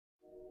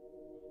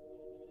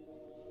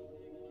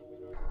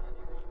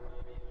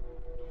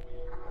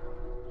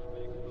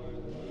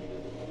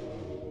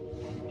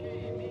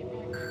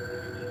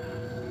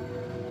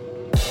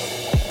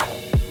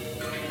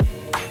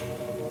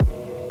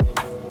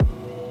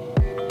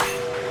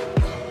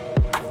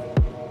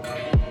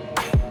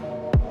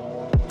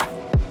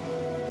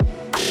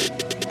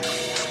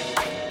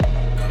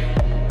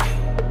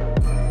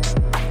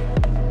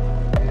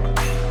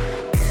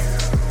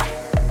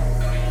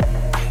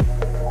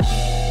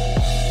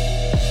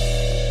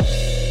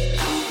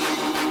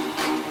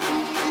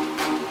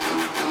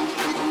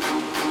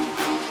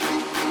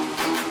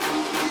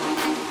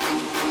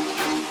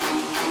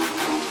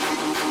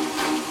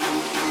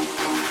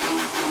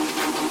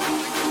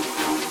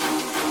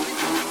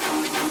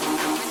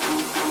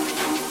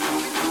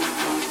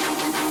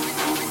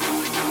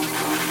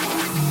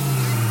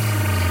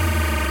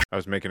I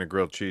was making a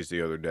grilled cheese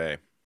the other day,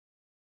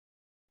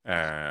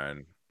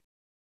 and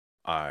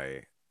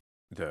I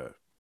the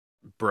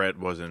bread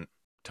wasn't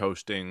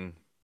toasting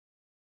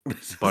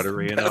This is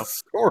buttery the enough. best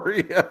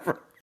story ever.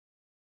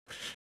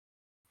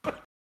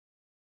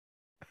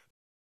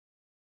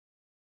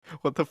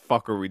 What the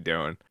fuck are we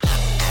doing?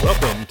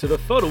 Welcome to the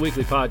FODL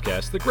Weekly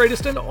podcast, the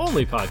greatest and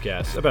only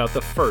podcast about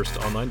the first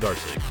online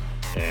Darts League.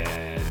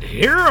 And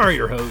here are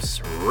your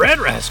hosts, Red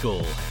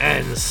Rascal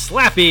and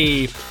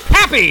Slappy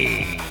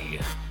Pappy.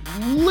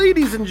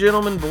 Ladies and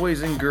gentlemen,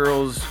 boys and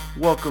girls,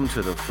 welcome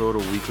to the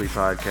FODL Weekly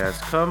podcast.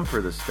 Come for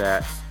the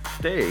stats,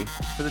 stay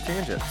for the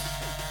tangents.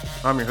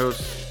 I'm your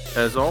host,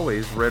 as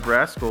always, Red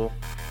Rascal,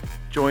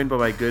 joined by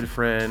my good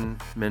friend,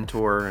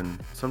 mentor, and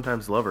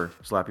sometimes lover,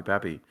 Slappy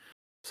Pappy.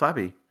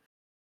 Slappy,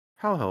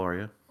 how the hell are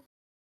you?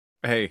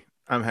 Hey,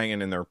 I'm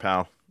hanging in there,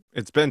 pal.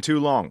 It's been too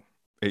long.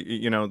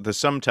 The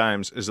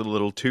sometimes is a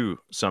little too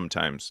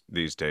sometimes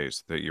these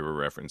days that you were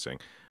referencing.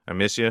 I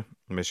miss you.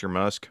 Miss your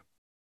musk.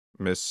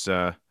 Miss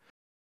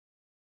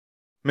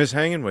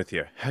hanging with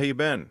you. How you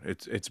been?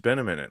 It's been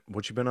a minute.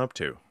 What you been up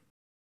to?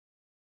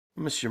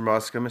 I miss your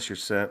musk. I miss your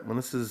scent. When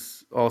this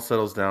is all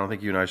settles down, I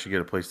think you and I should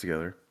get a place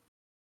together.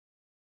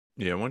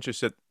 Yeah, why don't you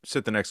sit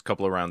the next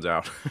couple of rounds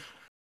out?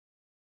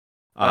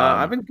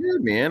 I've been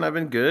good, man. I've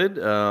been good.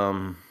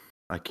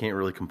 I can't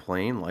really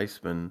complain. Life's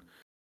been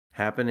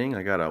happening.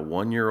 I got a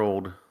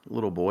 1-year-old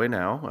little boy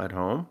now at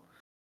home.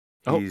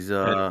 He's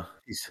and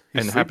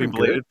happy sleeping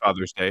belated good.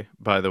 Father's Day,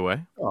 by the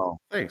way. Oh,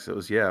 thanks.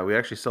 We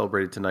actually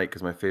celebrated tonight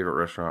because my favorite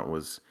restaurant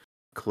was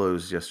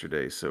closed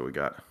yesterday. So we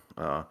got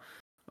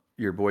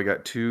your boy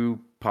got 2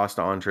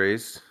 pasta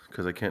entrees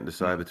because I can't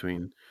decide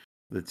between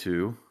the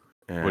 2.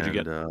 What'd you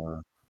get?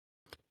 And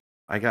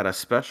I got a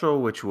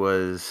special, which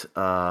was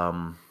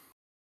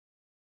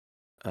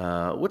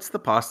what's the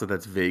pasta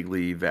that's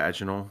vaguely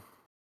vaginal?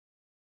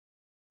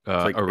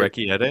 It's like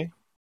Orecchiette?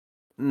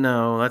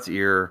 no, that's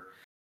ear.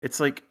 It's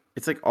like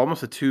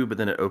almost a tube, but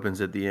then it opens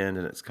at the end,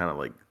 and it's kind of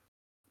like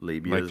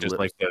Like labia's just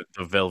lips. like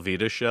the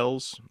Velveeta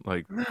shells?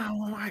 Like,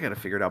 No, I gotta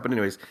figure it out. But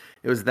anyways,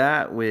 it was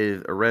that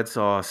with a red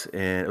sauce,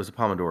 and it was a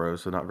pomodoro,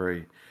 so not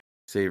very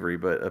savory,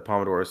 but a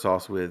pomodoro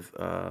sauce with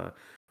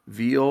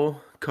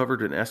veal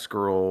covered in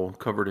escarole,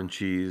 covered in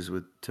cheese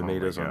with oh my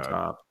tomatoes on God.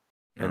 top.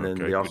 And then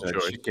Okay, they good also had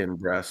choice. chicken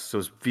breasts, so it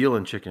was veal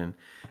and chicken.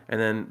 And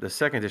then the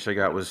second dish I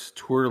got was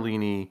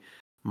tortellini,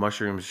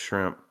 mushrooms,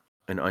 shrimp,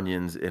 and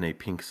onions in a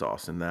pink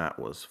sauce, and that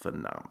was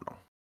phenomenal.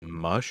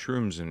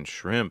 Mushrooms and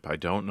shrimp. I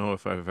don't know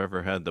if I've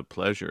ever had the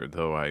pleasure,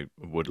 though I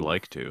would Oof.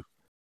 like to.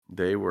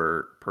 They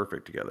were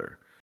perfect together.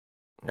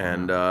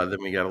 And Wow.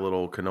 then we got a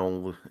little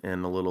canola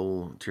and a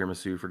little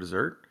tiramisu for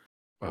dessert.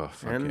 Oh,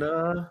 fuck And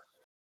yeah.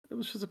 it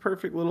was just a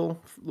perfect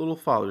little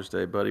Father's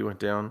Day, buddy. Went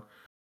down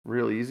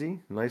real easy,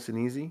 nice and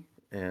easy.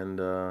 And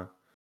I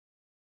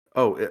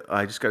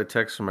just got a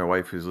text from my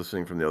wife who's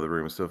listening from the other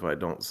room. So if I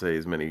don't say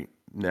as many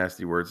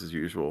nasty words as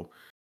usual,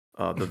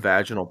 the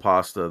vaginal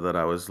pasta that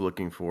I was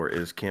looking for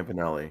is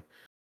Campanelli.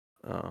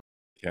 Uh,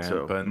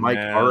 so Mike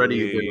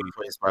already been Campanelli.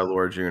 replaced by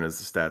Laura June as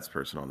the stats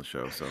person on the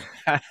show. So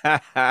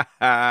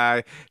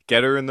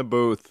Get her in the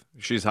booth.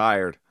 She's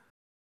hired.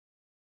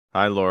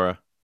 Hi, Laura.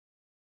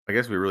 I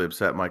guess we really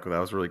upset Mike with that.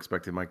 I was really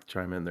expecting Mike to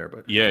chime in there,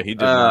 but Yeah, he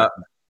did not.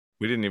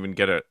 We didn't even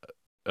get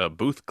a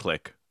booth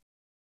click.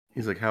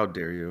 he's like, "How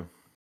dare you?"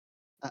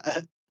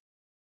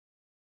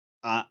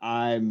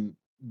 I'm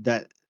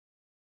that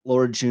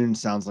Laura June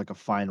sounds like a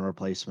fine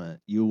replacement.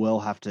 You will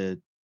have to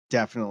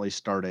definitely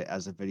start it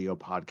as a video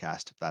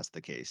podcast if that's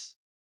the case.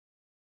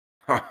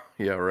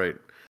 Yeah, right.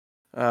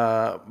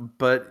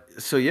 But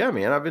so yeah,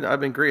 man, I've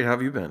been great. How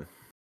have you been?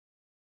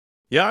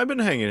 Yeah, I've been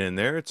hanging in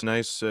there. It's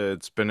nice.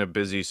 It's been a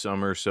busy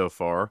summer so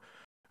far,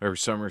 or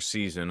summer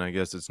season. I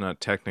guess it's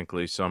not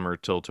technically summer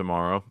till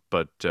tomorrow,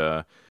 but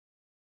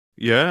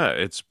yeah,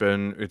 it's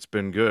been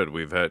good.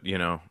 We've had,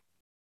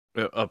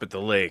 up at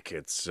the lake.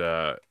 It's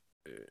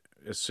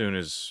as soon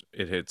as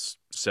it hits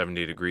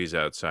 70 degrees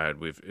outside,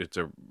 it's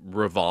a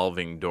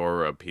revolving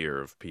door up here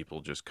of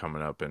people just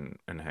coming up and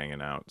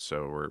hanging out.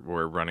 So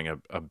we're running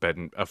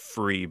a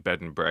free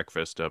bed and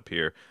breakfast up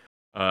here.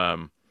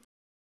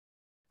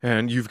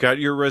 And you've got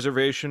your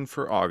reservation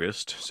for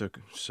August,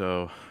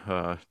 so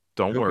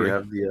don't worry.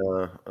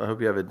 I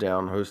hope you have it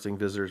down hosting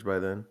visitors by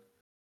then.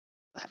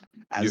 You,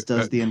 As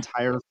does the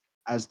entire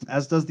as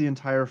does the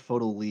entire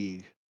photo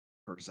league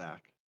for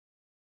Zach.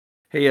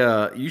 Hey,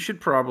 you should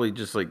probably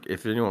just like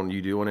if you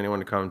do want anyone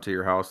to come to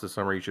your house this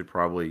summer, you should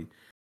probably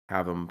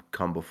have them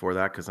come before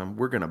that because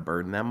we're gonna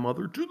burn that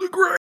mother to the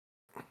ground.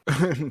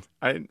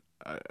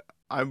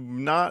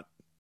 I'm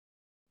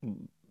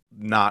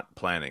not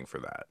planning for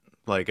that.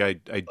 Like I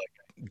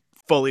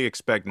fully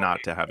expect not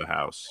to have a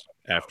house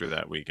after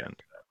that weekend.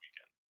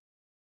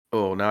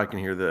 Oh, now I can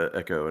hear the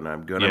echo, and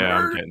I'm gonna. Yeah,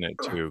 I'm murder. getting it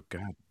too.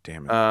 God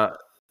damn it.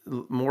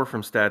 More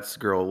from stats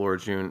girl Laura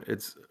June.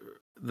 It's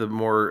the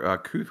more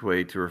couth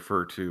way to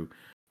refer to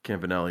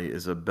Campanelli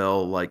is a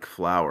bell-like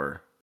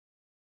flower.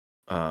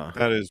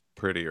 That is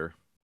prettier.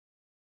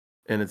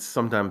 And it's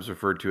sometimes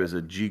referred to as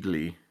a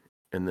jiggly.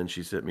 And then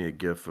she sent me a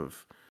gif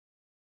of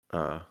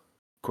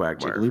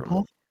Quagmire from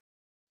Jigglypuff?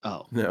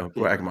 Oh. no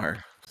Yeah.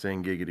 Quagmire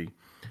saying giggity.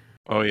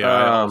 Oh yeah,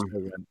 I also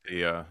went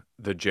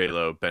the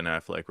J-Lo Ben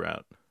Affleck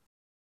route.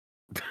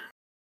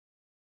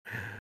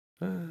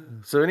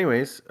 So,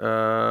 anyways,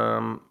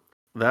 I'm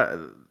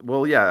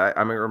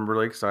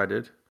really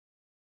excited.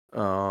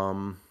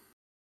 I'm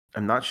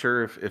not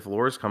sure if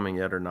Laura's coming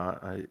yet or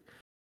not. I'm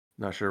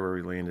not sure where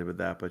we landed with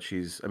that, but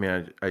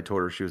I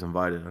told her she was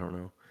invited. I don't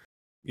know.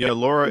 Yeah,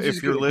 Laura, She's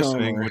if you're gonna come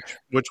listening, or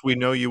which we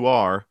know you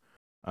are,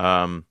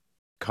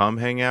 come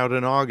hang out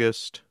in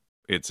August.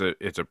 It's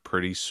a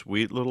pretty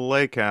sweet little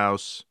lake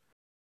house.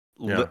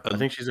 yeah, I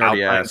think she's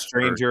already Alpine asked for.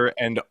 Stranger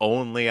and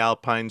only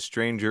Alpine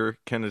Stranger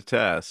can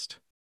attest.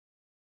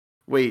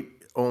 Wait,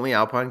 only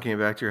Alpine came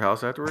back to your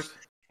house afterwards?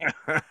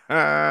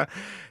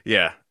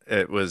 Yeah,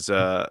 it was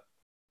the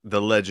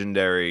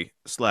legendary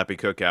Slappy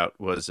Cookout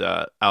was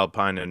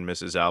Alpine and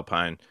Mrs.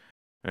 Alpine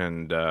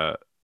and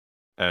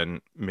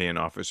me and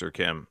Officer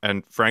Kim.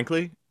 And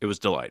frankly, it was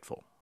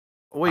delightful.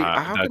 Wait,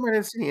 how That come I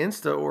didn't see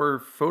Insta or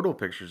photo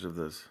pictures of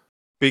this?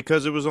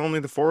 because it was only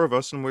the four of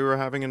us and we were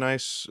having a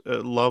nice,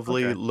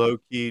 lovely, Okay.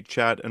 low-key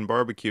chat and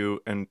barbecue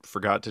and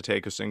forgot to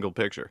take a single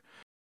picture.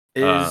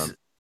 Is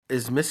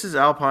Mrs.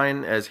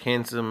 Alpine as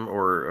handsome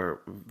or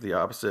the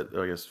opposite,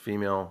 I guess,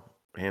 female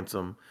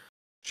handsome?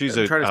 She's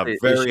I'm trying to a say, is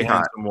very she hot?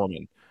 handsome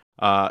woman.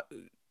 Uh,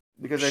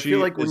 Because I feel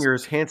she like when is you're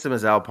as handsome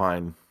as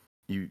Alpine,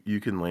 you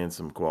can land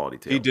some quality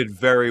he tail. did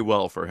very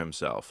well for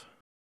himself.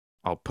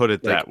 I'll put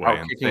it Like that way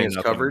and outkicking say his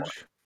nothing more.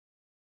 coverage,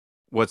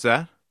 What's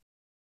that?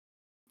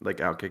 like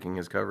outkicking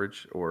his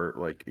coverage, or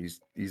like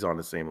he's on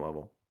the same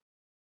level.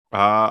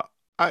 Uh,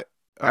 I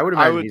I would I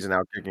imagine would. he's an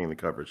outkicking the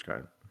coverage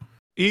kind.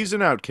 He's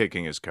an out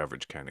kicking his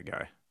coverage kind of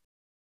guy.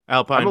 I'm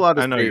Alpine, allowed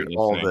to I know say you're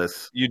all listening.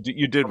 this. You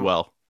did I'm,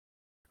 well.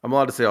 I'm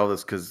allowed to say all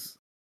this because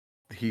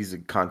he's a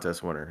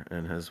contest winner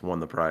and has won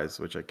the prize,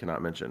 which I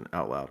cannot mention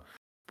out loud.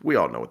 We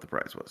all know what the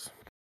prize was.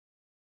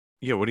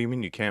 Yeah, what do you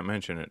mean you can't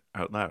mention it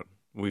out loud?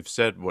 We've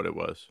said what it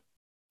was.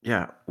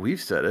 Yeah,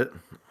 we've said it.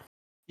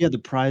 Yeah, the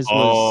prize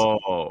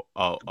Oh.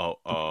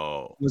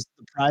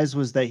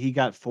 was that he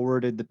got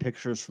forwarded the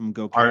pictures from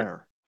Go Our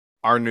Prayer.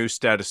 our new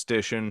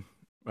statistician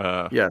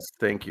Yes,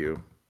 thank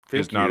you.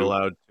 is Thank not you.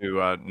 allowed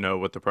to know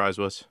what the prize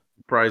was.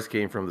 The prize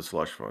came from the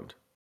slush fund.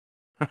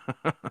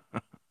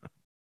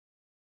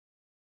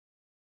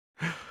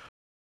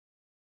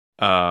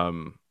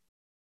 um,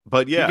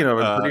 but yeah, Speaking of,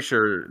 I'm pretty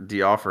sure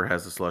the offer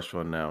has a slush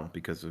fund now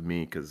because of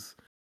me. Because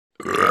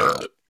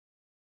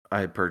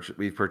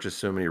we've purchased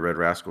so many Red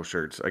Rascal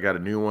shirts. I got a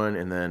new one,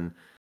 and then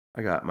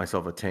I got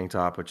myself a tank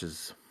top, which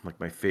is like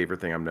my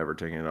favorite thing. I'm never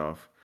taking it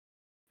off.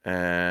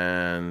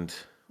 And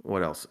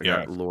what else? I yeah,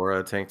 got Laura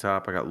a tank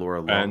top. I got Laura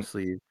a long and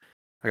sleeve.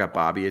 I got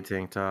Bobby a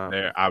tank top.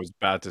 there I was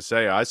about to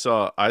say I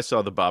saw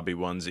the Bobby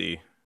onesie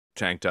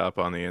tank top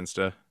on the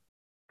Insta.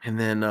 And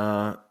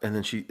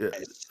then she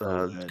It's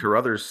so good.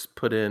 Carruthers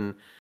put in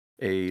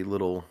a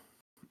little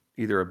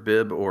either a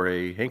bib or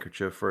a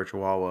handkerchief for a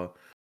Chihuahua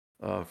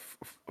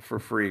for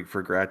free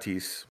for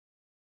gratis,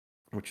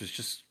 which is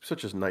just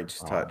such a nice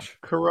touch.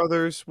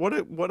 Carruthers, what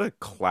a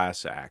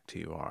class act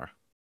you are.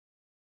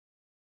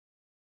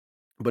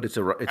 But it's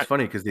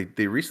funny because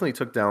they recently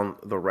took down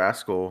the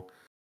Rascal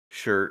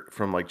shirt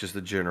from like just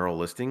the general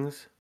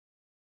listings,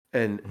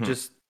 and Mhm.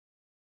 just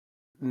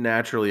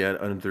naturally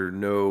under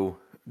no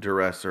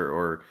duress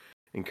or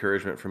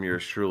encouragement from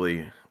yours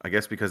truly. I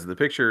guess because the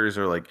pictures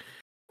are like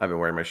I've been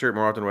wearing my shirt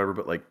more often, or whatever.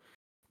 But like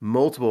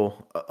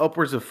multiple,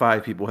 upwards of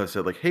 5 people have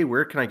said like, "Hey,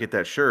 where can I get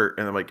that shirt?"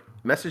 And I'm like,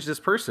 message this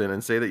person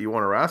and say that you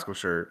want a Rascal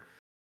shirt.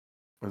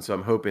 And so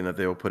I'm hoping that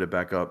they will put it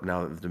back up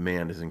now that the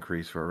demand is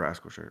increased for a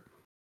Rascal shirt.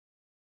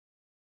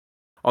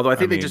 Although I I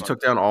think they mean, just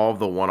took down all of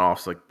the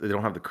one-offs, like they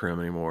don't have the crim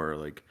anymore,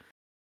 like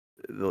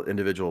the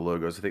individual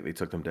logos. I think they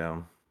took them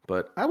down.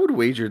 But I would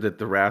wager that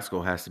the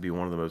Rascal has to be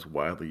one of the most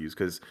widely used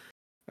because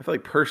I feel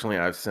like personally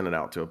I've sent it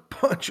out to a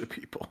bunch of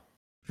people.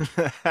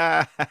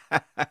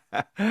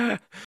 they're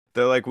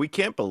like, we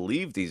can't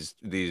believe these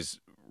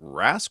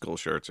Rascal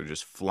shirts are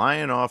just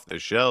flying off the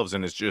shelves,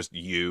 and it's just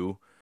you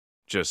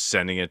just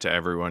sending it to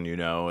everyone you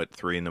know at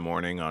 3 in the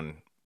morning on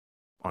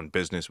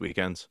business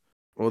weekends.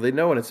 Well, they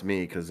know when it's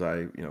me because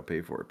I,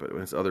 pay for it. But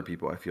when it's other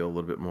people, I feel a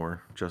little bit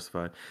more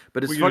justified.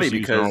 But it's Well, you're funny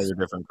just using all because your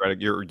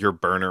different your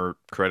burner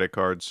credit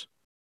cards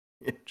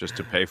just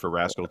to pay for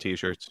Rascal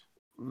t-shirts.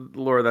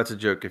 Laura, that's a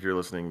joke if you're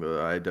listening, but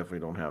I definitely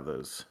don't have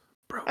those.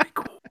 Bro, be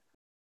cool.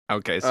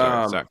 Okay,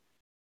 sorry.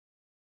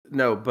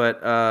 No,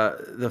 but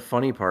the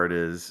funny part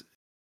is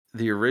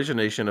the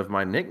origination of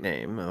my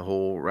nickname, the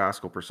whole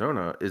Rascal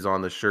persona, is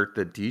on the shirt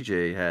that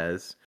DJ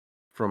has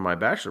from my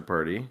bachelor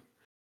party,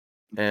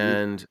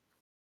 and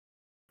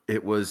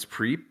it was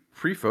pre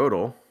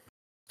FODL,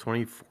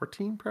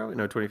 2014 probably,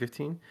 no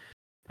 2015,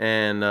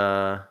 and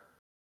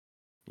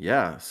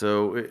yeah,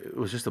 so it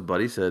was just a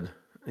buddy said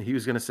he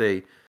was gonna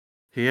say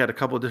he had a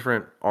couple of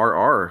different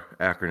RR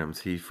acronyms.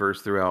 He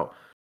first threw out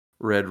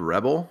Red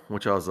Rebel,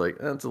 which I was like,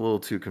 that's a little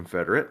too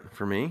Confederate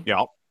for me.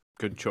 Yeah,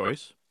 good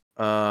choice.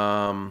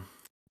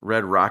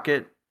 Red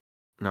Rocket,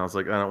 and I was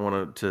like, I don't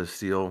want to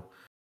steal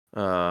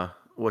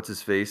what's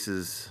his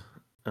face's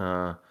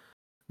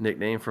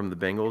nickname from the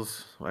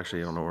Bengals. Well,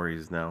 actually, I don't know where he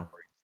is now.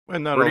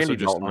 And that Where'd also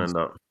Andy just Dalton end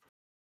up?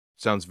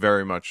 sounds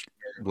very much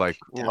like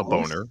a Dallas?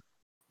 boner.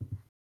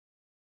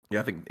 Yeah,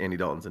 I think Andy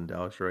Dalton's in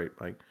Dallas, right?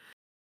 Like,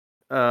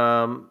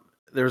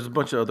 there's a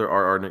bunch of other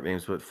RR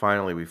nicknames, but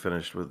finally we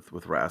finished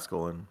with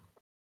Rascal, and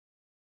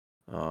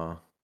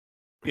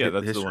Yeah, that's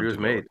the history one was to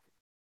go with. made.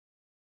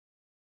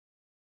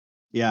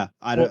 Yeah,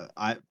 Well,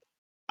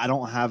 I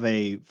don't have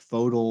a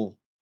FODL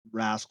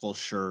Rascal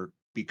shirt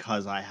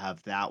because I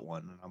have that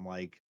one, and I'm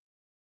like,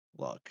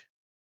 look,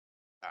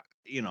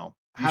 You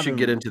should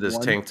get having into this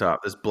one tank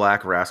top, this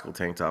black Rascal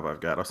tank top I've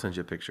got. I'll send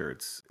you a picture.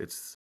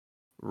 It's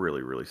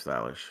really, really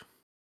stylish.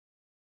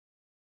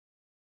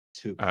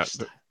 super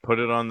style. put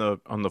it on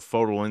the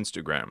photo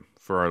Instagram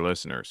for our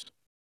listeners.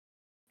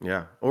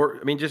 Yeah, or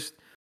I mean, just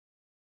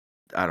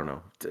I don't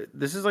know.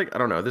 This is like I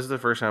don't know. This is the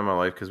first time in my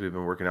life because we've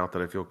been working out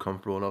that I feel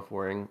comfortable enough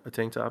wearing a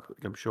tank top.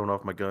 Like I'm showing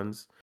off my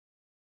guns.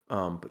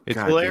 But It's goddamn,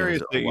 is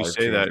hilarious it a that you life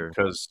say that changer?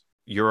 because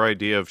your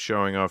idea of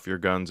showing off your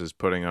guns is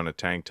putting on a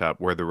tank top,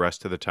 where the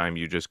rest of the time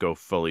you just go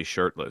fully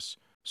shirtless.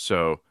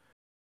 So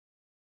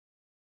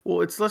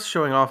Well, it's less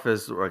showing off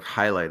as like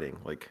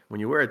highlighting. Like when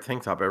you wear a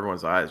tank top,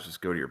 everyone's eyes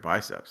just go to your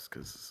biceps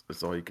because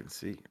that's all you can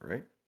see,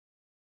 right?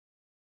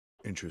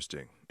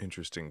 interesting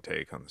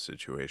take on the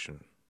situation.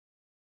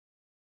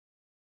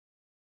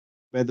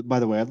 By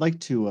the way, I'd like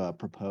to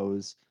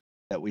propose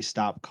that we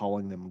stop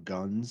calling them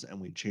guns and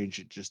we change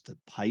it just to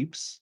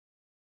pipes.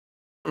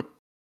 Go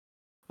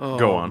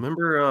Oh, on.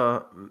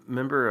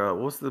 what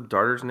was the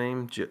darter's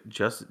name?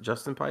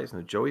 Justin Pipes?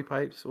 No, Joey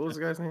Pipes. What was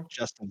the guy's name?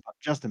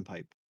 Justin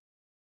Pipe.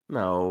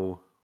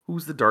 No,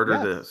 who's the darter?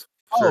 The Yes.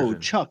 Oh,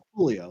 surgeon, Chuck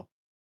Julio.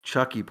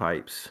 Chucky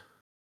Pipes.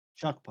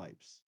 Chuck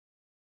Pipes.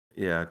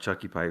 Yeah,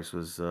 Chucky Pipes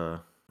was,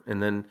 and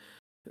then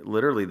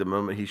literally the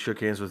moment he shook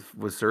hands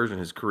with surgeon,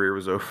 his career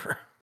was over.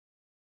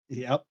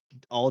 Yep.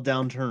 All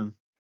downturn.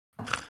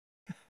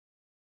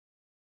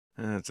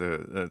 That's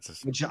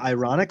Which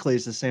ironically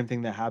is the same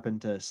thing that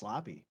happened to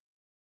Slappy.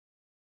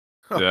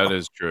 that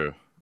is true.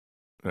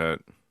 That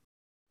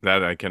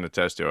I can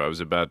attest to. I was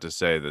about to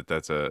say that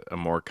that's a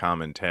more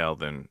common tale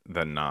than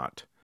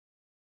not.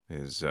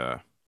 Is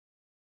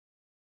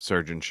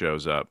surgeon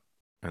shows up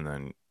and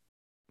then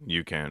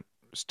you can't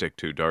stick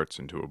two darts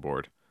into a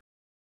board.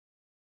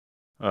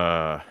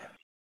 Uh,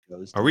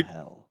 Goes are to we?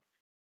 hell.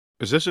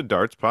 Is this a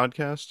darts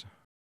podcast?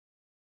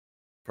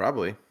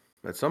 Probably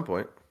at some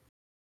point.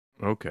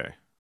 Okay.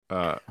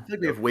 I feel like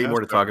we have way more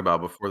to talk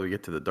about before we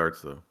get to the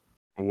darts, though.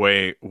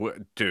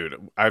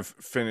 Dude,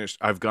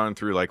 I've gone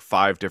through like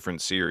 5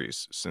 different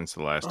series since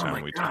the last Oh time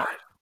my we god,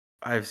 talked.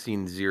 I've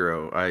seen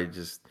zero.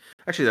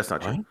 Actually that's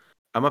not true. What?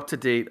 I'm up to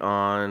date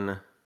on. I'm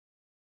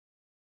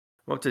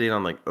up to date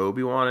on like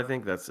Obi-Wan. I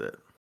think that's it.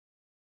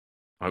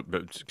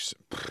 But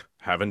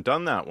haven't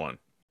done that one.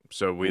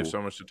 So we have Ooh.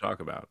 so much to talk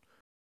about.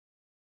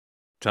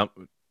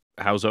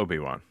 How's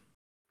Obi-Wan?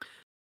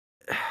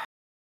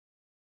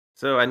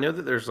 So I know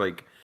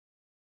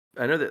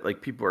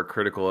that people are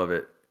critical of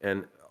it,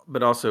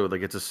 but also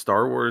like it's a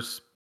Star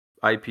Wars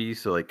IP,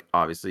 so like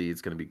obviously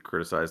it's going to be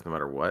criticized no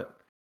matter what.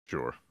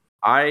 Sure.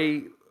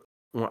 I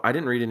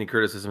didn't read any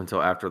criticism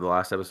until after the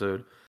last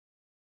episode.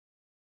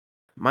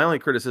 My only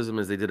criticism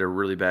is they did a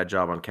really bad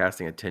job on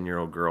casting a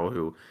 10-year-old girl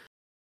who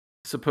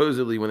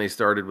supposedly when they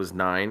started was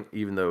 9,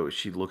 even though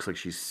she looks like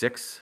she's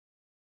 6.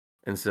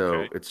 And so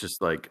Okay. it's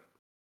just like,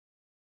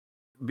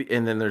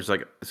 and then there's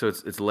like, so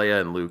it's Leia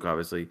and Luke,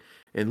 obviously.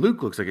 And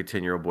Luke looks like a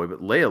 10-year-old boy,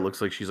 but Leia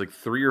looks like she's like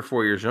 3 or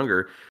 4 years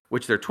younger,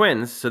 which they're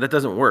twins. So that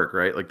doesn't work,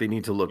 right? Like they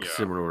need to look Yeah.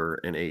 similar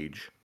in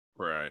age.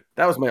 Right.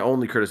 That was my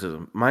only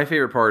criticism. My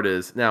favorite part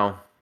is now,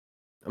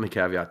 let me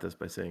caveat this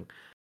by saying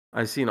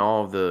I've seen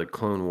all of the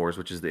Clone Wars,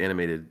 which is the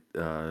animated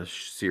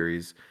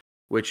series,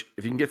 which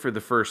if you can get for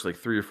the first like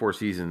 3 or 4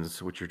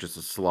 seasons, which are just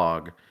a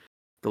slog,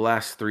 the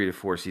last 3 to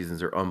 4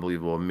 seasons are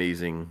unbelievable,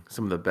 amazing,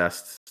 some of the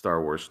best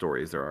Star Wars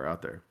stories there are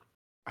out there.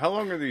 How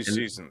long are these And,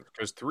 seasons?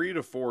 Because 3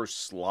 to 4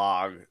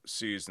 slog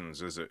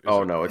seasons is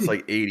oh a no, it's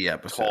like 80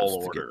 episodes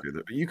tall to get order.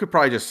 through. You could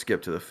probably just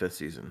skip to the 5th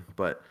season,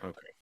 but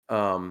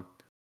Okay.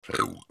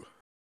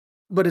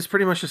 but it's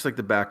pretty much just like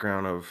the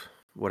background of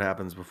what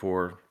happens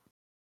before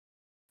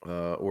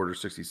Order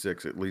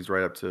 66. It leads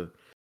right up to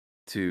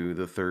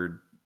the third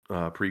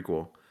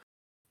prequel.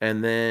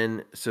 And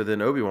then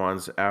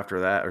Obi-Wan's after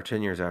that, or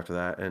 10 years after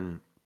that. And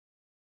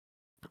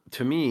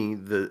to me,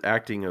 the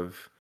acting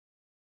of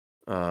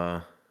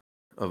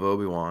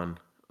Obi-Wan,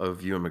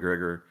 of Ewan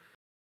McGregor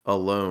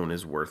alone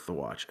is worth the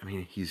watch. I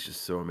mean, he's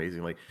just so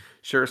amazing. Like,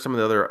 sure, some of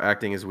the other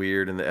acting is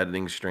weird and the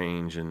editing's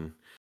strange and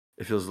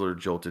it feels a little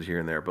jolted here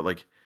and there, but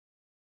like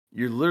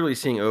you're literally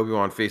seeing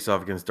Obi-Wan face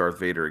off against Darth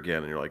Vader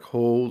again, and you're like,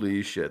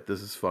 holy shit,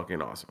 this is fucking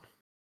awesome.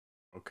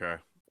 Okay.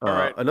 All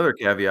right. Another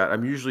caveat,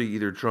 I'm usually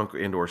either drunk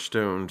and or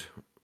stoned,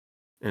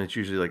 and it's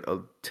usually like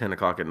 10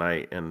 o'clock at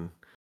night, and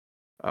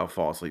I'll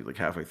fall asleep like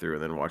halfway through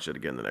and then watch it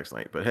again the next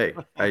night. But hey,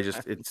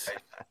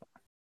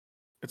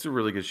 it's a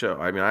really good show.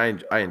 I mean,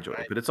 I enjoy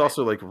it, but it's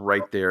also like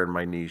right there in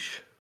my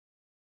niche.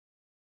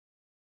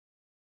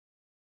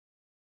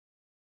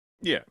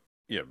 Yeah.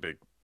 Yeah, big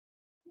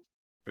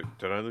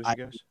Did I lose I,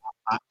 you guys?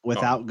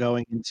 without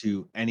going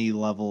into any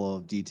level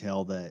of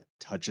detail that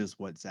touches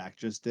what Zach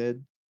just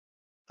did,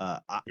 I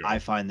Yeah.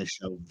 find the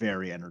show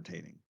very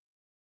entertaining.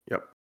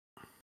 Yep.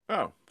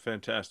 Oh,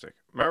 fantastic.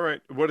 All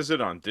right. What is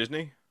it on?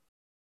 Disney?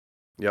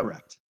 Yep.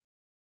 Correct.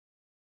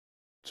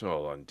 It's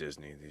all on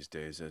Disney these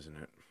days, isn't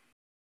it?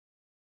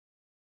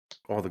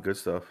 All the good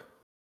stuff.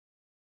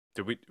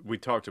 We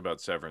talked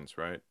about Severance,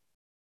 right?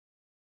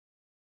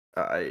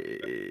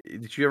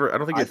 Did you ever? I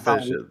don't think I you thought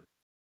finished it.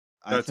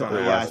 That's on The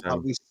the yeah, last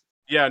time.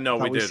 Yeah, I no,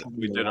 thought we we did. said We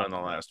we did were on the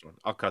last one.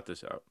 I'll cut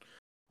this out.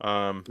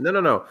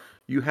 No.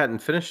 You hadn't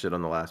finished it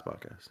on the last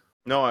podcast.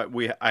 No,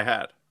 I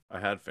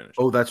had finished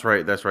Oh, it. that's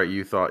right. That's right.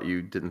 You thought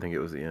you didn't think it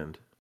was the end.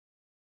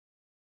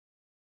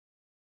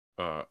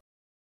 Uh,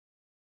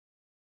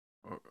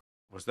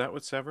 was that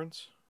with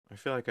Severance? I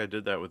feel like I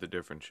did that with a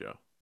different show.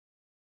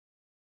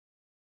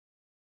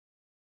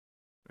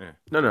 Yeah.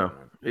 No.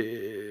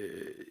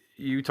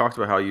 You talked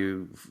about how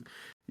you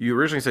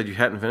originally said you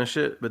hadn't finished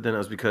it, but then it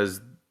was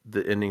because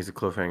the ending's a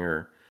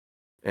cliffhanger,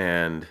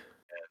 and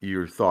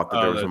you thought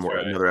that there Oh, was that's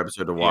right. another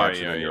episode to Yeah, watch,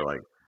 and yeah, then yeah. you're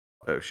like,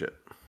 oh shit.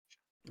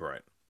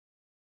 Right.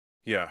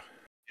 Yeah.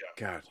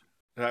 God.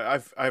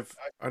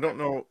 I don't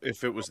know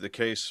if it was the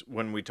case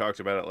when we talked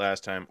about it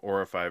last time,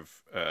 or if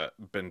I've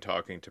been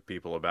talking to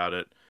people about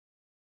it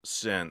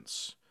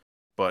since.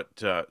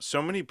 But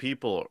so many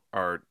people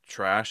are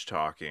trash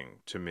talking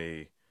to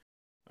me,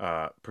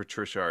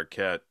 Patricia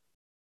Arquette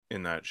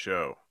in that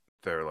show.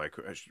 They're like,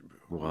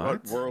 what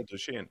What? world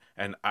is she in?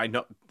 And I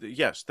know,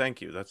 yes,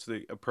 thank you. That's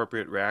the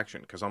appropriate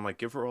reaction, because I'm like,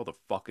 give her all the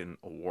fucking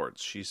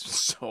awards. She's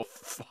so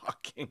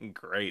fucking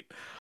great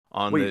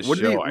on Wait, this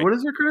show. what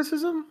is your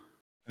criticism?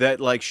 That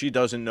like she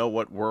doesn't know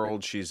what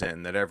world she's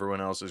in, that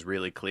everyone else is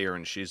really clear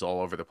and she's all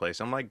over the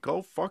place. I'm like,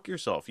 go fuck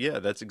yourself. Yeah,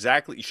 that's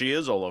exactly, she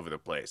is all over the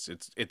place.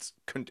 It's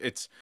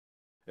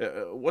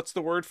what's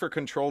the word for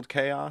controlled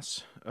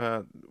chaos?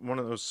 One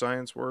of those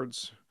science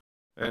words.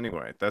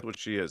 Anyway, that's what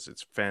she is.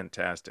 It's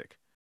fantastic.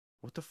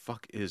 What the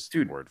fuck is the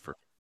Dude. word for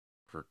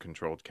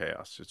controlled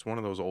chaos? It's one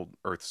of those old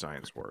earth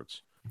science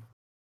words.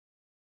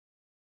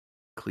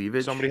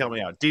 Cleavage? Somebody help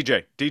me out.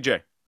 DJ.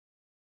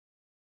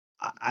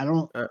 I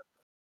don't.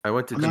 I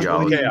went to I'm not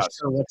Controlled even geology. chaos.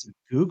 sure what to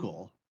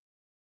Google.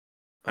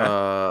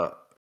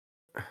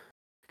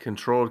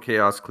 Controlled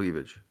chaos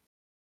cleavage.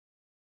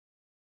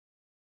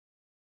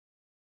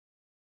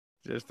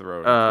 Just throw it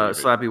in cleavage.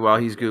 Slappy, while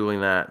he's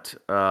Googling that,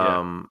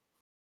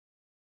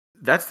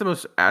 that's the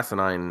most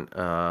asinine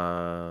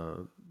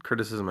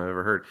criticism I've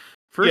ever heard.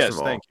 First of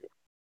all, thank you.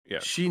 Yeah.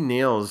 she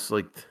nails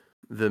like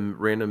the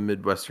random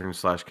Midwestern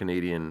 /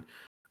 Canadian,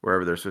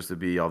 wherever they're supposed to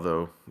be,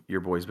 although your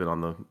boy's been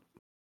on the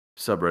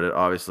subreddit,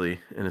 obviously,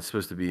 and it's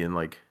supposed to be in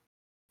like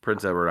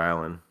Prince Edward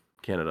Island,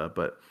 Canada,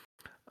 but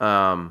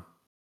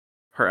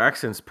her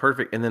accent's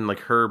perfect, and then like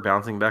her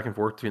bouncing back and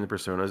forth between the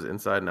personas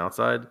inside and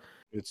outside,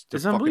 It's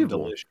it's fucking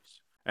unbelievable.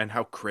 delicious. And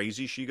how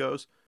crazy she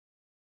goes.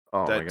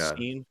 Oh my That god.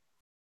 scene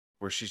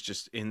where she's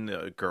just in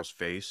the girl's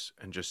face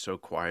and just so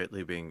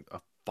quietly being a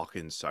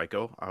fucking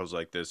psycho. I was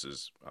like, this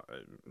is,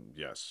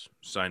 yes,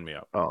 sign me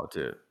up. Oh,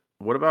 dude.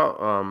 What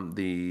about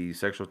the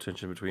sexual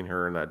tension between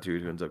her and that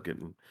dude who ends up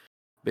getting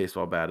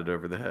baseball batted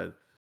over the head?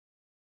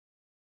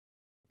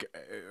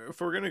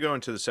 If we're going to go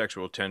into the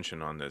sexual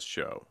tension on this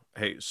show,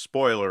 hey,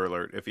 spoiler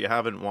alert, if you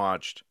haven't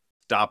watched,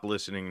 stop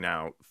listening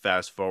now,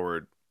 fast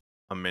forward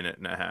a minute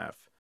and a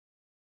half.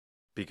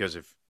 Because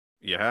if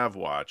you have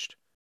watched,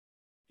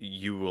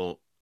 you will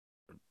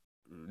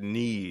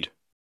need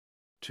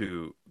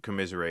to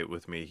commiserate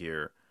with me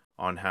here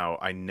on how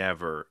I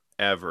never,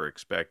 ever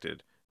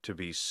expected to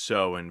be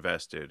so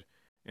invested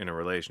in a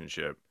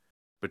relationship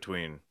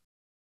between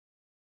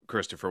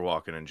Christopher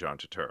Walken and John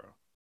Turturro.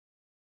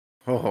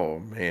 Oh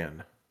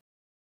man.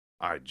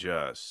 I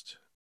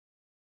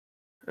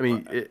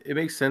mean, it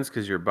makes sense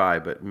because you're bi,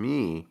 but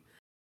me,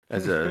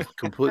 as a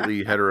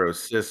completely hetero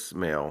cis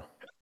male,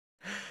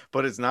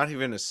 but it's not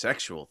even a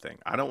sexual thing.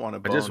 I don't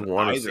want to I just bone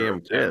want to see either him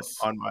of them kiss.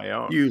 on my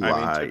own. You I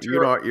mean,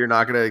 lie. You're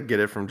not gonna get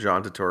it from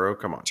John Turturro.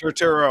 Come on.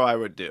 Turturro I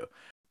would do,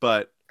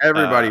 but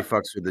Everybody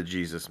fucks with the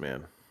Jesus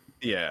man.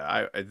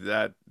 yeah,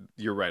 that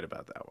you're right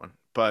about that one.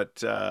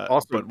 But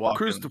Also, but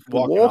Christopher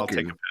Walken, I'll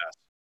take a Walken.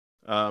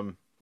 pass.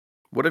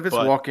 What if it's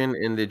but- Walken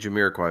in the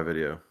Jamiroquai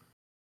video?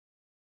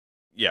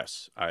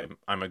 Yes, I'm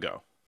a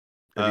go.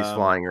 If he's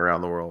flying around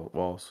the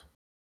walls.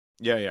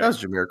 Yeah.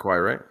 That's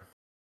Jamiroquai, right?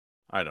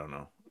 I don't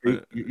know.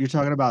 You're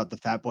talking about the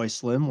Fat Boy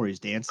Slim where he's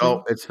dancing?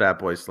 Oh, it's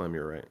Fatboy Slim.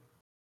 You're right.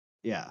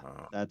 Yeah,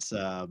 that's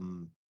There's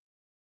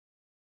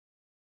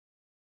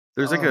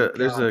like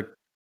there's a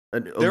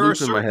there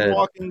loop in my head.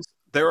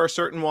 There are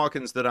certain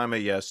Walkens that I'm a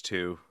yes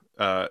to.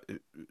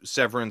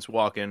 Severance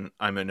Walken,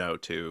 I'm a no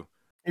to.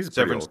 He's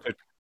Severance pretty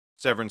old.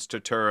 Severance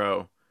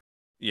Turturro,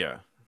 yeah.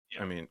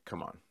 I mean,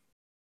 come on.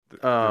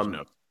 There's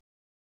no.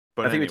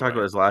 But I think we talked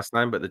about this last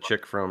time, but the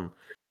chick from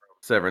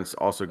Severance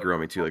also grew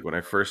on me too. Like when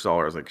I first saw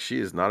her, I was like, she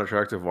is not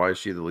attractive. Why is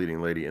she the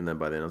leading lady? And then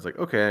by then I was like,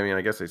 okay, I mean,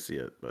 I guess I see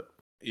it, but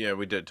yeah,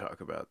 we did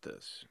talk about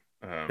this.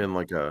 in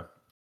like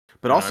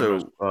but also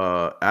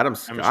Adam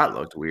Scott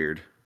looked weird.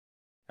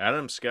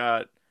 Adam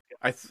Scott,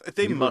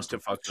 They You must look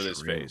have fucked with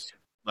his drink. face,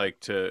 like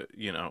to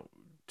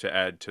to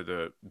add to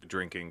the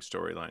drinking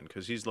storyline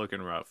because he's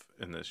looking rough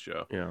in this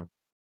show. Yeah.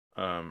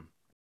 Um,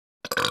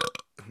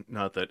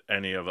 not that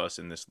any of us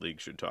in this league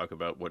should talk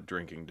about what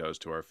drinking does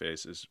to our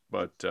faces,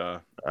 but I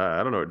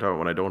don't know what you're talking about.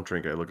 When I don't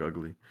drink, I look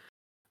ugly.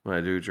 When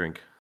I do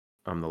drink,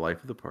 I'm the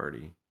life of the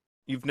party.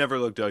 you've never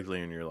looked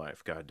ugly in your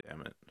life. God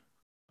damn it.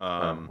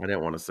 Oh, I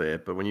didn't want to say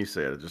it, but when you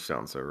say it, it just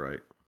sounds so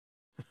right.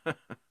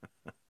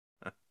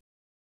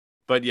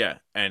 But yeah,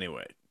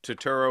 anyway,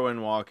 Totoro and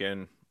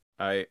Walken,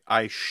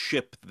 I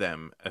ship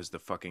them, as the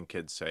fucking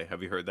kids say.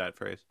 Have you heard that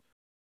phrase?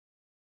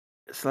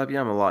 Slappy,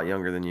 I'm a lot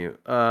younger than you.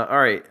 All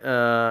right.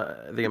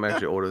 I think I'm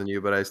actually older than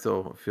you, but I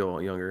still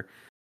feel younger.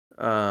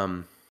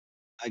 Um,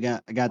 I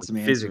got some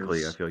physically,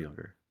 I answers. feel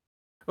younger.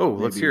 Oh,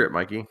 let's hear Maybe it,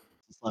 Mikey.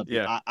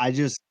 Yeah,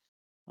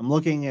 I'm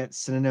looking at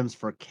synonyms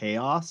for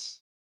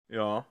chaos.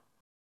 yeah.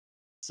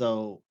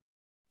 So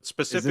is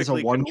this a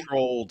Specifically one?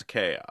 controlled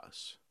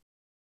chaos.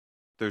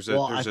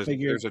 Well, I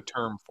figured. There's a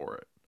term for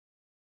it.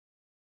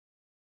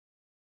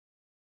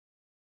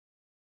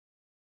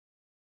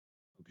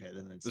 Okay,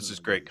 then it's This none is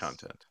of great these.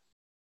 content.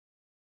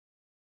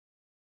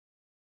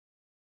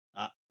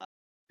 Uh,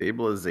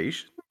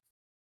 Stabilization?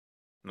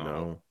 No,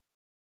 No.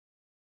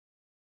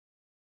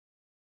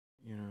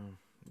 you know,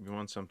 you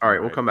want All something right,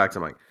 we'll right. come back to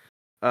Mike.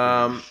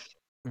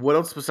 What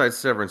else besides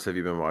Severance have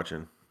you been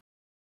watching?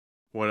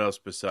 What else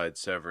besides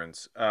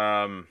Severance?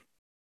 God,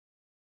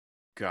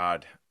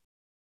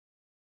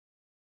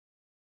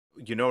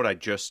 you know what I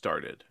just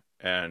started,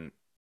 and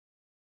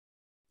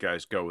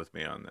guys, go with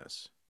me on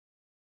this.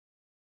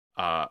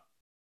 Uh,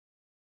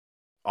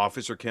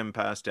 Officer Kim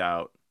passed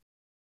out,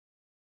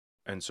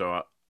 and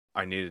so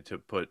I needed to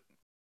put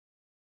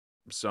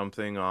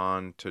something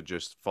on to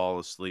just fall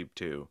asleep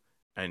to,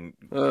 and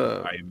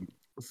Uh, I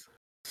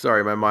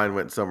sorry, my mind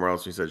went somewhere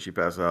else. You said she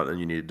passed out, and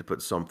you needed to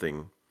put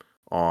something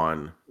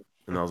on,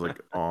 and I was like,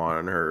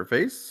 on her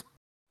face.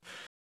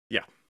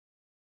 yeah,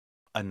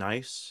 a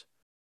nice,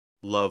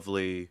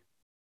 lovely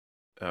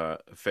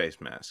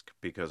face mask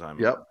because I'm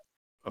Yep,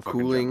 a fucking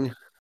gentleman. cooling,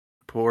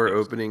 pore Yes,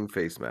 opening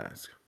face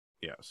mask.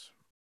 yes.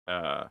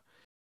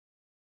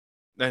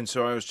 And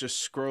so I was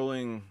just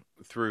scrolling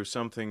through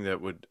something that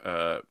would,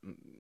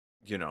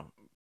 you know,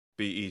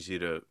 be easy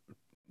to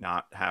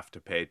not have to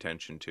pay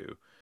attention to.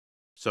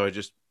 So I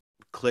just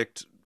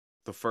clicked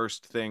the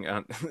first thing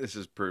on. This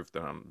is proof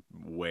that I'm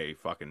way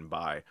fucking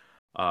by.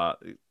 Uh,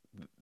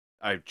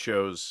 I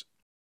chose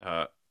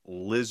uh,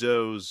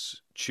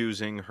 Lizzo's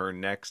choosing her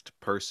next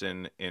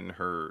person in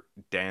her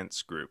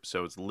dance group.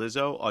 So it's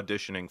Lizzo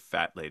auditioning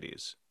fat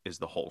ladies, is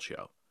the whole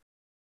show.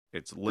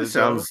 It's This Lizzo.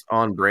 sounds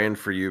on brand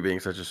for you being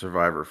such a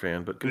Survivor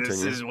fan, but This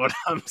continue. is what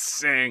I'm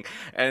saying.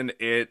 And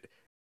it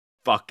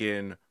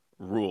fucking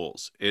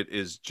rules. It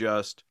is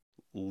just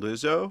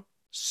Lizzo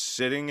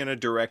sitting in a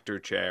director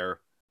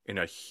chair in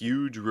a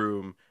huge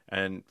room,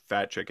 and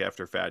fat chick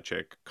after fat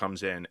chick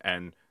comes in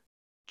and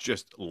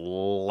just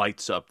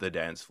lights up the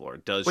dance floor.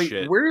 Does Wait,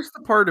 shit. where's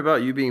the part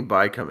about you being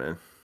bi come in?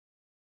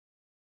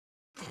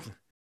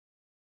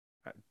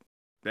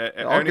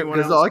 Anyone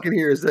Because else? all I can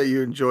hear is that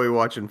you enjoy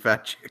watching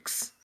fat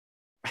chicks.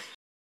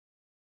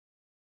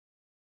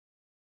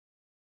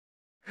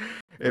 Am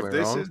I If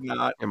this wrong? is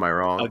not Am I a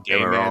wrong? Am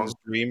gay I man's wrong?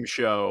 dream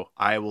show,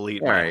 I will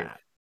eat All my right. hat.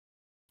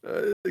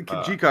 Uh,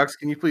 G Cox,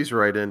 can you please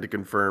write in to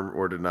confirm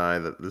or deny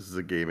that this is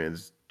a gay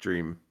man's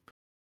dream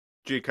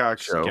G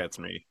Cox show? gets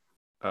me.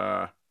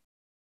 Uh,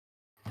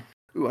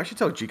 Ooh, I should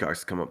tell G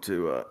Cox to come up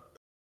to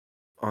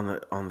on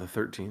the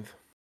 13th.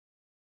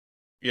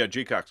 yeah,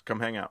 G Cox, come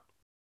hang out.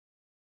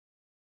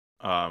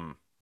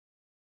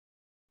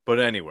 But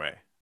anyway,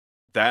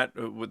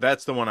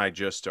 that's the one I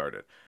just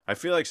started. I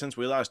feel like since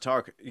we last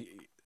talked,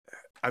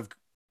 I've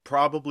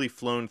probably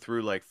flown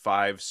through like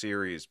 5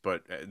 series,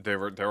 but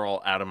they're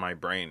all out of my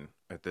brain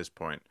at this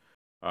point,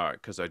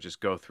 because I just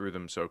go through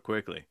them so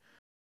quickly.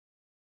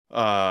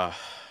 Uh,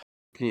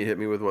 Can you hit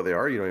me with what they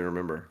are? You don't even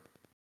remember.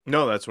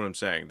 no, that's what I'm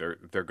saying.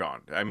 They're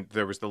gone. I mean,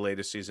 there was the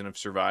latest season of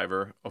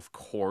Survivor, of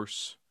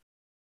course.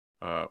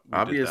 We did that one,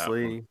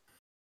 Obviously,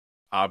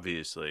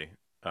 obviously.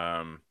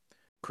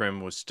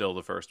 Crim was still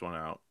the first one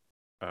out.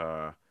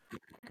 Uh,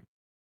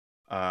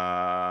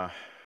 uh,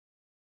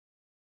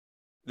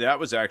 that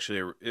was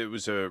actually it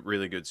was a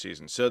really good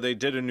season. So they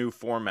did a new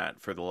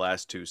format for the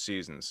last 2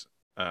 seasons,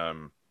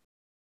 and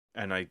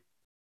I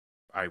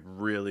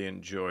really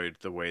enjoyed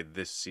the way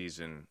this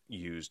season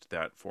used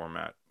that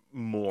format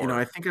more.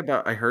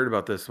 I heard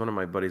about this. One of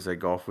my buddies I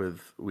golf with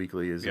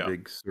weekly is a Yeah,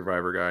 big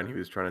Survivor guy, and he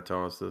was trying to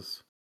tell us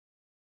this.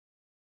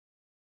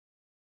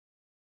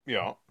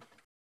 yeah.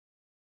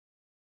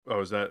 Oh,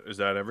 is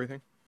that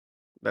everything?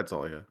 That's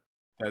all I got.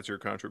 That's your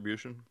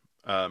contribution.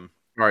 All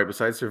right,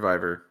 besides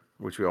Survivor,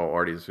 which we all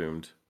already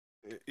assumed,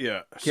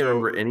 Yeah. can't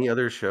remember So any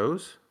other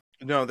shows.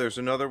 no, there's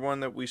another one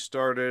that we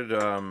started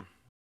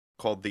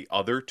called The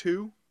Other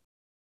Two.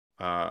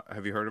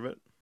 Have you heard of it?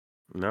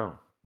 No.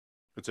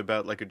 It's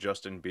about like a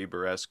Justin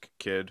Bieber-esque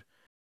kid.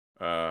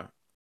 Uh,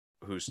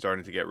 who's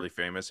starting to get really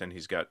famous, and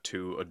he's got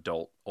two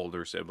adult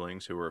older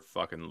siblings who are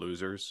fucking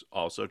losers,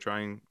 also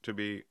trying to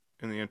be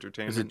in the Is it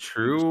entertainment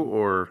true industry.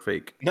 or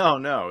fake?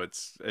 No,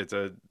 it's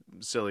a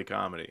silly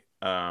comedy.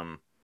 Oh,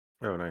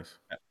 nice.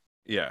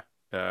 Yeah.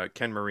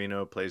 Ken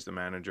Marino plays the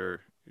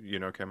manager. You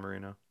know Ken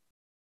Marino?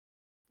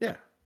 Yeah.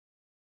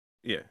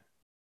 Yeah.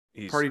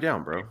 He's Party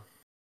down, bro.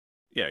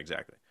 yeah,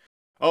 exactly.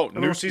 Oh, How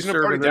new else you season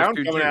of serving Party those Down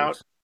two coming out.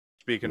 Jews?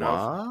 Speaking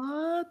of,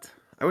 What?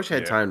 I wish I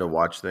had yeah. time to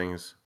watch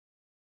things.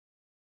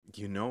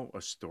 You know,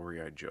 a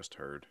story I just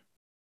heard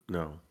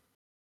No.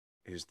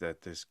 is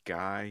that this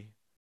guy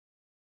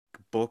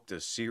booked a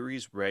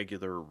series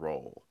regular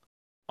role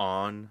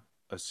on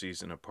a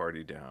season of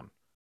Party Down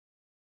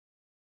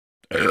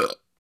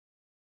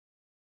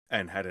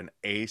and had an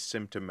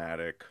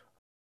asymptomatic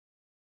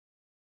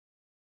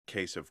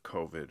case of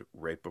COVID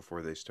right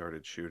before they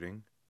started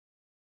shooting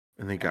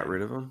And they got and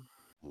rid of him?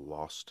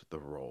 lost the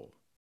role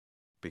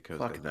because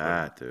Fuck they couldn't.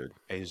 that, dude.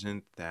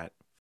 Isn't that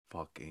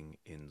fucking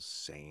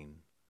insane?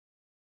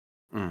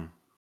 Mm,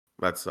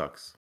 that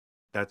sucks.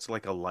 That's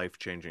like a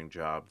life-changing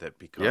job that Yeah.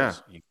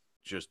 because you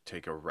just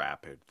take a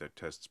rapid that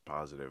tests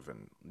positive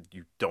and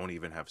you don't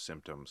even have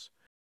symptoms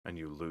and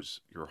you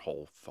lose your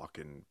whole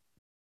fucking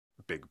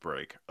big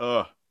break.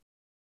 Ugh,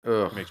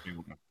 Ugh. makes me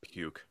want to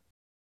puke.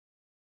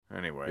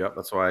 Anyway. Yep,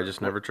 that's why I just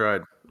What? never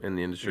tried in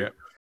the industry.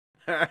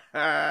 Yep.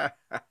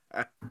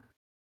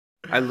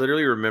 I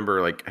literally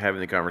remember like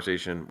having the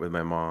conversation with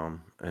my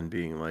mom and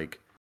being like,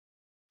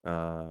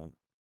 uh,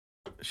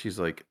 she's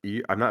like,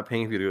 I'm not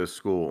paying for you to go to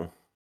school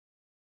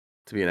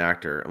to be an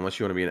actor unless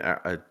you want to be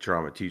a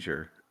drama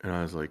teacher. And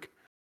I was like,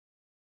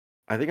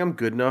 I think I'm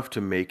good enough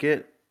to make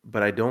it,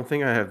 but I don't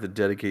think I have the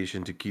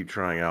dedication to keep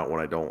trying out when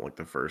I don't like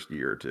the first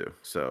year or two.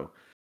 So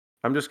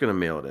I'm just gonna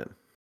mail it in.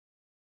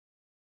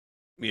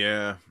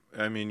 Yeah,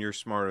 I mean, you're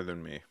smarter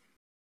than me.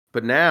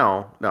 But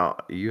now, no,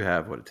 you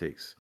have what it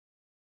takes,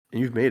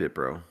 and you've made it,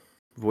 bro.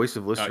 Voice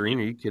of You, Listerine?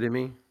 Are you kidding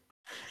me?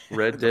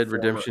 Red the Dead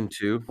Redemption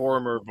 2.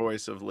 former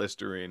voice of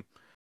Listerine.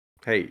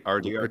 Hey,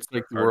 RDR, it's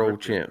like the hardware.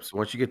 world champs.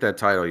 Once you get that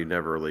title, you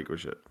never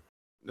relinquish it.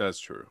 That's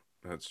true.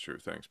 That's true.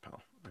 Thanks,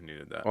 pal. I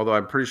needed that. Although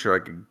I'm pretty sure I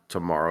could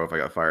tomorrow, if I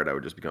got fired, I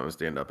would just become a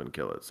stand up and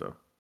kill it. So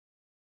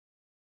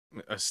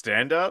A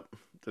stand up?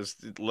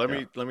 Let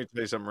yeah, me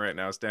tell you something right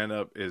now. Stand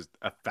up is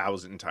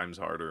 1,000 times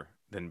harder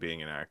than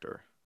being an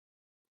actor.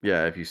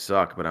 yeah. If you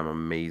suck, but I'm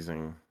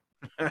amazing.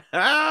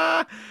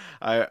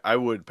 I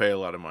would pay a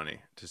lot of money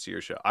to see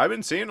your show. I've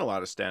been seeing a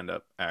lot of stand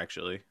up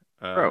actually.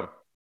 Bro,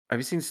 have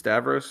you seen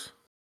Stavros?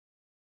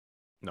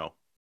 No.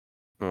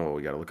 Oh,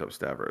 we got to look up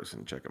Stavros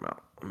and check him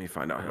out. Let me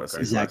find out how to say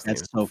Okay. his Zach, last name.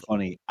 that's so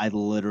funny. I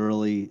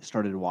literally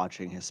started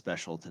watching his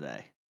special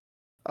today.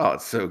 Oh,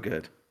 it's so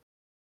good.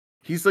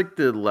 He's like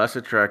the less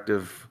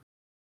attractive,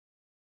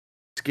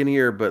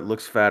 skinnier, but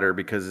looks fatter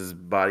because his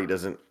body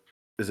isn't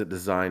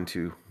designed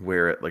to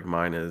wear it like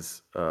mine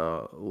is.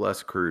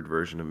 Less crude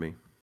version of me.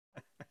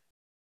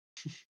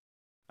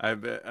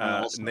 I've I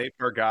also Nate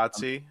um,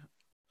 Bargatze.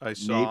 I Nate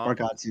saw.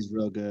 Bargatze's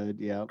real good.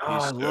 Yep. Oh,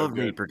 He's I so love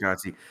good. Nate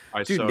Bargatze.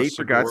 I Dude, saw Nate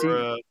Bargatze.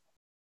 Segura.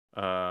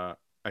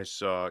 I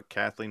saw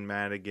Kathleen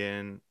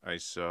Madigan. I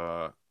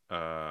saw.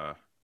 Uh,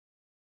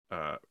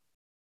 uh,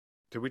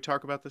 did we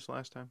talk about this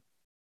last time?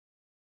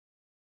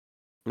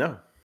 No.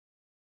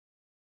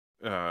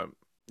 Uh,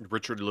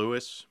 Richard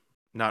Lewis,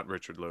 not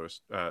Richard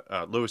Lewis.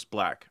 Lewis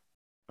Black.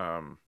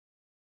 Um,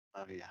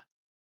 Oh yeah.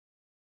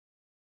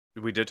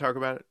 we did talk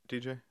about it,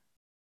 DJ.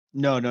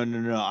 No.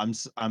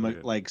 I'm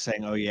Okay. like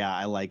saying, oh yeah,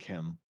 I like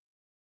him.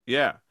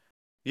 Yeah,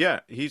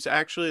 yeah. He's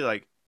actually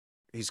like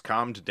he's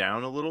calmed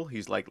down a little.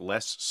 He's like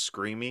less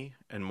screamy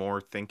and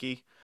more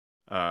thinky.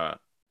 Uh,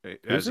 Who's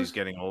as he's this?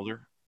 getting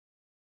older.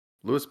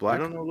 Lewis You Black?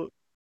 don't know.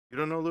 You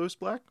don't know Lewis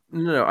Black?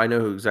 No, I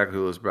know exactly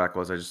who Lewis Black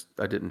was.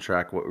 I didn't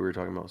track what we were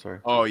talking about. Sorry.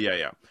 Oh yeah,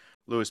 yeah.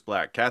 Lewis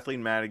Black,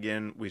 Kathleen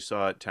Madigan. We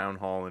saw at Town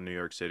Hall in New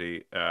York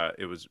City.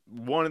 It was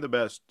one of the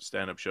best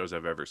stand-up shows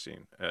I've ever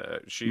seen.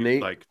 She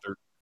Nate like,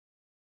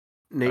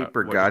 Nate what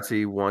was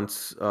Bargatze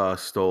once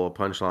stole a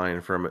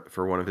punchline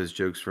for one of his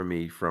jokes from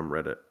me from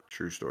Reddit.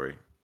 True story.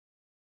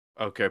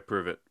 okay?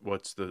 Prove it.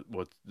 What's the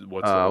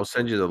whole I'll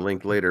story? send you the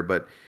link later,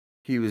 but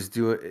he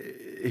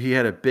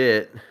had a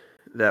bit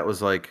that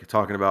was like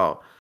talking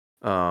about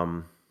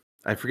um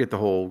I forget the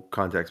whole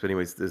context, but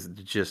anyways, this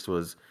gist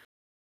was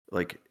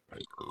like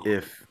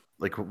if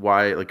like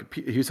why like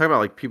he was talking about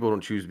like people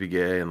don't choose to be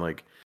gay and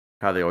like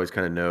how they always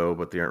kind of know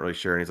but they aren't really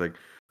sure, and he's like,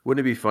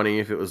 wouldn't it be funny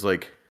if it was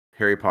like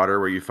Harry Potter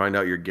where you find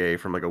out you're gay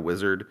from like a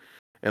wizard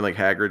and like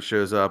Hagrid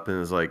shows up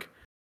and is like,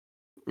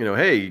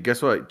 hey,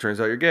 guess what? Turns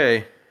out you're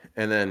gay.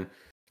 And then,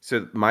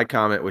 so my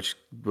comment, which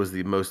was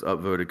the most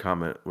upvoted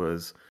comment,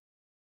 was,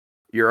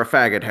 "You're a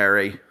faggot,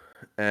 Harry."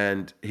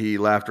 And he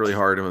laughed really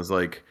hard and was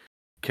like,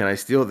 "Can I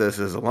steal this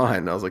as a line?"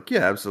 And I was like,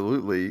 "Yeah,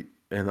 absolutely."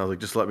 And I was like,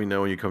 "Just let me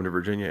know when you come to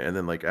Virginia." And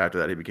then, like, after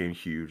that, he became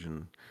huge.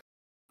 And,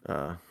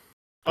 uh,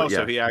 Oh, but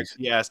so yeah,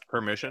 he asked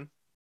permission.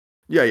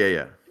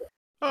 yeah.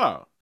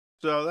 Oh,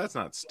 so that's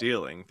not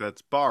stealing.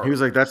 That's He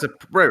was like, borrowing. "That's a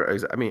right."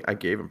 I mean, I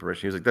gave him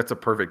permission. He was like, "That's a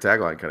perfect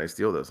tagline. Can I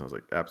steal this?" And I was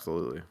like,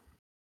 "Absolutely."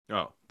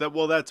 Oh,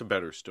 that's a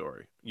better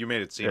story. You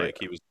made it seem Yeah. like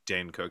he was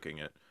Dane cooking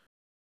it.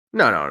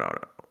 No.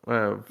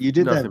 You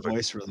did that Nothing but.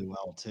 voice really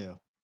well too.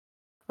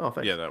 Oh, Yeah,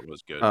 thanks. that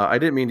was good. I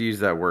didn't mean to use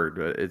that word,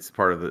 but it's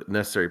part of the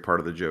necessary part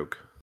of the joke.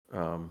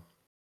 Um,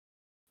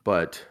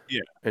 but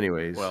Yeah.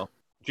 anyways, Well,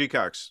 G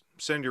Cox,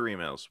 send your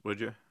emails, would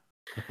you?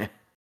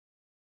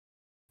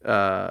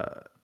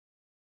 uh,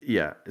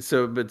 yeah.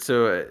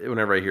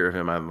 Whenever I hear of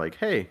him, I'm like,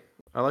 hey,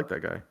 I like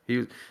that guy.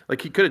 He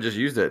could have just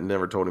used it and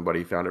never told anybody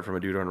he found it from a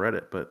dude on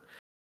Reddit.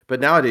 But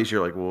nowadays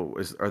you're like, well,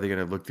 are they going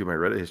to look through my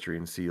Reddit history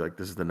and see like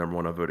this is the number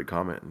one upvoted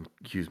comment and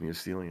accuse me of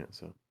stealing it?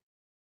 So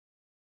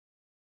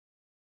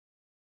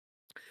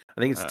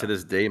I think it's to Uh,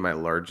 this day my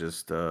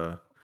largest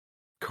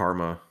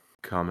karma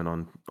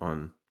comment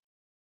on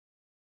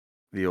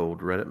the old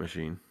Reddit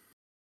machine.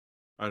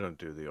 I don't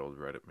do the old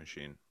Reddit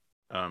machine.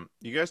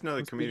 You guys know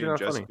the That's because you're comedian not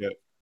funny.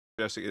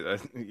 Jessica,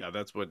 yeah,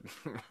 that's what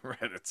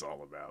Reddit's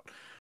all about.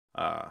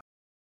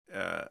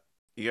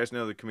 You guys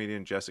know the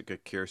comedian Jessica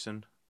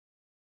Kirson?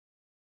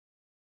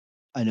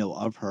 I know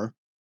of her.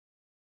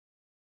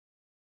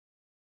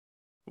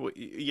 Well,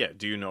 yeah.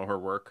 Do you know her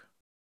work?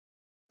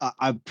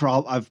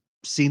 I've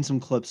seen some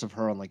clips of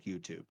her on like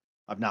YouTube.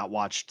 I've not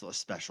watched the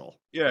special.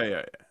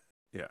 Yeah.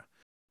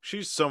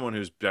 She's someone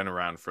who's been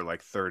around for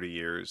like 30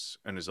 years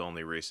and is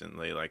only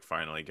recently like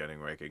finally getting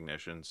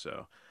recognition.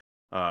 So,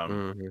 um,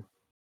 Mm-hmm.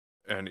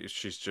 and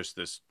she's just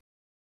this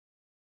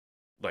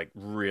like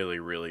really,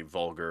 really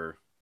vulgar,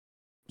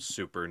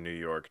 super New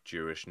York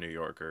Jewish New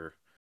Yorker,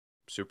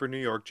 super New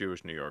York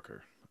Jewish New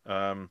Yorker.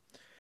 Um,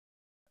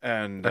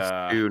 and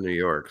That's two New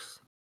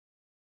Yorks.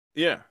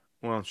 Yeah,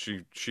 well,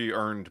 she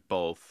earned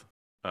both,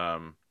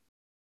 and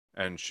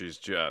she's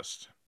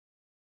just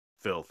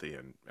filthy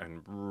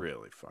and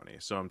really funny.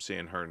 So I'm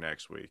seeing her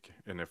next week,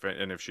 and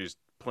if she's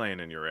playing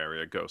in your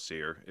area, go see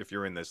her. If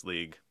you're in this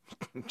league,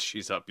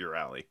 she's up your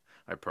alley.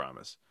 I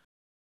promise.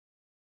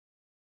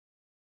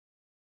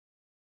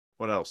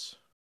 What else?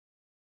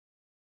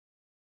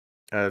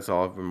 That's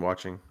all I've been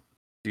watching.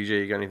 DJ,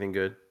 you got anything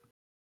good?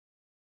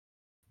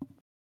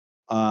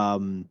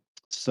 Um,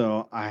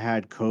 so I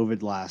had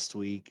COVID last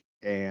week,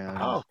 and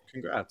Oh,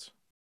 congrats!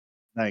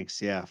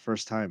 thanks, yeah,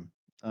 first time.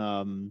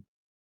 Um,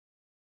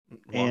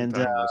 Long and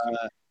time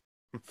listener.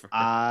 Second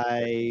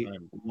I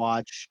time.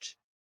 watched.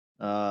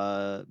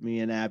 Me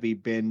and Abby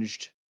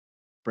binged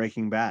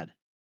Breaking Bad.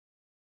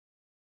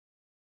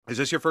 Is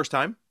this your first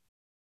time?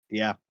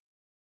 Yeah,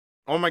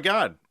 Oh my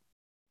God!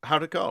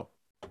 How'd it go?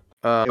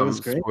 it was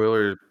great.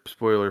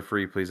 Spoiler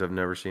free, please. I've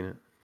never seen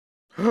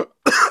it.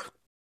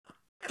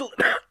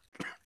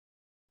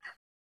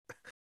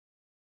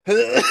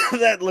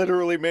 That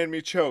literally made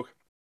me choke.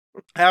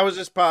 How is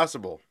this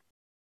possible?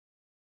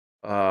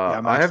 Yeah,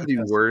 I'm I have actually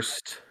the pissed.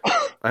 worst.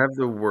 I have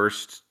the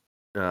worst,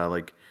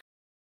 like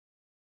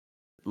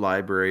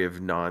library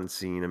of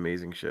non-seen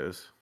amazing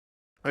shows.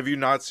 Have you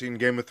not seen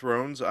Game of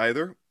Thrones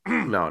either?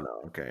 No.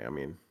 Okay, I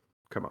mean,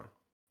 come on.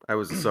 I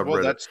was a Well,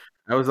 subreddit.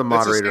 I was a that's the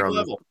moderator same on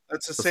level.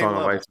 That's the the same Song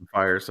of Ice level. and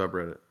Fire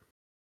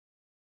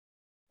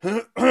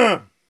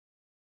subreddit.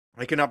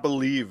 I cannot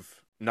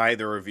believe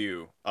neither of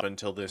you up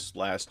until this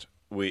last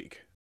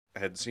week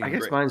had I seen guess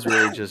Break. mine's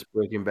really just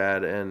Breaking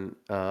Bad and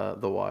The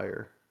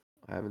Wire.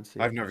 I haven't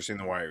I've seen. never seen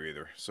The Wire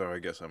either, so I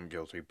guess I'm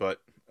guilty.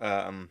 But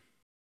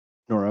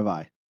Nor have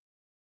I.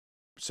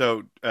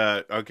 so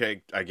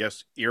okay, I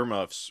guess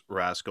earmuffs,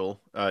 rascal.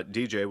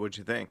 DJ, what'd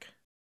you think?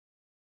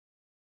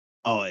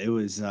 Oh, it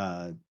was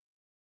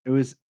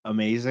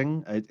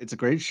amazing. It's a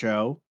great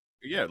show.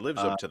 Yeah, it lives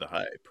Uh, up to the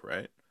hype,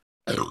 right?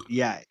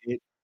 yeah,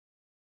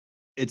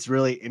 it's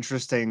really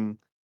interesting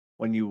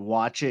when you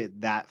watch it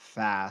that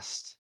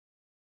fast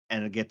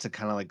and get to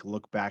kind of like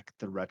look back at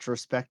the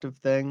retrospective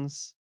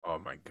things. Oh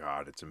my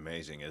God, it's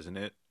amazing, isn't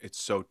it?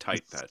 It's so The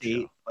tight, that show.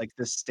 state, like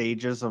the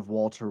stages of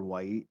Walter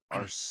White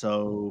are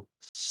so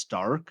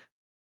stark,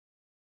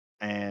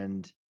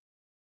 and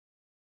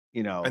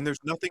you And know,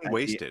 there's nothing at the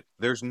wasted.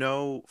 There's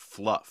no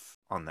fluff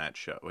on that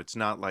show. It's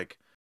not no, like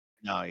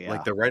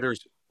yeah, the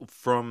writers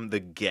from the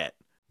get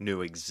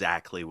knew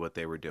exactly what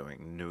they were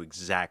doing, knew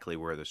exactly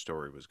where the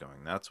story was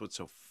going. That's what's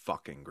so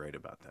fucking great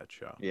about that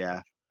show.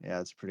 yeah, yeah,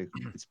 it's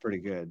pretty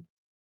good.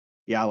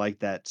 Yeah, I like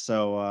that.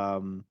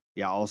 So,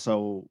 yeah,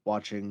 also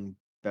watching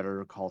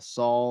Better Call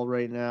Saul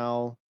right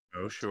now.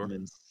 Oh, I'm sure.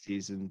 in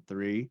season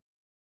 3.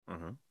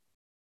 Uh-huh.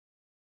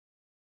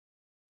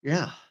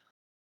 Yeah.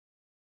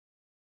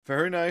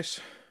 Very nice.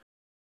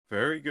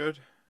 Very good.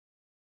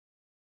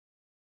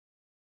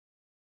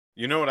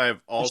 You know what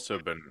I've also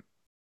been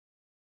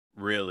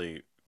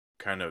really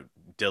kind of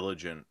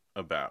diligent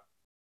about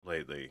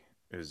lately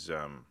is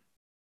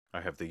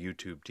I have the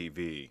YouTube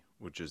TV,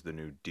 which is the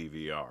new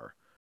DVR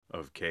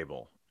of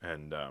cable,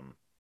 and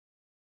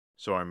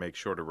so I make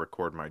sure to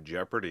record my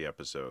Jeopardy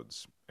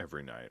episodes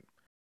every night.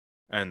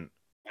 And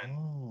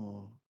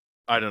Oh.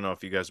 I don't know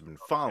if you guys have been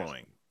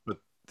following, but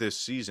this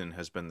season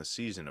has been the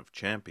season of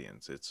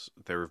champions.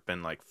 There have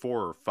been like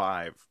 4 or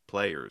 5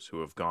 players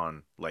who have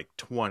gone like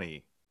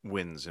 20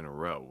 wins in a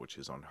row, which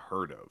is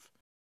unheard of.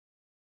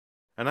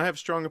 And I have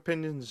strong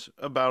opinions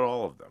about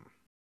all of them.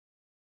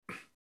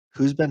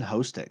 Who's been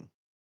hosting?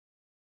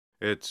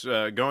 It's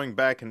going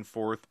back and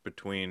forth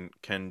between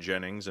Ken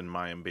Jennings and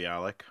Mayim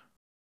Bialik.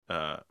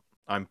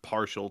 I'm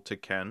partial to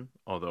Ken,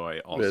 although I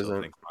also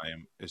Isn't. think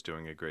Mayim is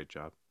doing a great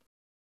job.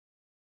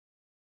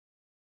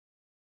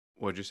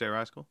 What'd you say,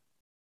 Rascal?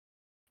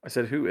 I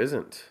said, who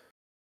isn't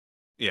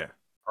Yeah,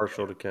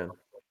 partial to Ken?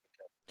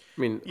 I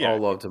mean, yeah, all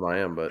love to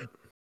Miami, but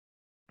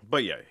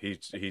but yeah, he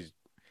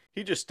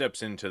just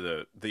steps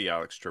into the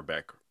Alex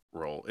Trebek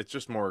role. It's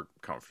just more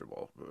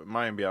comfortable.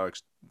 Mayim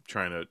Bialik's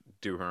trying to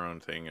do her own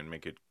thing and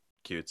make it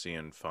cutesy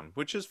and fun,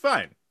 which is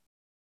fine.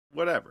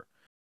 Whatever.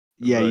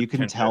 Yeah, you But can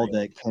Ken tell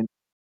Jennings,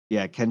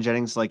 that Ken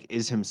Jennings like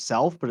is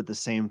himself, but at the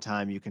same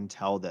time you can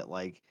tell that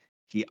like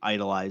he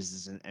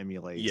idolizes and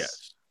emulates.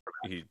 yes,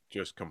 he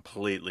just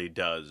completely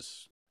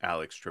does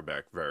Alex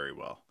Trebek very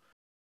well.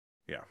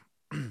 Yeah.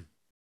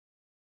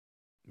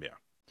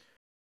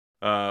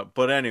 Yeah.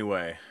 But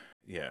anyway,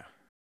 yeah.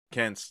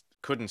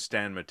 Couldn't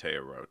stand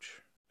Mateo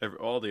Roach.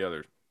 All the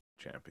other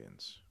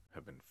champions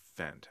have been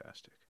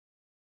fantastic.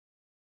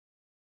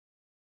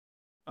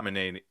 I'm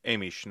an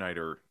Amy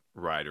Schneider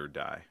ride or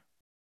die.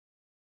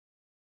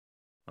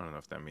 I don't know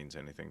if that means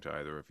anything to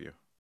either of you.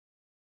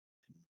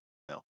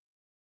 No.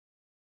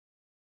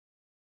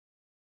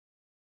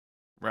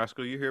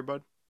 Rascal, you here,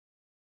 bud?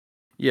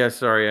 yeah,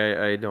 sorry,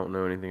 I don't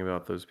know anything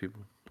about those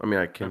people. I mean,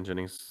 No. Ken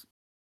Jennings,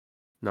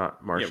 not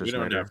Yeah, Marcia we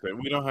don't Snyder. have to.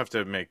 We don't have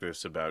to make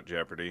this about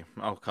Jeopardy.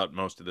 I'll cut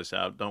most of this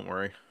out. Don't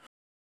worry,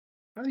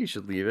 I think you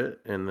should leave it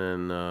and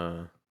then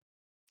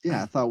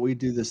Yeah, I thought we'd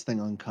do this thing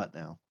uncut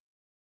now.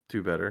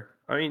 do better.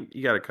 I mean,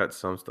 you got to cut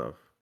some stuff.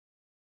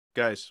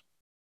 guys.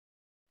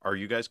 Are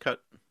you guys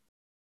cut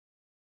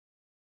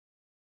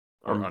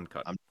or I'm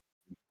uncut? I'm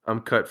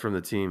I'm cut from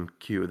the team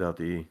Q without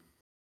the E.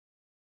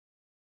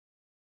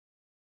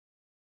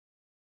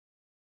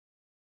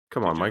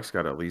 Come on, DJ. Mike's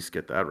got to at least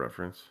get that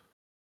reference.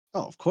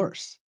 Oh, of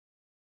course.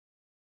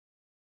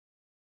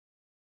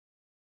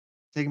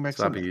 Taking Back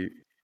Sunday. Slappy,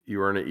 you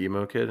weren't an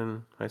emo kid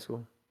in high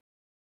school?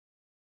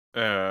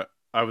 I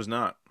was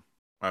not.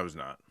 I was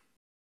not.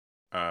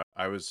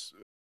 I was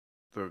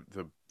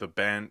the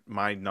band.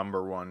 My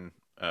number one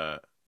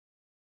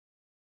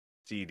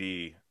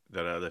CD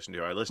that I listened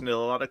to. I listened to a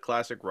lot of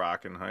classic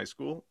rock in high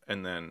school,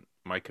 and then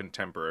my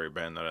contemporary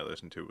band that I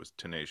listened to was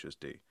Tenacious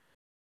D.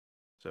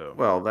 So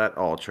Well, that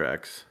all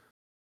tracks.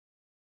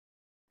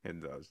 it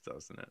does,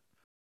 doesn't it?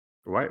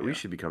 Why we Yeah.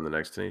 should become the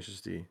next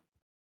Tenacious D.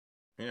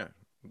 Yeah.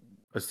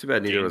 It's too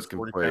bad neither of Gain us can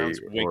 40 play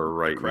pounds, wake or up the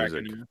write crack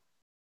music. in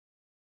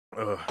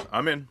you.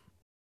 I'm in.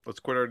 Let's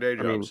quit our day I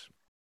mean- jobs.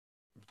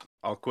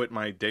 I'll quit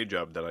my day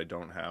job that I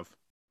don't have,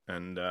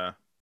 and It's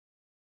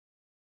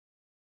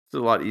a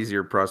lot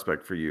easier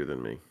prospect for you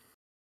than me.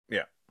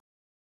 yeah.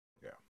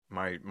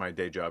 My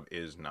day job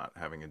is not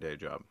having a day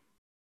job.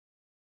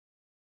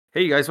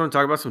 Hey, you guys want to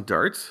talk about some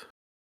darts?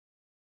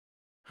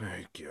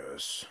 I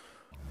guess.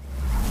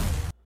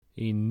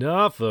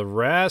 Enough of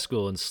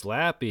Rascal and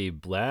Slappy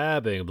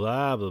blabbing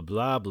blah blah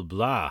blah blah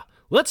blah.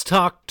 Let's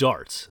talk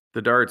darts.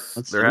 The darts,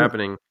 Let's they're do it.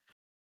 happening.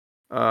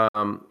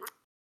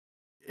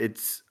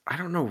 It's I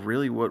don't know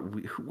really what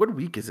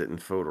week is it in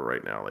photo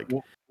right now? Like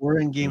We're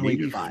in game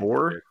maybe week 5.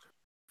 4,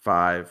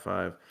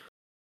 5.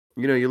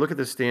 You know, you look at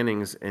the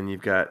standings and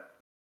you've got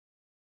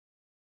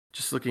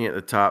just looking at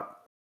the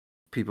top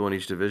people in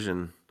each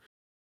division.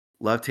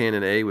 Left hand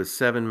in A with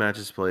 7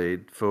 matches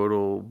played.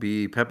 Photo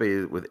B,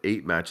 Pepe with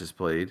 8 matches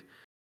played.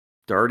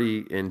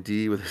 Darty in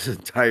D with his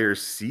entire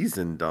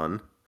season done.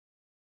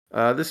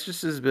 This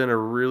just has been a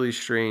really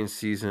strange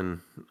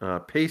season,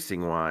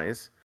 pacing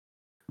wise.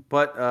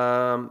 But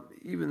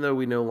even though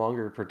we no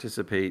longer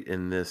participate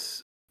in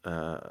this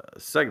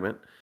segment,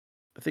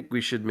 I think we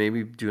should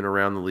maybe do an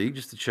around the league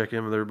just to check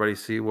in with everybody,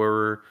 see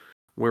where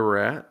we're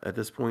at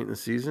this point in the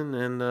season,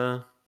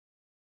 and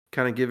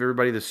kind of give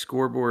everybody the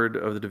scoreboard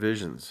of the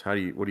divisions. What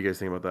do you guys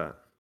think about that?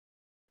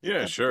 Yeah,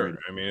 That's sure. great.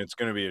 I mean, it's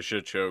going to be a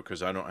shit show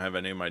because I don't have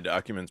any of my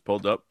documents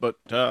pulled up, but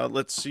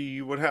let's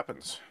see what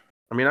happens.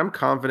 I mean, I'm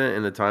confident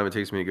in the time it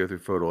takes me to go through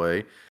Photo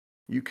A.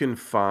 You can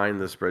find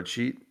the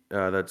spreadsheet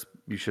that's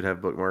you should have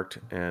bookmarked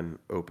and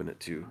open it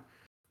to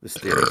the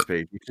standings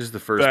page, which is the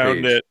first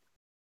page.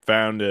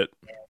 Found it.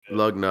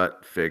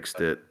 Lugnut fixed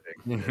it.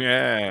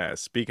 Yeah.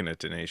 Speaking of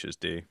Tenacious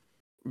D.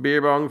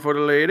 Beer bong for the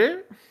lady.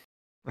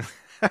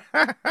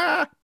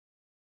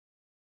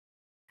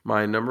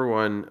 My number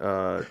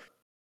one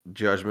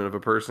judgment of a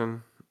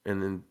person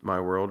in my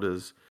world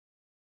is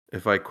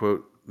if I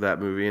quote that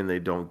movie and they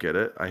don't get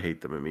it, I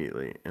hate them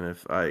immediately. And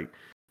if I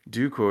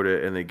do quote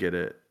it and they get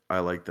it, I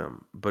like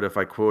them. But if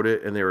I quote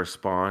it and they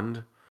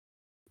respond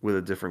with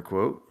a different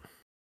quote,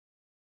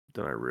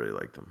 then I really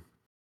like them.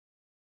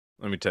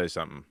 Let me tell you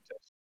something.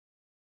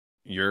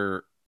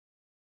 You're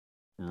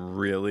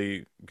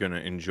really going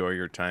to enjoy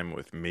your time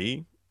with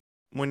me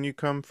when you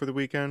come for the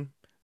weekend.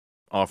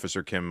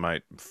 Officer Kim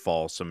might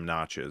fall some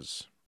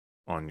notches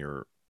on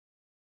your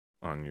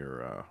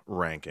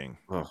ranking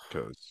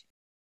because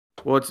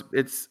well,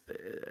 it's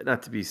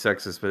not to be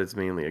sexist, but it's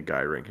mainly a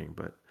guy ranking.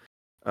 But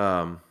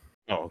oh,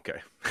 okay.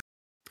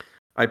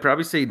 I'd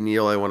probably say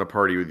Neil, I want to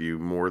party with you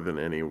more than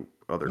any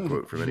other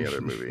quote from any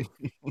other movie.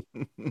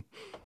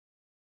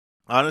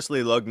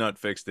 Honestly, Lugnut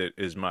Fixed It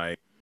is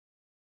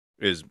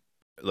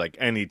like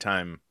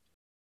anytime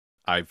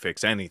I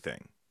fix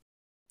anything,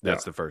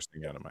 that's the first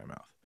thing out of my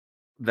mouth.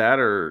 That,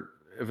 or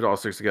if it all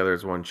sticks together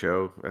as one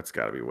show, that's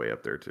got to be way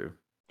up there too.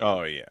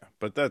 Oh yeah,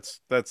 but that's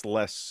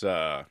less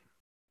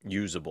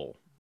usable.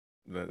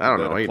 I don't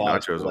know. That I eat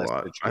applies to nachos a less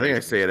lot. I think I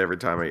say situations. it every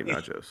time I eat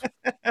nachos.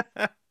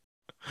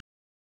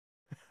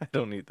 I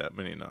don't eat that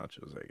many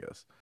nachos, I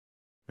guess.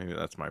 Maybe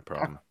that's my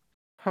problem.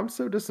 I'm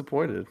so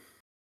disappointed.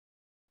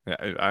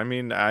 Yeah, I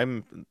mean,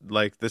 I'm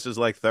like, this is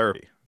like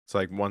therapy. It's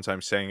like once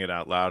I'm saying it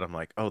out loud, I'm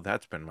like, oh,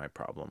 that's been my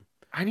problem.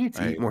 I need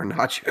to eat more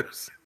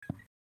nachos.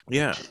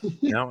 Yeah.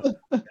 Now,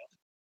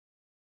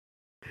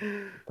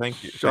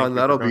 thank you. Sean,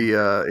 that'll be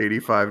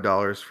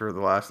 $85 for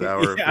the last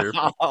hour of therapy.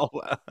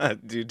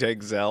 Do you take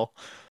Zelle?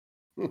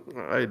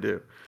 I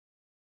do.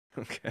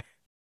 Okay.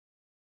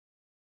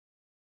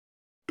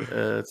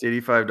 It's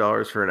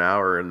 $85 for an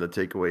hour, and the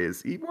takeaway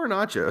is eat more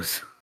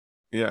nachos.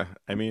 Yeah.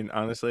 I mean,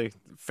 honestly,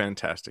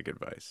 fantastic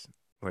advice.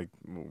 Like,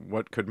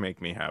 what could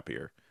make me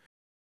happier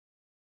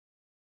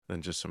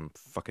than just some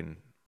fucking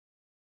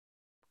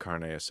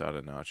carne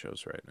asada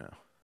nachos right now?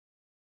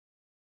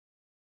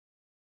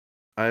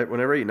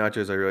 Whenever I eat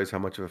nachos, I realize how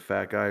much of a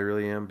fat guy I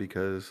really am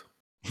because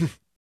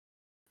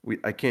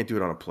I can't do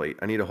it on a plate.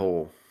 I need a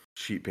whole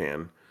sheet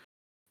pan,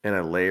 and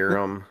I layer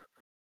them,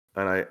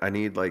 and I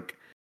need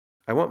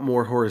I want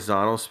more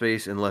horizontal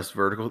space and less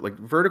vertical. Like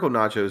vertical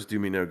nachos do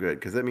me no good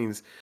because that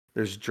means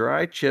there's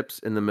dry chips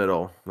in the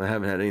middle. And I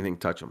haven't had anything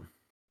touch them.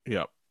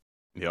 Yep.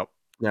 Now,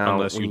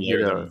 Unless when you you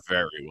layer get them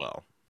very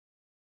well.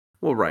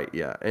 well, right,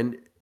 yeah, and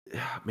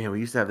man, we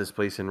used to have this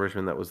place in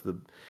Richmond that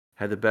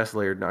had the best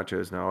layered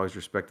nachos, and I always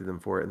respected them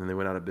for it. And then they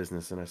went out of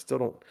business, and I still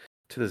don't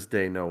to this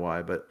day know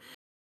why. But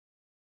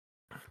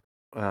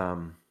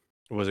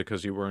was it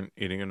because you weren't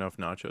eating enough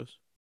nachos?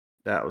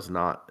 that was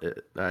not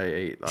it. I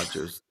ate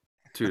nachos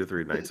 2 to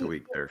 3 nights a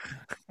week there.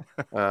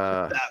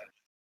 That's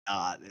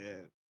not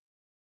it.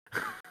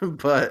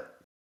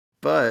 but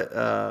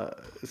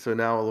so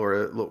now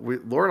Laura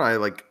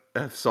and I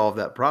have solved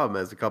that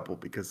problem as a couple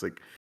because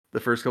the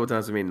first couple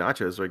times we made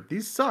nachos,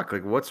 these suck.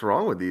 Like, what's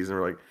wrong with these? And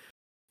we're like,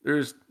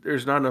 there's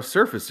not enough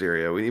surface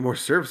area. We need more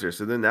surface area.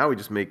 So then now we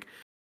just make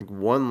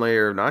one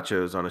layer of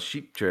nachos on a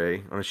sheet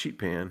tray, on a sheet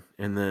pan,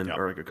 and then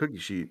or a cookie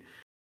sheet,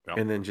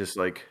 and then just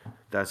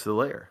that's the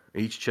layer.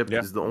 Each chip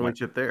is the only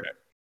chip there.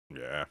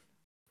 Yeah,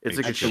 it's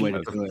like a sheet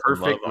of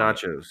perfect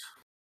nachos.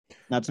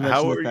 Not to mention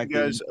how the are you fact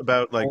guys that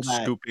about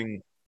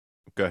scooping?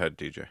 Go ahead,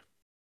 DJ.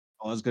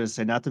 I was gonna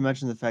say, not to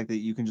mention the fact that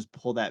you can just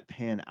pull that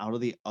pan out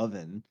of the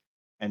oven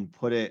and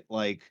put it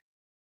I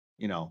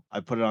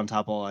put it on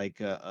top of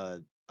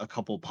a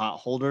couple pot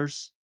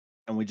holders,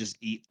 and we just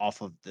eat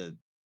off of the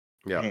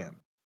pan.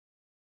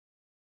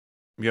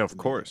 Yeah, of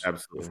course.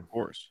 Absolutely. Of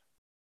course.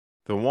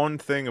 The one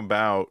thing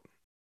about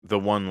the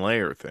one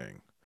layer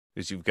thing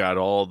is you've got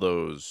all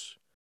those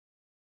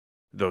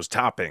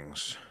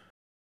toppings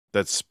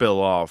that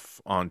spill off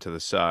onto the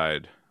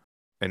side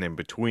and in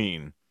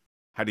between.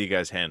 How do you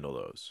guys handle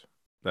those?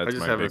 That's I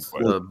just my have big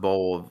a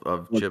bowl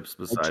of chips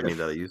beside me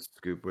that I used to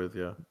scoop with.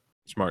 Yeah.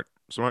 Smart.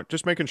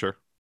 Just making sure.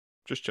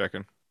 Just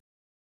checking.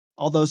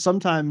 Although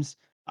sometimes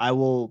I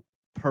will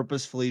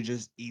purposefully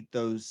just eat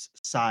those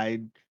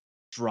side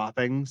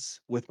droppings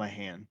with my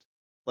hand.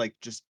 Like,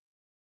 just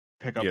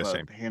pick up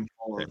a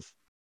handful of,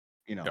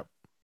 Yep.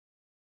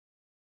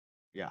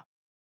 Yeah.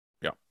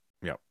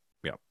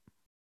 Yep.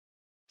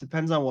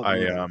 Depends on what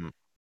I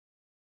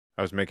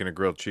was making a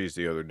grilled cheese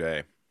the other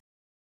day,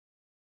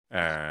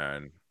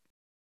 and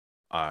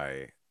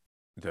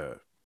the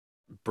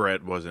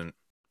bread wasn't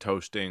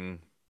toasting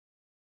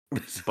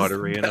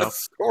buttery enough.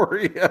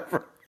 Story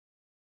ever.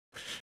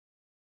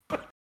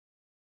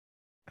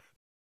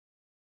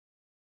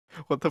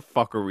 What the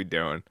fuck are we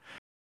doing?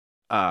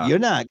 You're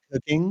not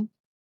cooking.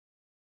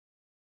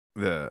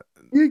 The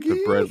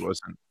bread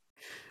wasn't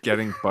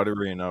getting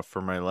buttery enough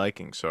for my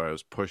liking, so I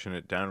was pushing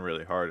it down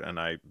really hard, and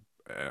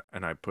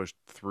I pushed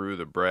through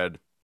the bread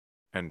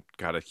and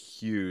got a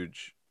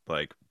huge,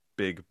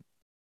 big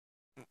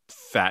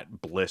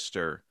fat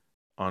blister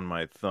on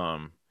my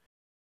thumb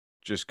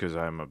just because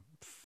I'm a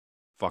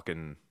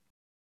fucking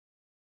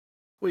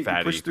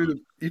fatty.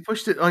 You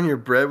pushed it on your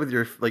bread with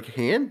your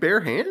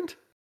bare hand?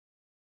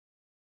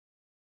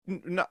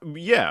 No,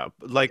 yeah,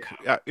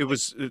 it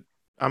was.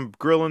 I'm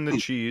grilling the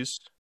cheese.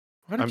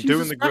 I'm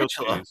doing the grilled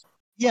cheese.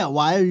 Yeah,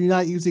 why are you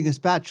not using a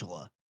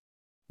spatula?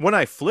 When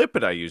I flip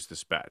it, I use the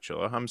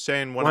spatula. I'm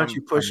saying why don't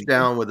you push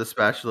down with a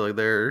spatula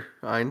there,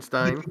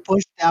 Einstein? You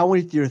push down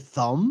with your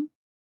thumb?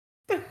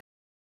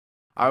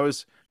 I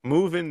was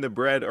moving the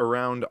bread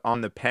around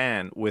on the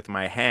pan with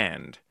my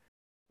hand,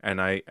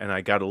 and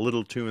I got a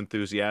little too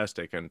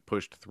enthusiastic and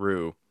pushed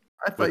through.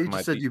 I thought you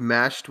just said you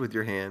mashed with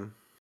your hand.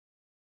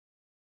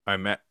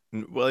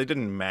 Well, I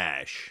didn't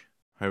mash.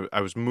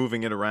 I was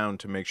moving it around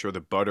to make sure the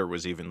butter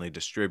was evenly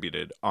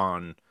distributed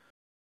on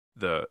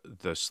the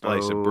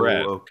slice of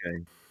bread.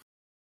 Okay.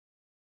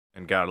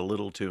 and got a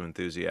little too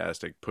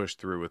enthusiastic, pushed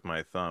through with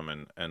my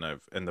thumb,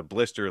 and the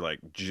blister like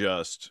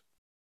just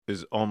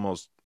is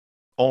almost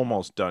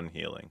done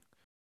healing.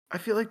 I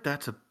feel like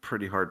that's a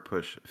pretty hard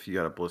push if you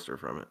got a blister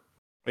from it.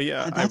 But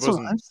yeah, I That's what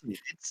wasn't. I'm saying.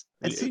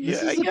 This Yeah,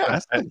 is yeah.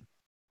 aggressive.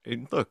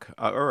 Look,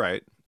 all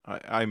right.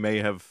 I may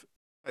have.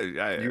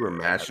 I You were had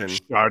a mashing. You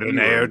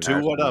Chardonnay were or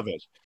two. What mashing. of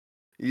it?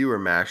 You were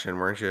mashing,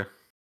 weren't you?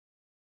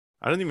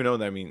 I don't even know what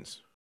that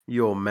means.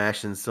 You old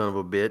mashing son of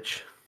a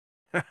bitch.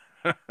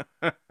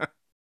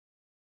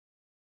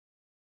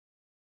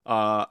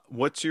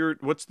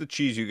 What's the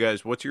cheese, you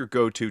guys? What's your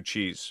go-to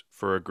cheese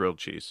for a grilled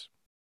cheese?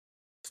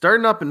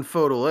 Starting up in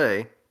FODL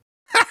A.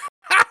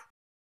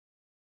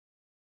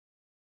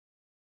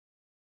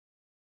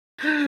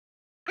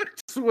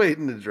 Just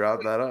waiting to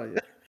drop that on you.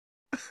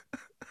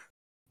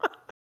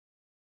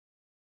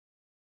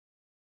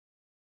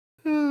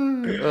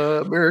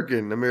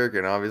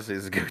 American obviously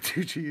is a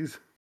go-to cheese.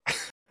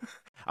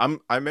 I'm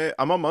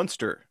a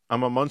Munster.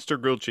 I'm a Munster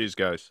grilled cheese,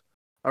 guys.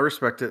 I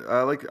respect it.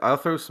 I'll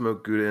throw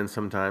smoked Gouda in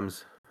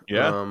sometimes.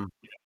 Yeah.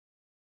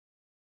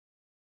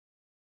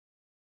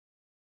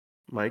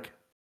 Mike.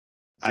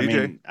 I DJ.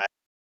 mean,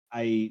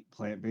 I eat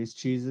plant-based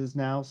cheeses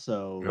now,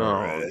 so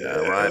Oh yeah,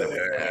 right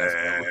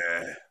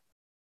away.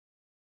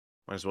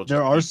 Might as well there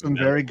just are eat some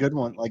metal. very good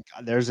ones. Like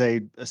there's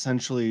a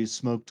essentially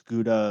smoked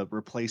Gouda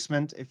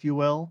replacement, if you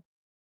will,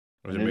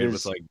 Was and it it made with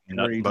is like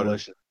nut very butter?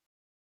 delicious.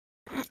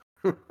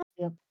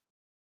 Yep.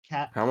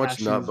 How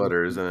much nut Cashews with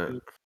butter is in it?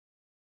 fruit,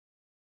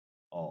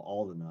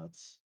 all the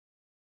nuts.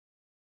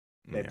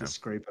 They have to Yeah.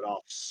 scrape it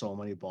off so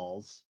many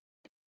balls.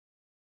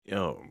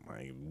 Oh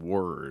my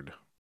word.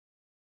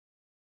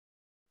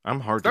 I'm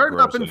hard to Starting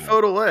up gross in out.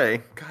 FODL A.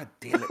 God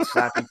damn it,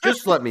 Slappy.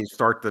 Just let me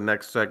start the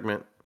next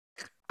segment.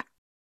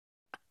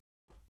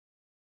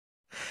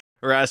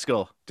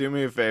 Rascal, do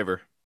me a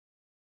favor.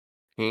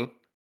 Hmm?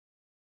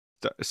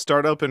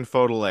 Start up in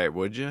Photo A,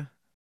 would you?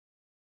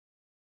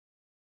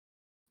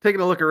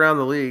 Taking a look around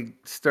the league,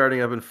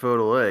 starting up in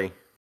FODL A.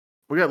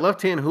 We got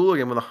left-hand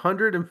hooligan with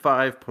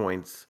 105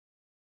 points.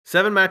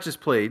 7 matches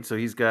played, so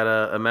he's got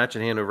a match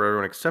in hand over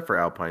everyone except for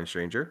Alpine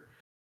Stranger.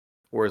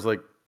 Or as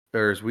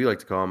we like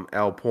to call him,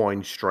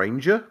 Alpine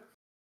Stranger.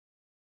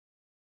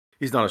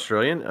 He's not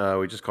Australian.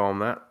 We just call him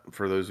that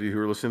for those of you who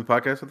are listening to the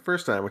podcast for the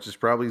first time, which is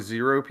probably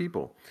 0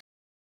 people.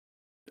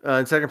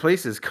 In second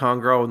place is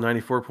Congrall with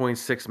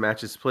 94.6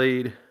 matches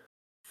played.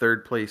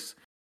 Third place,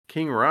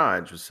 King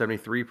Raj with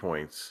 73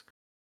 points.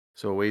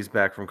 So a ways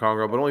back from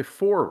Congrall, but only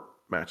 4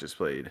 matches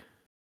played.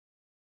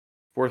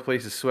 Fourth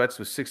place is Sweats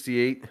with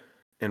 68,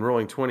 and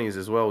Rolling 20s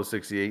as well with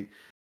 68.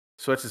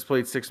 Sweats has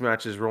played 6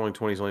 matches, Rolling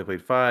 20s only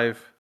played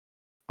 5.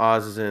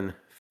 Oz is in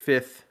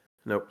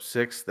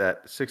 6th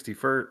at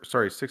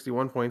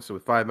 61 points, so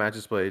with 5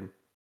 matches played.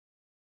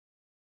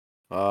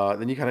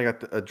 Then you kind of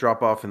got a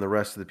drop off in the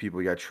rest of the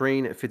people. You got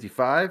Train at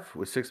 55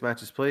 with 6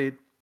 matches played.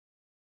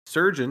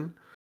 Surgeon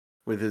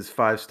with his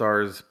 5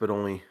 stars, but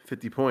only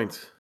 50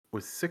 points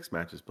with 6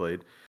 matches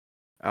played.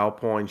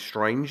 Alpine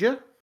Stranger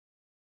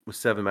with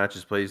 7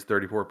 matches played,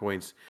 34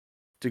 points.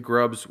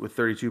 DeGrubs with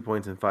 32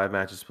 points and 5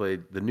 matches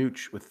played. The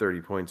Nooch with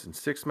 30 points and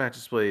 6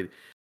 matches played.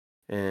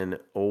 And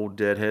Old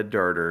Deadhead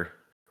Darter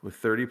with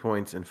 30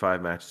 points and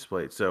 5 matches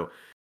played. So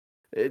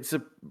it's a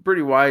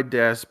pretty wide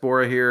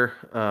diaspora here.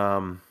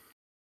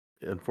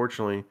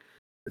 Unfortunately,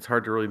 it's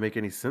hard to really make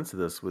any sense of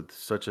this with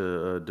such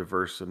a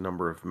diverse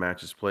number of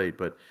matches played.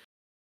 But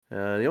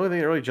the only thing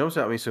that really jumps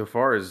at me so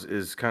far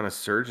is kind of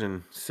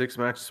Surgeon. 6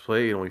 matches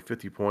played, only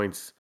 50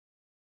 points.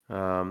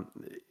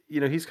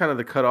 He's kind of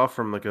the cutoff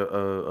from like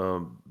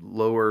a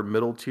lower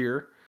middle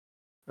tier.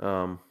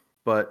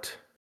 But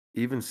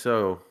even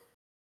so,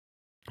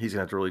 he's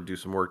gonna have to really do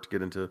some work to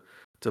get into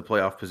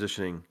playoff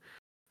positioning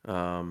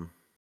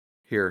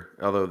here.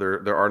 Although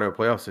there are no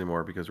playoffs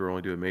anymore because we're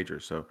only doing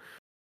majors, so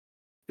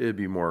it'd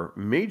be more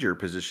major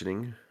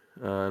positioning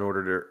in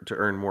order to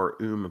earn more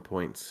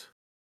points,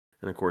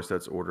 and of course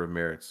that's order of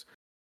merits.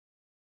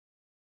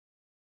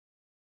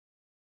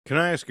 Can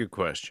I ask a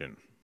question?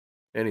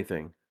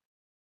 Anything.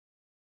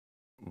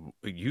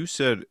 You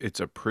said it's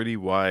a pretty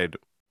wide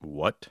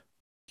what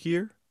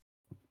here?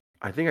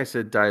 I think I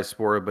said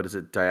diaspora, but is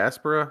it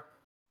diaspora?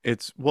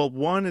 It's, well,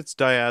 1, it's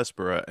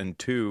diaspora, and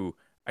 2,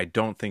 I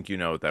don't think you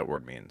know what that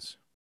word means.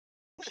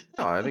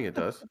 No, I think it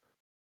does.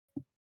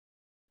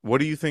 What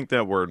do you think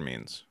that word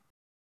means?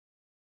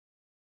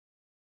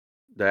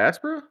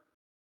 Diaspora?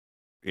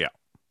 Yeah.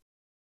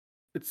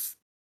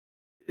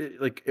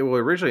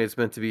 Originally it's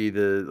meant to be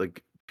the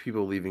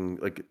people leaving,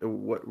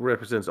 what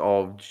represents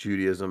all of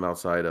Judaism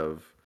outside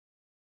of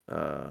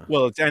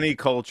Well, it's any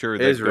culture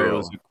that goes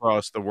Israel.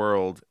 across the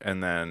world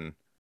and then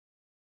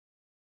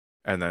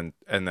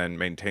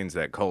maintains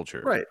that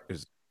culture. Right.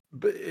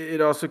 But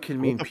it also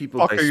can mean What the people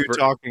fuck are you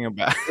talking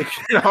about? It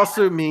can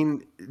also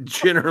mean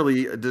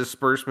generally a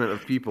disbursement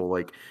of people,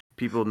 like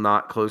people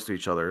not close to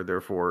each other,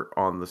 therefore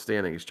on the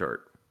standings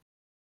chart.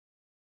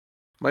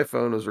 My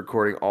phone was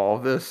recording all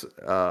of this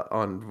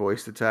on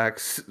voice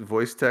text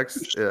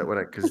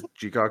because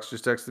G-Cox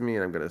just texted me,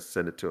 and I'm going to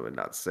send it to him and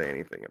not say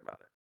anything about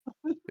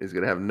it. He's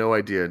gonna have no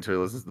idea until he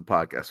listens to the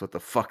podcast what the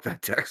fuck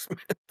that text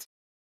meant.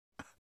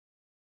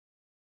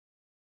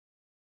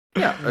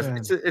 Yeah,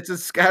 it's a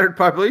scattered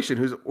population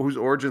whose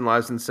origin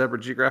lies in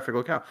separate geographic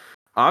locale.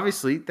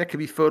 Obviously, that could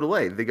be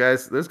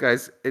FODL. Those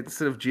guys,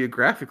 instead of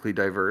geographically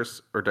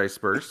diverse or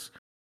disperse,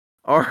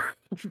 are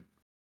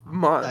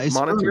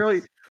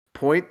monetarily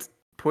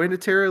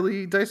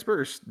pointarily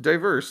disperse.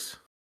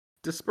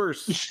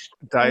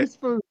 Di-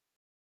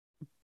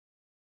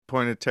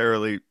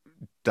 Pointarily,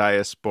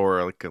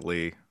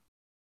 diasporically.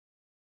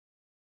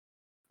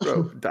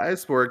 Bro,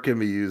 diasporic can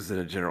be used in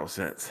a general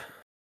sense.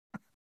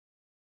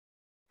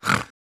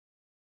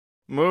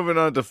 Moving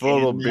on to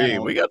FODL B,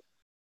 we got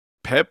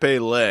Pepe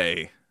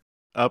Lay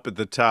up at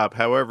the top.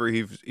 However,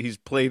 he's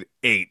played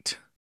 8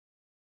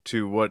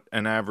 to what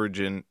an average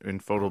in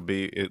FODL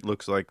B it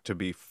looks like to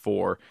be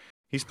 4.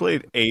 He's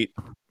played 8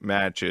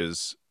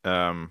 matches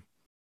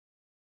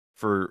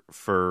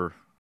for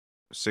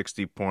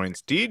 60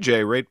 points.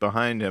 DJ right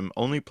behind him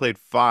only played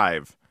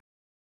 5,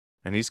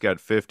 and he's got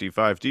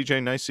 55.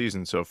 DJ, nice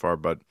season so far,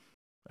 but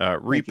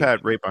Repat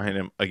right behind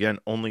him again,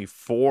 only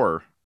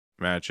 4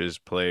 matches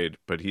played,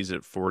 but he's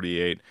at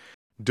 48.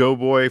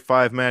 Doughboy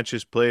 5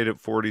 matches played at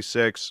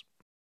 46.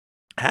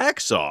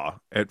 Hacksaw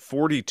at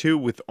 42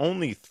 with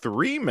only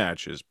 3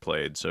 matches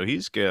played, so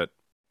he's got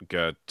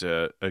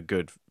a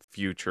good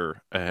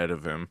future ahead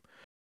of him.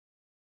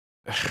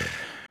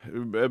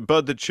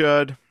 Bud the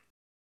Chud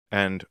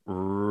and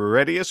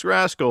Readiest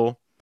Rascal,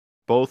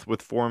 both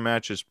with 4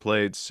 matches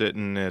played,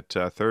 sitting at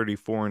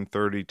 34 and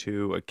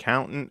 32.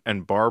 Accountant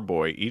and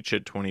Barboy, each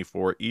at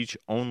 24, each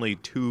only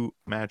 2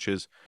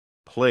 matches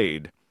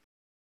played.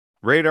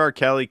 Radar,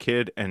 Cali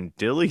Kid, and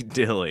Dilly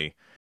Dilly,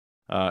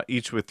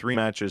 each with 3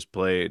 matches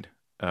played.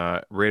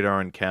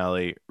 Radar and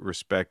Cali,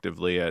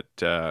 respectively, at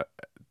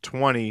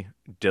 20.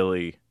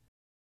 Dilly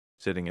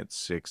sitting at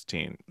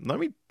 16.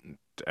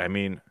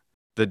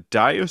 The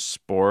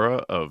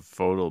diaspora of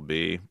FODL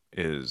B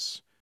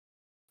is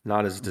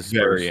not as dispersed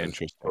very as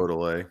interesting.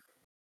 FODL A.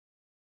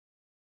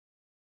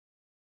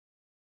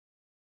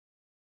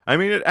 I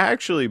mean, it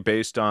actually,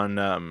 based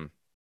on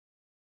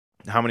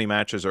how many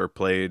matches are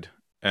played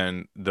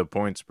and the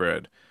point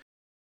spread,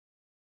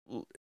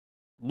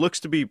 looks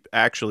to be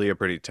actually a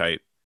pretty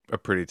tight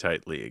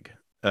league.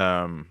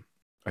 I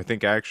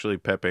think actually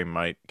Pepe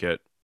might get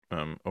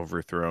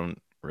overthrown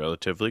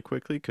relatively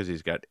quickly because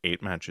he's got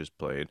 8 matches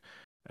played,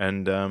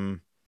 and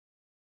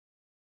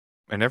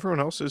everyone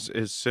else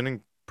is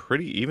sitting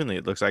pretty evenly.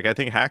 It looks like. I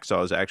think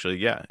Hacksaw is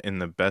actually in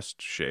the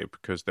best shape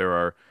because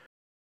there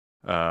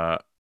are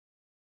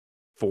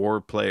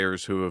 4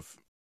 players who have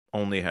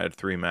only had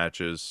 3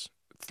 matches.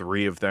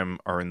 3 of them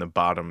are in the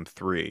bottom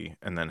 3,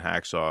 and then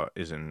Hacksaw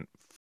is in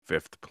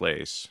 5th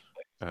place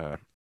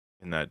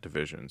in that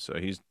division. So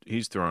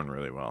he's throwing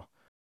really well.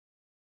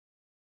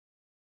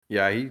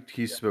 Yeah,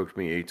 he smoked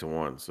me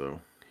 8-1, so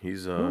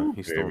he's throwing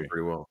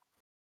pretty well.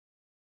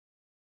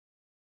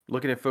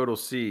 Looking at FODL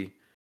C,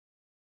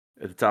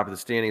 at the top of the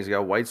standings, you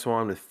got White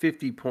Swan with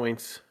 50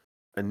 points.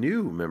 A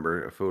new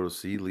member of FODL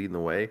C leading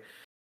the way.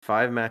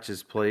 5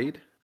 matches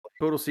played.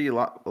 FODL C a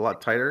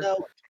lot tighter.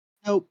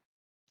 Nope,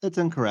 that's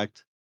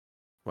incorrect.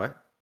 What?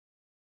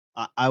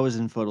 I was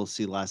in FODL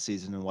C last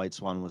season, and White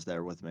Swan was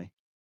there with me.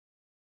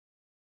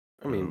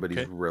 I mean, but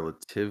he's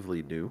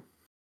relatively new.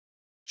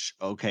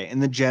 Okay, in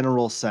the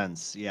general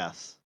sense,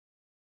 yes.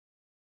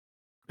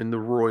 In the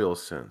royal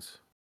sense.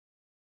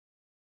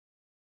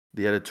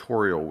 The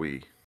editorial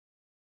we.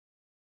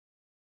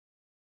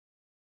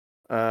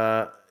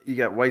 You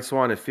got White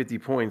Swan at 50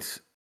 points,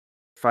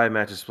 5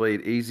 matches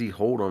played. AZ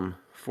Hold'em,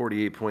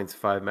 48 points,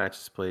 5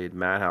 matches played.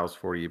 Madhouse,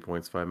 48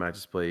 points, 5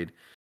 matches played.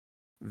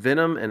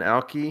 Venom and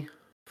Alki,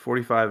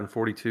 45 and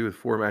 42 with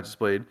 4 matches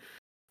played. A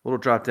little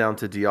drop down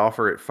to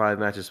D'Offer at 5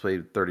 matches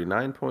played,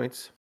 39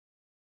 points.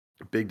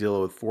 Big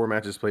Dillo with 4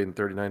 matches played and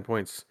 39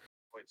 points.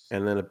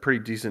 And then a pretty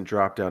decent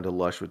drop down to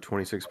Lush with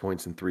 26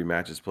 points and 3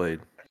 matches played.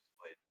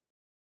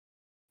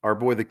 Our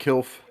boy the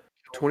Kilf,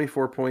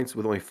 24 points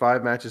with only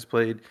 5 matches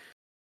played.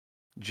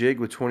 Jig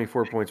with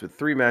 24 points with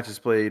 3 matches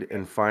played.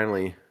 And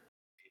finally,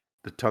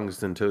 the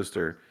Tungsten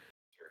Toaster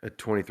at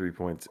 23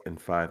 points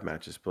and 5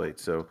 matches played.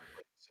 So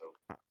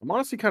I'm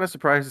honestly kind of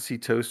surprised to see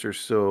Toaster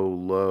so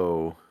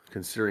low,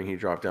 considering he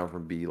dropped down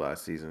from B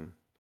last season.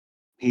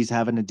 He's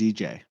having a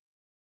DJ.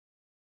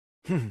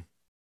 Well,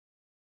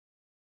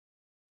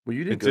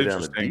 you didn't go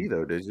down to D,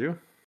 though, did you?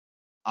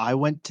 I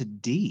went to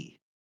D.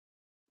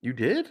 You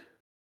did?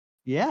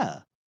 Yeah.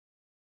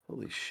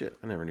 Holy shit,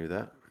 I never knew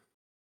that.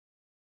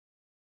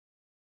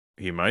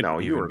 He might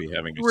even be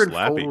having a slappy.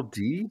 slappy. You were in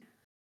D?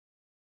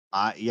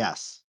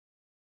 Yes.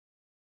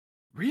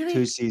 Really?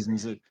 2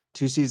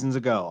 seasons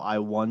ago, I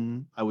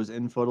was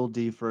in FODL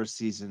D for a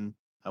season.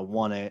 I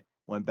won it,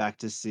 went back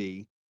to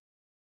C,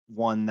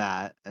 won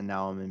that, and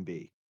now I'm in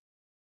B.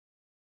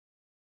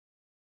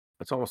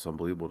 That's almost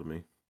unbelievable to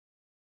me.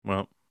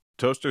 Well,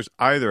 Toaster's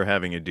either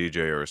having a DJ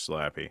or a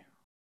slappy.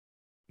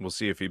 We'll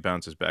see if he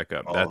bounces back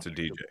up. That's a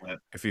DJ.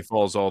 If he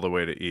falls all the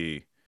way to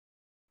E,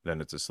 then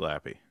it's a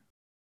slappy.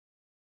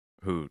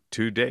 Who,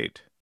 to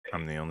date,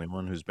 I'm the only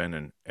one who's been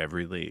in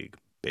every league,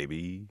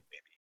 baby.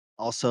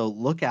 Also,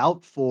 look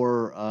out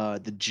for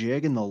the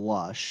Jig and the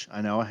Lush.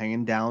 I know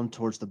hanging down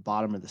towards the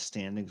bottom of the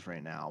standings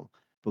right now,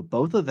 but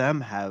both of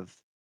them have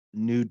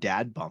new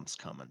dad bumps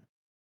coming.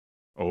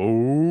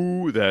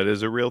 Oh, that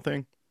is a real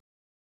thing.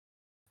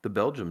 The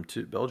Belgian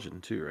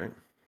too, right?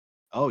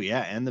 Oh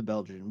yeah, and the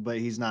Belgian, but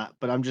he's not.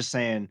 But I'm just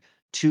saying,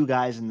 two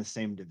guys in the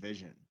same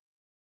division.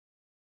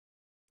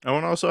 Oh,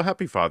 and also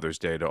happy Father's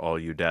Day to all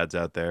you dads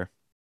out there.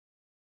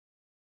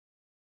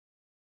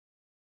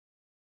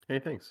 Hey,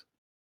 thanks.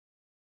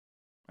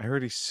 I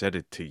already said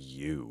it to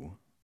you.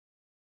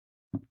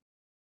 I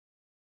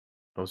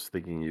was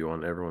thinking you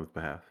on everyone's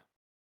behalf.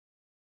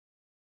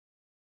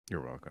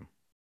 You're welcome.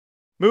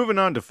 Moving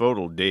on to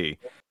FODL D.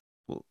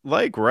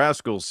 Like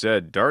Rascal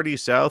said, Darty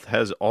South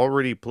has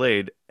already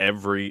played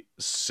every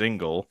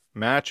single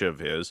match of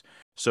his,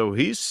 so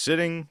he's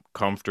sitting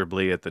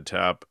comfortably at the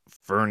top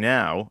for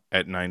now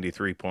at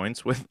 93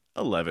 points with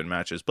 11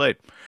 matches played.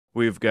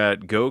 We've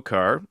got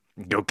Gokar,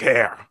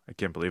 I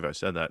can't believe I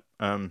said that.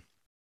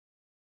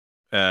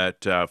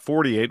 At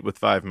 48 with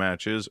 5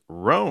 matches.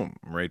 Rome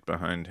right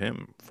behind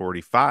him,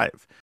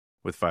 45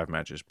 with 5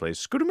 matches played.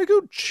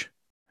 Scootamagooch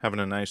having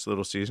a nice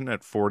little season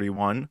at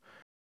 41.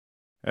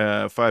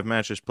 5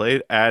 matches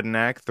played.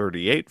 Adnak,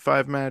 38,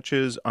 5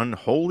 matches.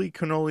 Unholy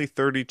Cannoli,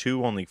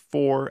 32, only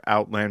 4.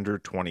 Outlander,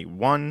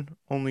 21,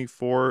 only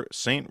 4.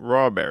 St.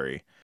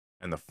 Rawberry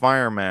and the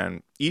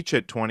Fireman, each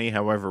at 20.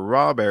 However,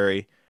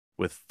 Rawberry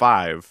with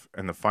 5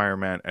 and the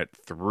Fireman at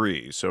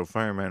 3. So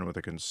Fireman with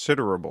a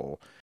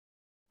considerable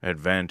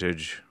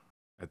advantage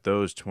at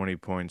those 20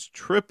 points.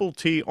 Triple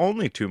T,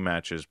 only 2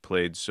 matches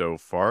played so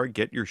far.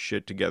 Get your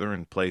shit together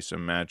and play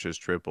some matches,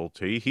 Triple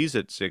T. He's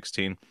at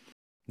 16.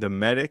 The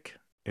Medic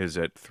is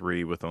at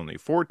 3 with only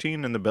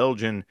 14, and the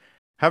Belgian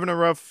having a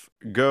rough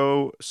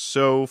go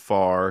so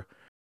far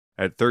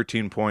at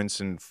 13 points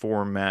in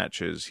 4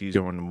 matches. He's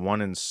going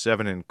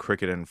 1-7 in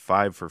cricket and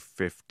 5 for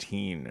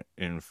 15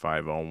 in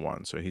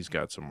 501, so he's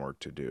got some work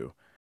to do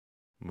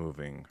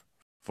moving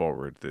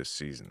forward this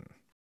season.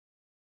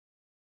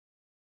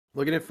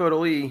 Looking at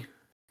Photo E,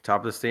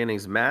 top of the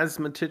standings,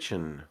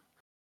 Mathematician,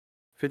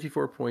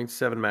 54 points,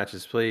 7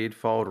 matches played.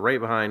 Followed right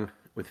behind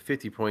with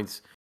 50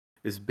 points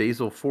is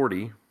Basil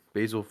 40.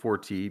 Basil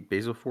 40.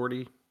 Basil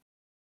 40?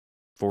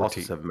 40.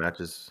 Also 7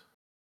 matches.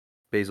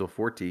 Basil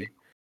 40.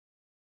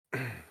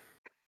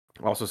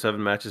 Also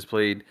 7 matches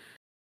played.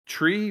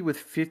 Tree with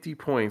 50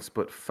 points,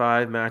 but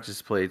 5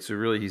 matches played. So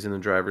really he's in the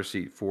driver's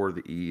seat for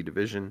the E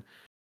division.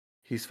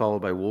 He's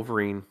followed by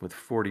Wolverine with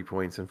 40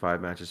 points and 5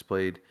 matches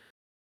played.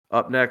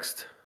 Up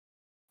next,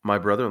 my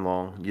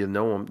brother-in-law. You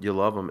know him, you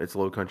love him. It's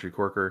Low Country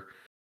Corker.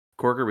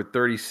 Corker with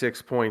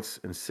 36 points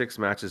and 6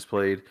 matches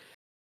played.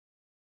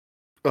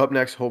 Up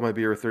next, Hold My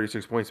Beer with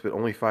 36 points, but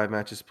only 5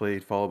 matches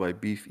played, followed by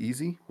Beef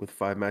Easy with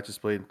 5 matches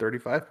played and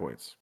 35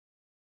 points.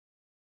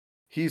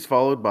 He's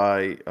followed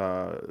by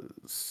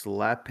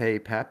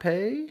Slappe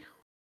Pape.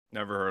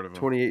 Never heard of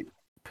him.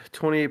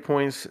 28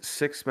 points,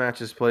 6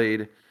 matches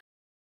played.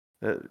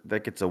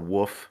 That gets a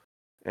woof.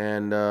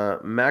 And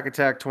Mac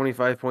Attack,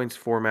 25 points,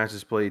 4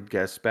 matches played.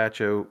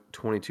 Gaspacho,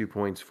 22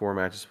 points, 4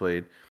 matches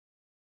played.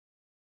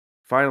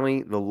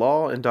 Finally, The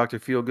Law and Dr.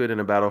 Feelgood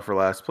in a battle for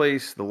last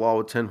place. The Law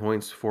with 10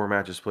 points, 4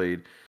 matches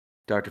played.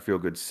 Dr.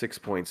 Feelgood, 6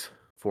 points,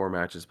 4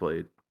 matches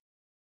played.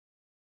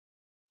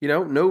 You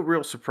know, no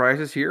real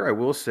surprises here. I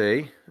will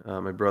say,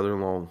 my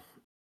brother-in-law,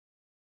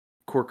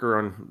 Corker,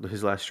 on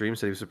his last stream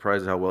said he was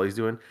surprised at how well he's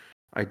doing.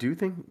 I do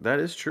think that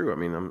is true. I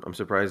mean, I'm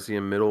surprised to see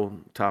him middle,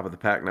 top of the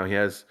pack. Now, he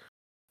has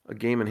a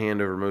game in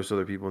hand over most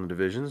other people in the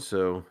division,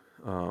 so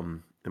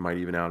it might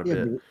even out a Yeah,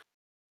 bit. but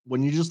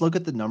when you just look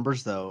at the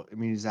numbers, though, I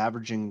mean, he's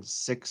averaging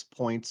 6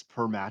 points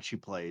per match he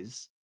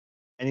plays,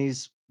 and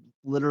he's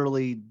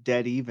literally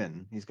dead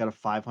even. He's got a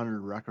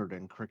 500 record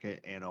in cricket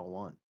and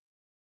O1.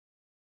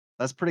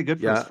 That's pretty good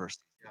for his Yeah, first.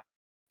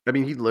 I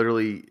mean,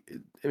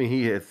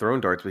 he had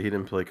thrown darts, but he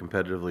didn't play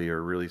competitively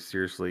or really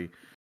seriously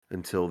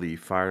until the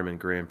Fireman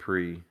Grand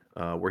Prix,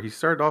 where he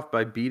started off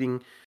by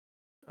beating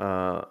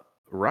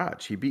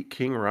Raj. He beat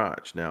King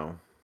Raj. Now,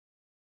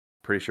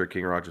 pretty sure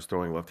King Raj was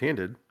throwing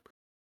left-handed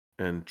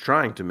and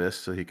trying to miss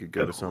so he could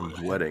go to some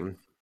wedding.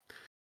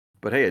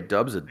 But hey, a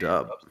dub's a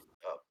dub.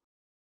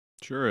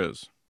 Sure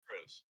is.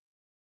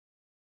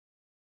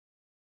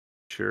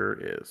 Sure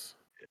is.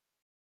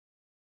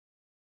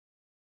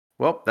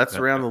 Well, that's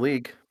around the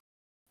league.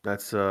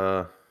 That's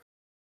all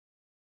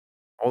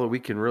that we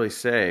can really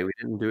say. We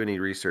didn't do any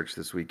research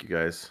this week, you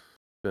guys. It's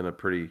been a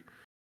pretty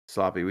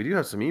sloppy. We do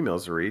have some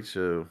emails to read,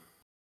 so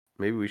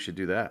maybe we should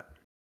do that.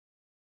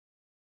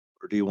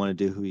 Or do you want to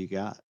do who you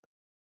got?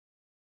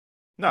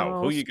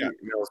 No, who you got?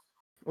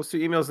 Let's do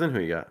emails, then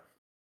who you got?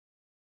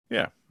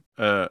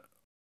 Yeah.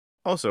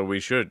 Also, we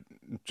should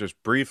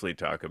just briefly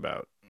talk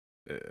about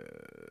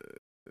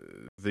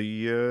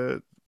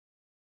the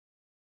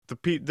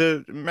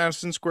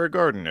Madison Square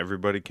Garden.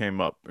 Everybody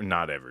came up.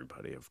 Not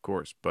everybody, of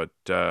course, but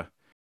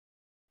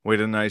we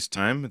had a nice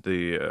time at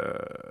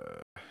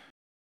the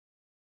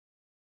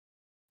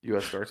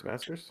U.S. Darts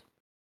Masters?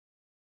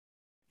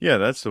 Yeah,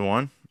 that's the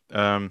one.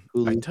 I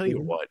Hulu tell you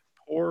thing. what,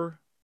 poor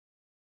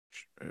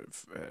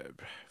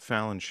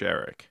Fallon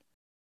Sherrick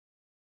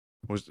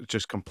was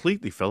just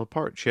completely fell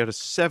apart. She had a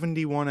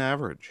 71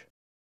 average.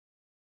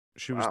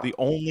 She was Wow. the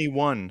only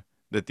one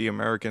that the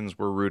Americans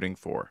were rooting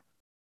for.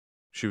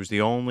 She was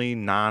the only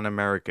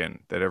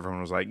non-American that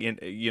everyone was like,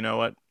 you know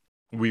what?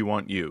 We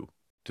want you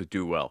to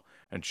do well.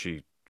 And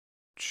she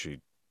she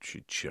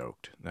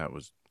choked. That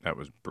was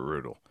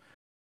brutal.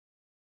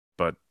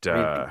 But I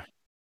mean,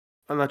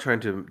 I'm not trying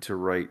to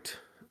write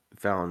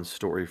Fallon's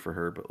story for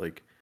her, but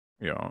like,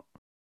 you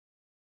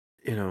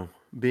know,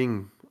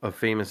 being a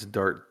famous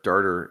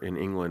darter in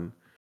England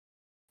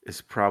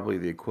is probably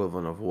the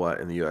equivalent of what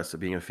in the U.S. of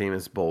being a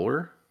famous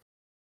bowler.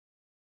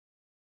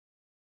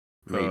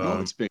 Oh, Maybe.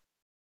 um it's big.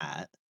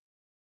 At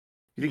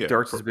You think yeah,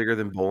 darts is bigger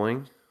than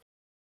bowling?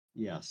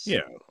 yes.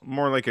 yeah,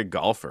 more like a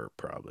golfer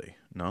probably.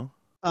 No?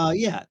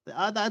 Yeah,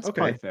 that's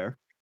probably Okay. fair.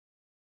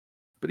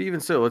 But even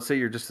so, let's say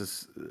you're just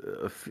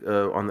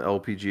on the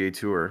LPGA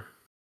tour,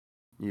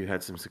 you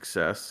had some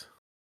success,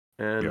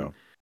 Yeah. and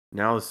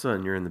now all of a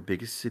sudden you're in the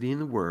biggest city in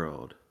the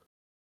world.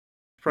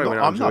 Probably No,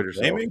 went out and I'm not enjoyed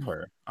yourself. blaming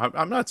her.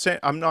 I'm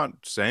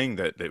not saying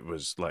that it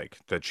was like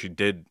that she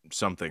did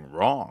something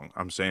wrong.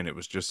 I'm saying it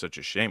was just such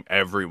a shame.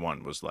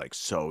 Everyone was like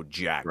so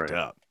jacked Right.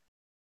 up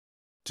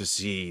to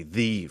see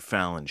the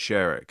Fallon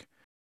Sherrick.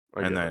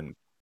 I And get it. then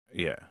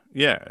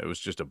yeah, it was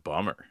just a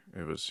bummer.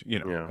 It was,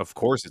 Yeah. of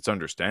course it's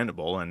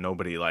understandable and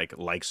nobody like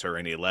likes her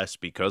any less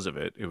because of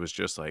it. It was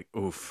just like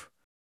oof.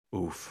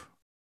 Oof.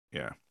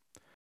 Yeah.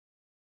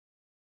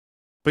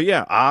 But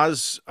yeah,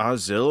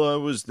 Ozilla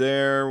was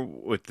there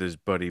with his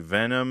buddy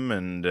Venom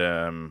and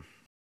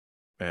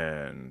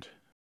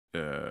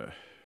uh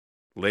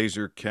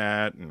Laser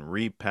Cat and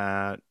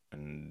Repat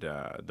and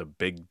the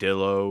Big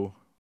Dillo.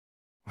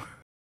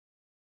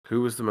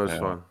 Who was the most Uh,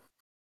 fun?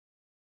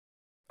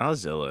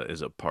 Ozilla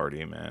is a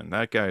party, man.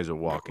 That guy is a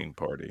walking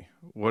party.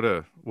 What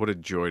a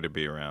joy to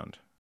be around.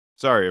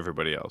 Sorry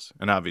everybody else.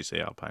 And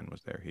obviously Alpine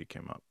was there. He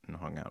came up and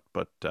hung out.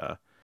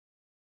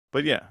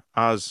 But yeah,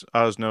 Oz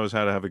knows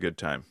how to have a good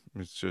time.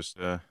 It's just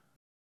it's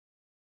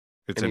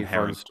Any fun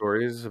inherent.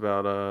 stories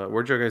about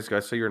where'd you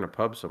guys say you're in a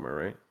pub somewhere,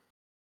 right?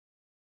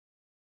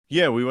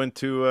 Yeah, we went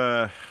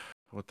to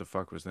what the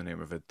fuck was the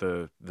name of it?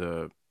 The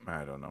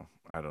I don't know.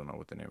 I don't know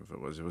what the name of it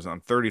was. It was on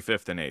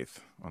 35th and 8th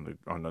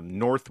on the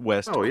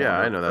northwest Oh yeah,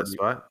 corner I of know that 30,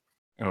 spot.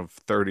 of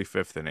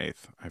 35th and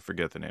 8th. I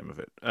forget the name of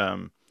it.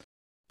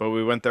 But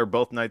we went there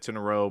both nights in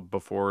a row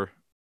before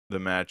the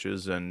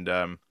matches and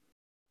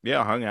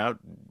yeah, hung out,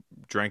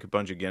 drank a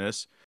bunch of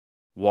Guinness,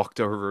 walked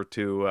over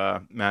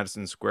to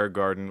Madison Square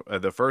Garden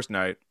the first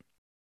night.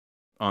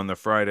 On the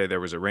Friday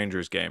there was a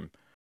Rangers game.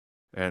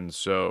 And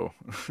so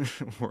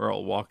we're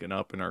all walking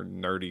up in our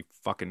nerdy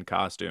fucking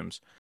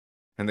costumes.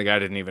 And the guy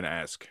didn't even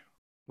ask.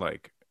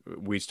 Like,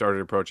 we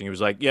started approaching. He was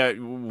like, "Yeah,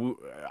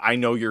 I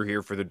know you're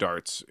here for the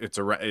darts.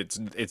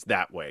 It's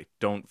that way.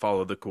 Don't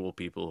follow the cool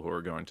people who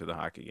are going to the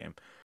hockey game."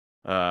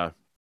 Uh,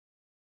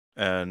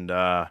 and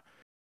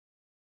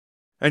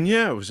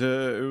yeah, it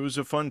was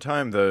a fun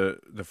time. The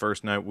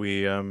first night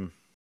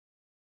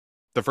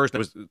the first night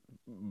was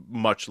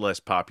much less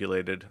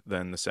populated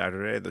than the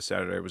Saturday. The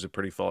Saturday was a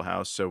pretty full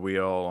house, so we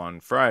all on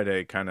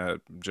Friday kind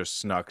of just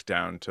snuck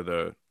down to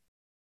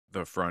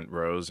the front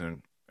rows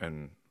and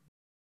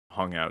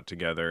hung out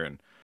together.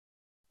 And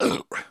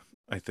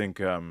I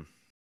think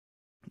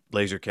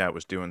Laser Cat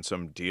was doing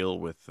some deal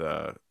with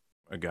a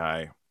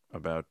guy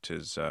about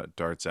his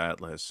darts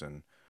atlas,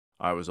 and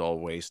I was all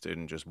wasted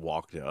and just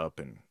walked up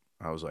and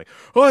I was like,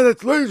 "Oh,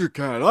 that's Laser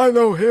Cat. I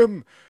know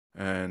him."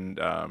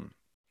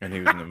 And he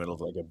was in the middle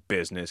of like a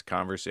business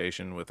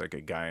conversation with like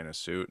a guy in a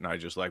suit, and I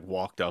just like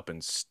walked up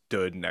and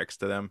stood next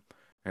to them,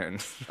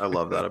 and I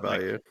love that like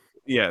about you.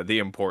 yeah, the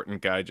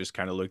important guy just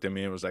kind of looked at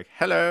me and was like,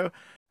 "Hello,"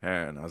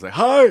 and I was like,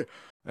 "Hi,"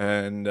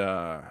 and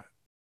Why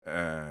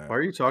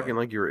are you talking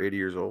like you were 80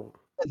 years old?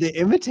 The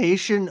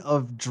imitation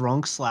of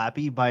drunk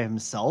Slappy by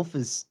himself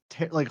is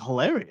like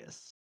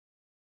hilarious.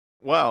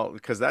 well,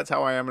 because that's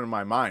how I am in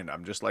my mind.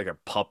 I'm just like a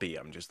puppy.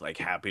 I'm just like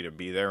happy to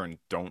be there and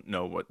don't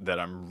know that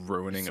I'm You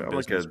ruining a sound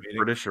like business a meeting.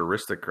 British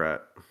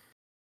aristocrat.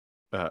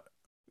 Uh,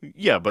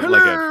 yeah, but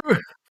like Hello.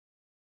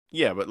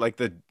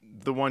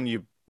 the one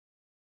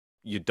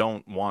you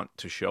don't want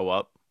to show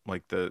up,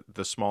 like the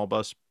small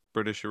bus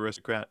British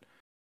aristocrat.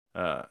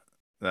 Uh,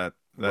 that's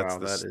Wow,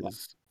 the that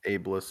is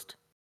ableist.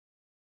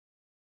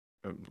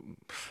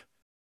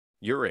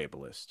 you're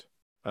ableist.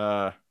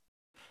 Uh,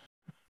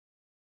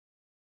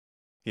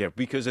 yeah,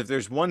 because if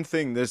there's one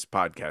thing this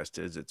podcast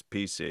is, it's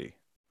PC.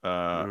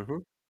 Mm-hmm.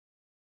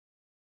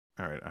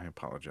 All right, I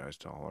apologize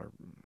to all our.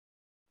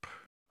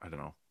 I don't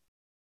know.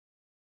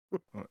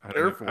 I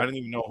Careful. don't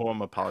even know who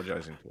I'm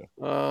apologizing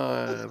to.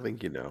 I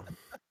think you know.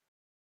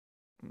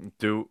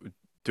 Do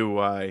do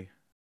I?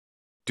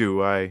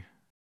 Do I?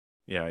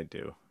 Yeah, I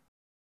do.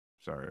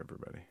 Sorry,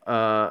 everybody.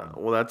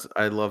 Well,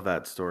 I love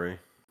that story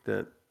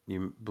that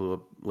you blew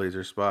up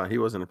Laser Spot. He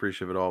wasn't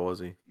appreciative at all, was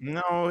he?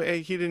 No,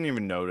 he didn't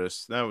even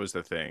notice. That was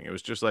the thing. It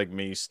was just like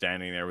me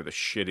standing there with a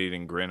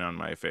shit-eating grin on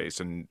my face,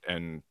 and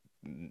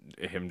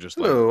him just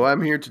like Hello,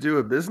 I'm here to do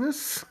a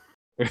business.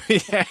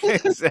 yeah,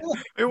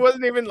 it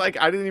wasn't even like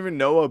I didn't even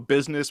know a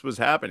business was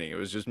happening. It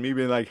was just me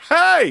being like,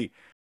 "Hey,"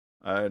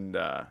 and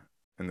the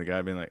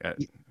guy being like,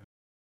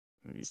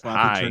 Slappy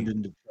 "Hi." turned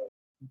into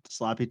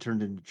Slappy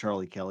turned into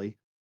Charlie Kelly.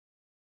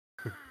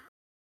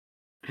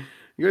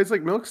 You guys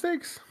like milk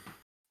steaks?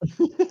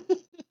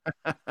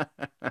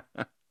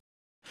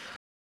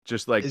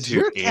 Just like Is two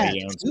your cat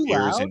 80-ounce too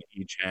beers loud? in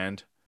each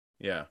hand.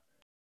 Yeah.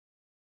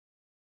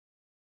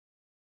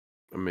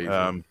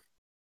 Amazing.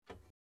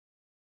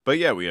 But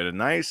yeah, we had a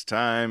nice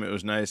time. It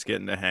was nice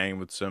getting to hang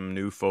with some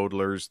new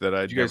FODLers that Did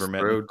I'd you never guys met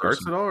in throw darts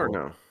person at all or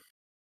before.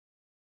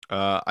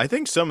 no? I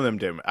think some of them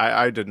did.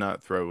 I did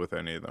not throw with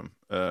any of them.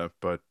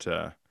 But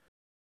Did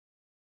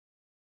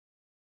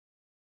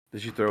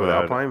you throw with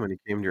but Alpine when he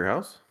came to your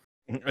house?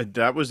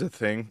 that was a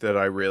thing that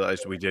I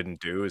realized we didn't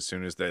do as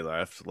soon as they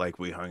left. Like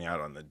we hung out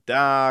on the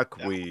dock,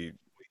 we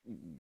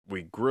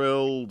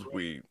grilled,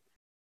 we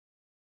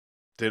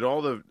did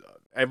all the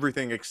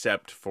everything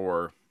except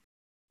for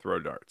throw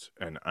darts,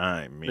 and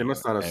I They mean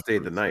must not have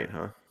stayed the night,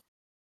 everything.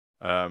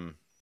 huh? Um,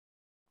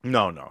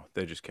 no,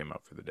 they just came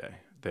up for the day.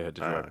 They had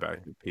to drive back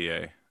Okay.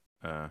 to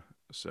PA,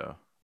 so it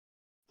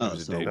Oh,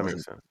 was a so it day That trip.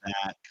 makes wasn't sense.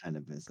 that kind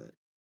of visit.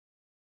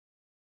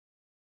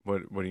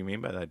 What do you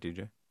mean by that,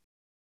 DJ?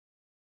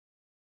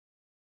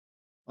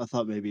 I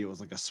thought maybe it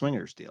was like a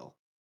swingers deal.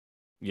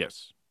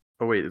 Yes.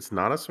 Oh wait, it's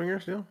not a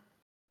swingers deal?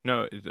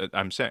 No,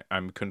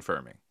 I'm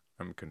confirming.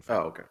 I'm Oh,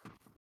 confirming. okay.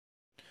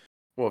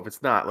 Well, if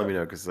it's not, let me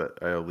know because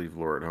I'll leave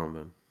Laura at home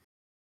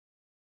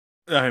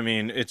then. I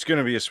mean, it's going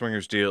to be a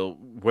swingers deal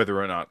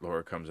whether or not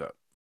Laura comes up.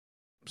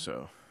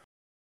 So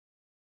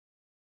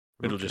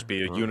it'll Okay. just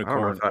be a Well, I don't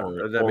know if unicorn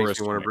that or a makes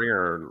me want to swing. bring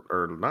her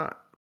or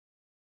not.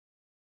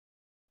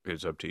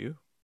 It's up to you.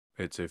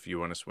 It's if you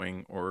want to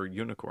swing or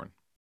unicorn.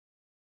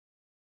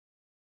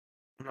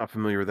 I'm not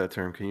familiar with that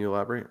term. Can you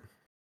elaborate?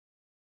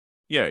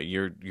 Yeah,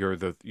 you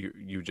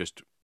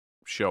just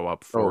show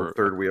up Oh, for a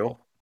third couple.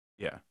 wheel.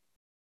 Yeah.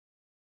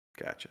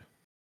 Gotcha.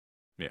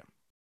 Yeah.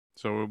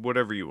 So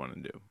whatever you want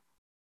to do.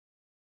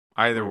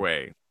 Either Hmm.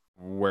 way,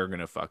 we're going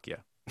to fuck you.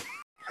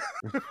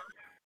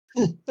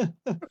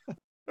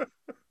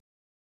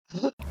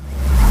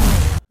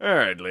 All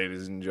right,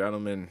 ladies and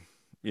gentlemen.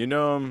 You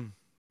know him.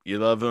 You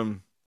love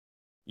him.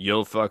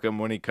 You'll fuck him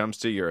when he comes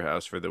to your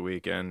house for the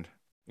weekend.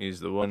 He's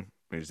the one.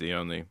 He's the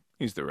only.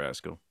 He's the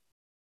rascal.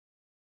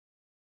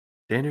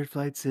 Standard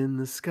flights in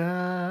the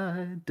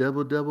sky,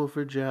 double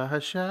for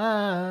Josh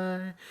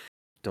I.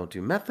 Don't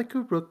do math like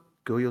a rook,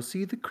 go you'll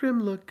see the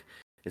crim look.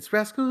 It's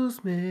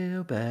Rascal's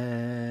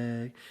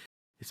mailbag.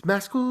 It's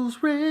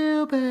Mascal's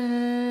railbag.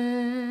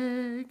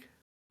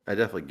 I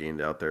definitely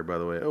gained out there, by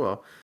the way. Oh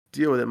well.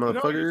 Deal with it, No,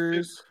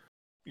 motherfuckers.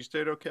 you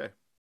stayed okay.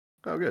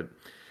 Oh, good.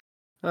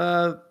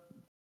 Uh,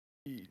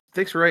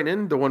 thanks for writing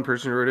in. The one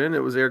person who wrote in, it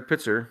was Eric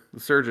Pitzer, the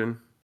surgeon,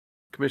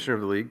 commissioner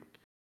of the league.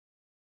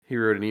 He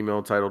wrote an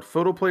email titled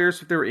Photo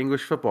Players If They Were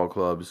English Football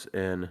Clubs,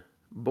 and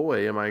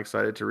boy, am I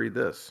excited to read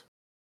this.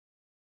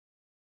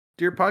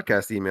 Dear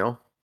podcast email,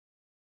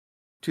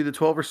 to the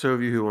 12 or so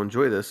of you who will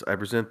enjoy this, I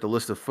present the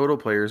list of photo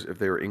players if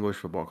they were English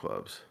football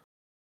clubs.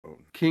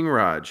 King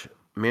Raj,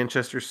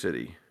 Manchester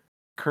City.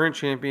 Current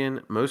champion,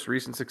 most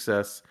recent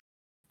success,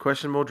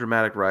 questionable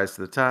dramatic rise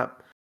to the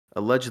top,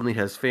 allegedly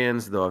has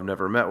fans, though I've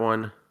never met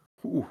one.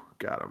 Ooh,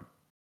 got him.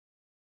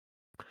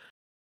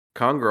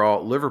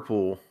 Congerall,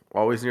 Liverpool,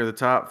 always near the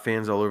top,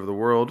 fans all over the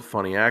world,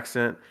 funny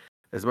accent.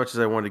 As much as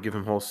I wanted to give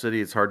him whole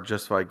city, it's hard to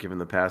justify given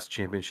the past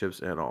championships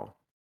and all.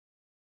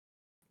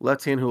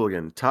 Left hand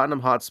hooligan, Tottenham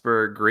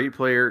Hotspur, great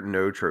player,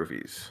 no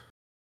trophies.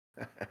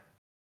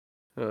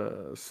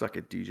 Suck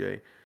it,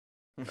 DJ.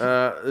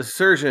 The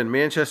Surgeon,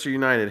 Manchester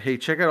United. Hey,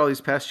 check out all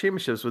these past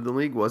championships when the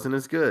league wasn't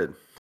as good.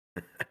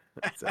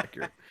 That's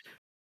accurate.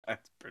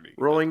 That's pretty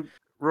good.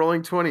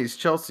 Rolling 20s,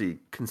 Chelsea,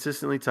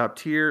 consistently top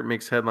tier,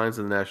 makes headlines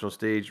on the national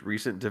stage,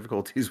 recent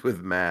difficulties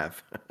with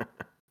math.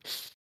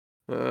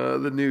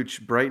 The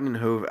Nooch, Brighton and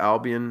Hove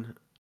Albion,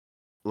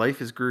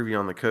 life is groovy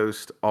on the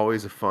coast,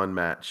 always a fun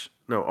match.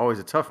 No, always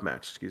a tough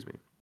match, excuse me.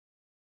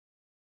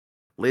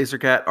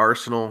 Lasercat,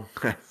 Arsenal,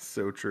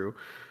 so true.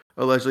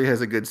 Allegedly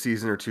has a good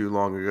season or two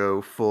long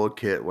ago, full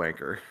kit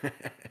wanker.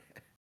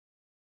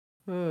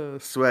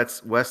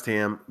 Sweats, West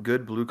Ham,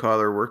 good blue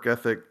collar work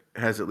ethic,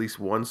 has at least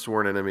one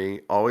sworn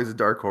enemy, always a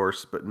dark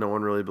horse, but no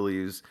one really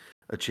believes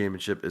a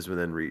championship is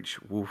within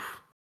reach.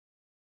 Woof.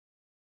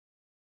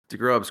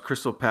 DeGrubs,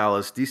 Crystal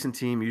Palace, decent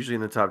team, usually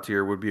in the top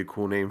tier, would be a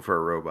cool name for a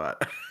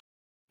robot.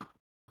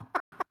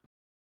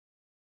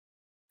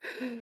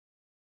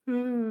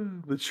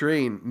 The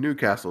Train,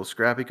 Newcastle,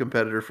 scrappy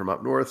competitor from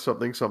up north,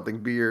 something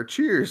beer.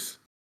 Cheers.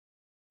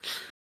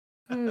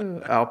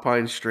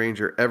 Alpine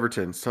Stranger,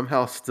 Everton,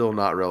 somehow still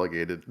not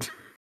relegated.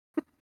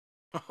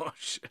 Oh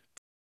shit.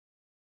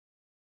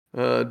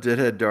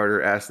 Deadhead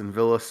Darter, Aston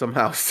Villa,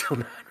 somehow still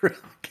not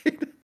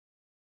relegated.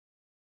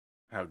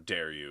 How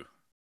dare you?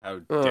 How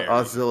dare you?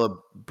 Ozilla,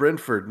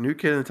 Brentford, new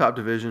kid in the top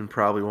division,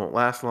 probably won't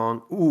last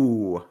long.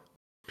 Ooh.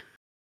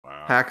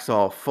 Wow.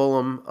 Hacksaw,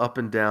 Fulham, up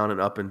and down and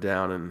up and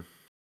down. And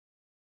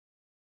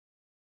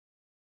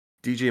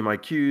DJ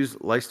Mike Hughes,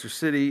 Leicester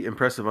City,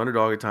 impressive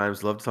underdog at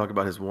times. Love to talk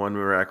about his one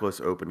miraculous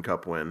Open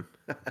Cup win.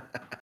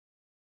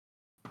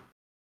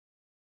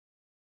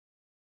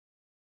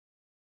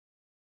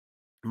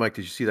 Mike,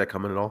 did you see that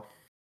coming at all?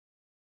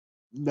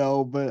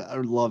 No, but I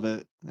love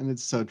it, and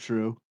it's so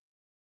true.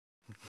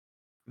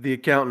 The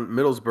Accountant,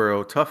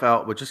 Middlesbrough, tough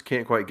out, but just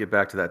can't quite get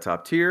back to that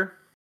top tier.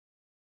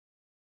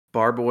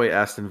 Barboy,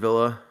 Aston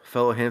Villa,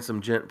 fellow handsome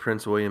gent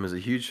Prince William is a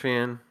huge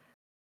fan.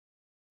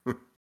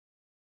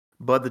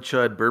 Bud the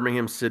Chud,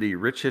 Birmingham City,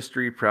 rich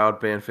history, proud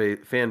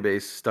fan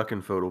base, stuck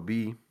in Photo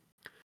B.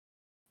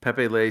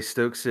 Pepe Lay,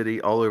 Stoke City,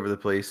 all over the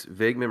place.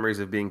 Vague memories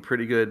of being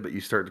pretty good, but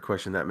you start to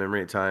question that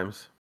memory at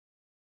times.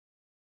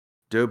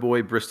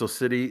 Doughboy, Bristol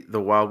City,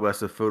 the Wild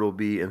West of Photo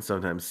B and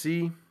sometimes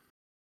C.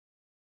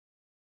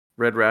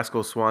 Red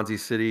Rascal, Swansea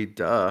City,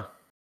 duh.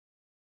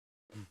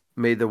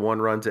 Made the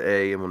one run to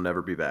A and will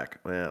never be back.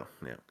 Well,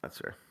 yeah, that's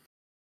fair.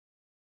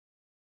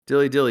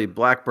 Dilly Dilly,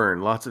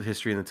 Blackburn, lots of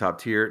history in the top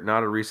tier.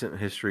 Not a recent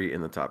history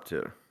in the top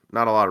tier.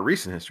 Not a lot of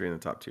recent history in the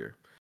top tier.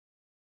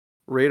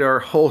 Radar,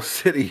 Whole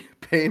City,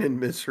 pain and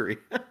misery.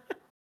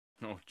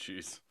 Oh,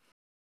 jeez.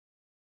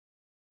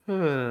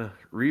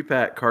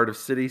 Repat, Cardiff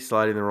City,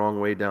 sliding the wrong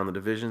way down the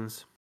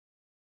divisions.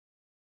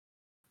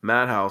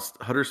 Madhouse,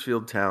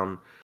 Huddersfield Town.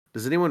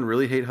 Does anyone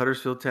really hate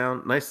Huddersfield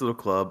Town? Nice little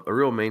club, a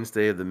real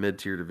mainstay of the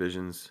mid-tier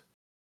divisions.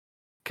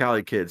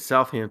 Cali Kid,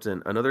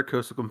 Southampton, another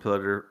coastal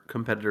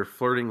competitor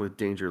flirting with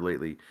danger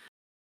lately.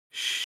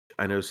 Shh,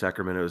 I know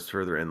Sacramento is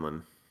further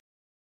inland.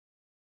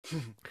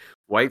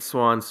 White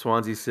Swan,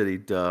 Swansea City,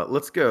 duh.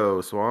 Let's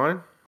go,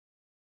 Swan.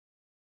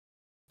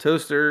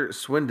 Toaster,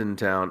 Swindon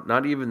Town,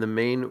 not even the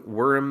main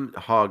Wirham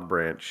Hog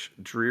branch.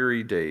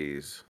 Dreary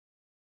days.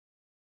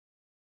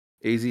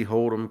 AZ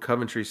Hold'em,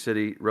 Coventry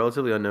City,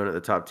 relatively unknown at the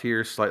top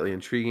tier, slightly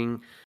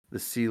intriguing. The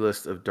C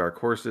list of dark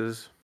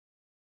horses.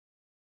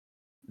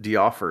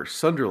 D'Offer,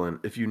 Sunderland,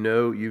 if you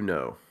know, you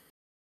know.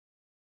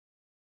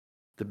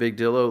 The Big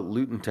Dillo,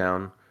 Luton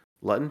Town.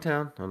 Luton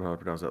Town? I don't know how to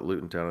pronounce that.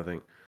 Luton Town, I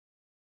think.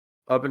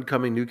 Up and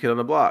coming new kid on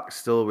the block.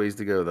 Still a ways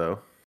to go, though.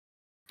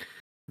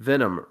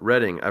 Venom,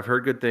 Reading. I've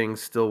heard good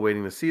things. Still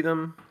waiting to see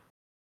them.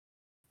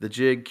 The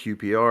Jig,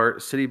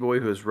 QPR. City Boy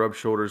who has rubbed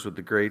shoulders with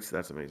the greats.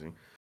 That's amazing.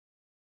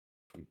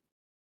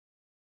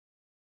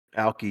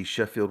 Alki,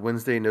 Sheffield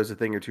Wednesday. Knows a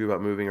thing or two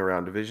about moving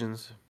around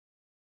divisions.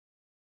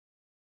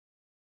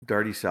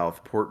 Darty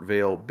South, Port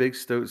Vale. Big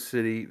Stoke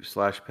City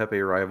 /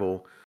 Pepe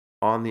rival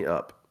on the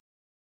up.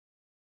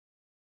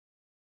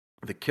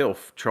 The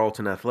Kilf,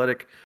 Charlton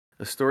Athletic.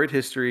 A storied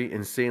history,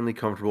 insanely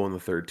comfortable in the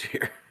third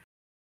tier.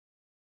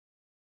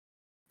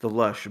 The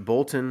Lush,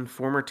 Bolton,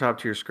 former top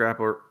tier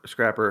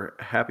scrapper,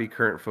 happy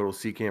current Photo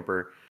C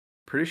camper.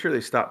 Pretty sure they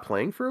stopped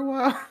playing for a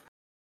while.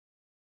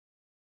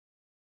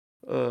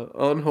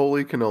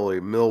 Unholy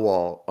cannoli,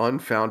 Millwall,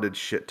 unfounded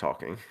shit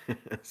talking.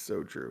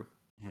 So true.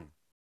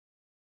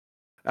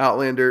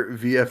 Outlander,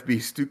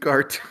 VFB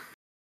Stuttgart.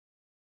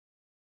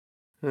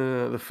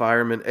 The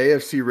Fireman,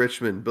 AFC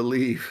Richmond,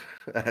 believe.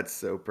 That's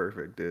so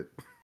perfect, dude.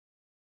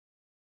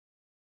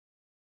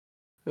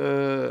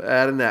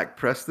 Adenac,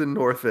 Preston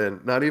North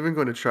End. Not even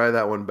going to try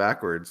that one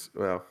backwards.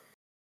 Well.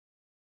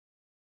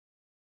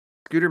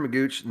 Scooter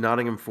Magooch,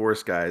 Nottingham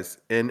Forest guys.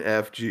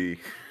 NFG.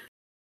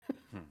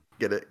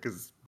 Get it?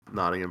 Because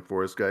Nottingham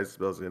Forest guys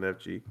spells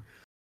NFG.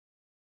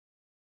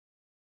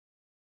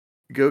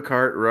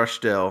 Go-kart,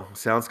 Rochdale.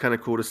 Sounds kind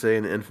of cool to say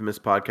in the infamous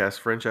podcast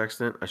French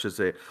accent. I should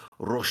say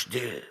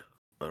Rochdale.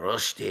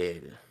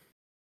 Rochdale.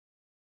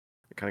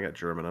 I kind of got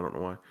German. I don't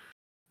know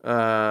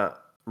why.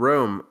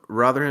 Rome,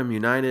 Rotherham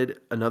United.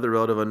 Another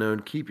relative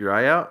unknown. Keep your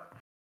eye out.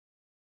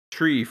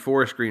 Tree,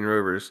 Forest Green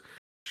Rovers.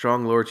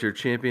 Strong lower tier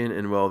champion,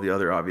 and well, the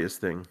other obvious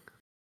thing.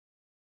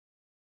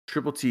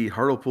 Triple T,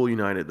 Hartlepool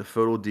United, the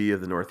Photo D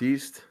of the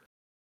Northeast.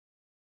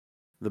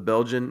 The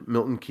Belgian,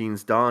 Milton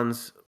Keynes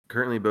Dons,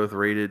 currently both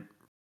ranked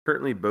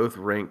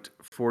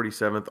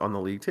 47th on the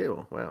league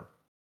table. Wow.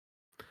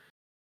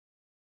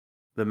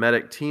 The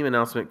Medic team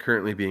announcement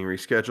currently being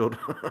rescheduled.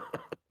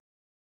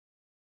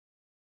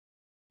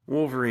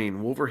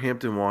 Wolverine,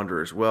 Wolverhampton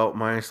Wanderers. Well,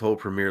 minus the whole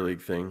Premier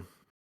League thing.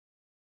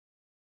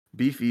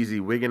 Beef Easy,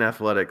 Wigan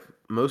Athletic,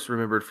 most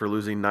remembered for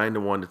losing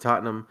 9-1 to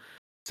Tottenham.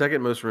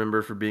 Second most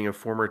remembered for being a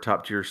former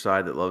top-tier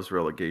side that loves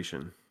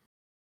relegation.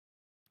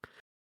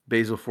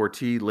 Basel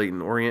 4T,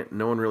 Leighton Orient.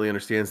 No one really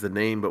understands the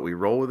name, but we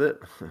roll with it.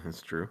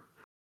 That's true.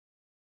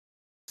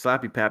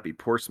 Slappy Pappy,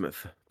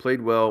 Portsmouth. Played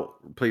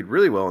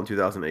really well in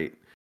 2008.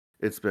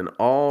 It's been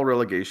all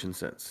relegation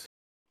since.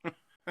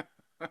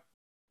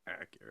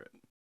 Accurate.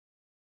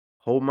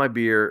 Hold My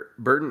Beer,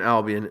 Burton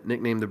Albion,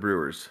 nicknamed the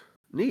Brewers.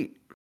 Neat.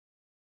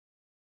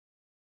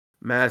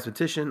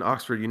 Mathematician,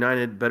 Oxford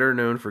United, better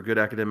known for good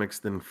academics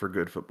than for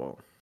good football.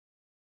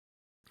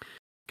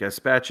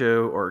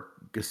 Gaspacho,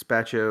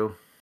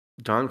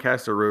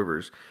 Doncaster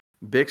Rovers.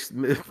 Big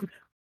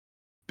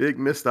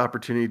missed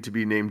opportunity to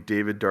be named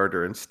David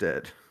Darter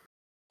instead.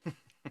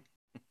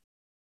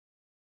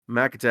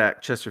 Mac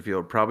Attack,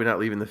 Chesterfield, probably not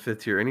leaving the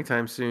fifth tier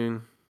anytime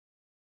soon.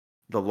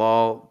 The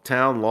Law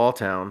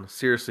Town.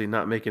 Seriously,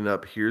 not making it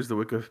up. Here's the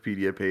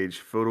Wikipedia page.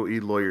 Photo E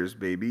lawyers,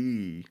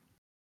 baby.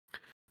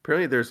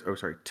 Apparently there's,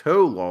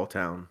 Toe Law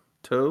Town.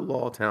 Toe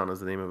Law Town is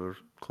the name of a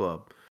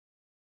club.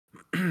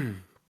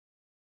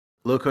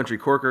 Low Country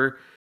Corker.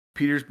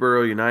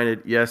 Peterborough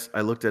United. Yes,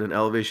 I looked at an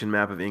elevation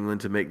map of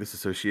England to make this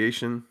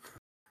association.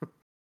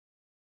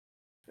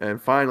 And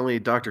finally,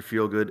 Dr.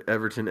 Feelgood,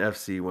 Everton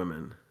FC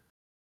Women.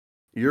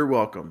 You're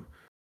welcome,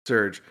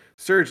 Serge.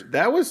 Serge,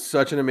 that was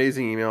such an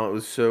amazing email. It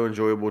was so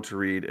enjoyable to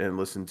read and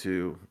listen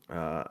to.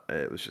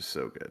 It was just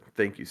so good.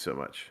 Thank you so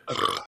much.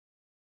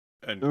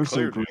 And There were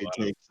some clearly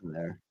great takes in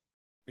there.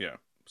 yeah,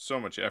 so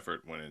much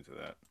effort went into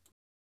that.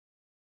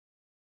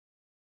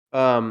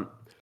 I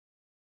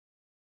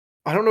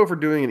don't know if we're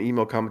doing an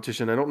email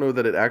competition. I don't know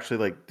that it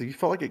actually do you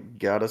feel like it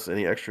got us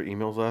any extra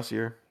emails last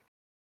year?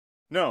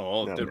 No,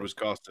 all it No. did was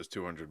cost us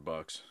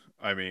 $200.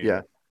 I mean,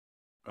 Yeah.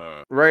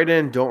 Write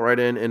in, don't write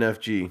in,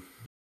 NFG.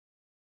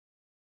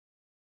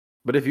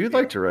 But if you'd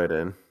like to write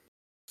in,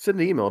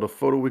 send an email to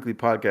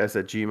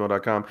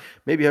photoweeklypodcast@gmail.com.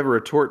 Maybe have a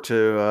retort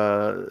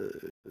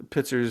to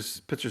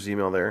Pitzer's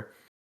email there.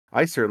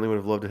 I certainly would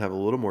have loved to have a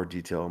little more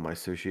detail on my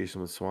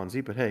association with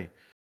Swansea, but hey,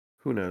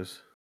 who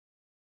knows?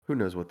 Who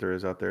knows what there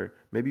is out there?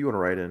 Maybe you want to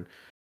write in.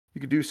 You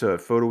could do so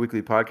at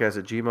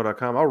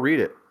photoweeklypodcast@gmail.com. I'll read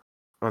it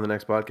on the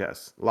next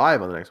podcast,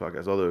 live on the next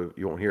podcast, although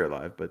you won't hear it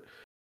live, but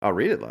I'll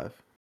read it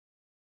live.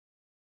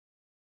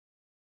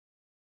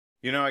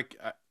 You know,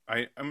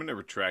 I'm going to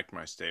retract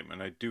my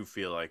statement. I do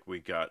feel like we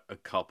got a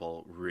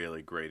couple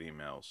really great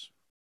emails.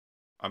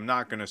 I'm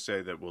not going to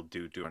say that we'll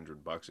do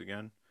 $200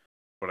 again,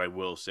 but I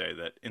will say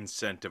that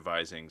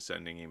incentivizing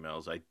sending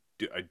emails, I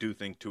do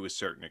think to a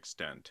certain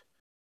extent.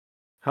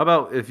 How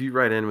about if you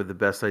write in with the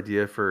best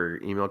idea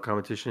for email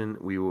competition,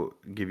 we will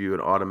give you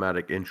an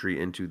automatic entry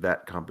into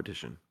that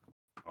competition.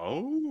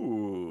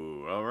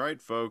 Oh, all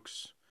right,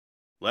 folks.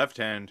 Left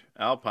hand,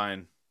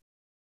 Alpine.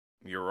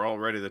 You're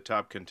already the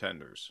top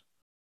contenders.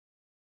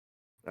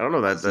 I don't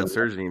know, that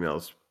surgeon email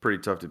is pretty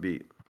tough to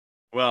beat.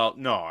 Well,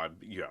 no,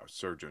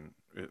 surgeon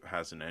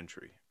has an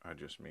entry. I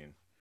just mean,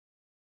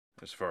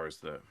 as far as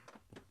the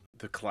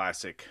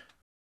classic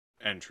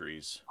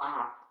entries.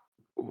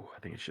 Ooh, I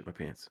think I shit my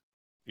pants.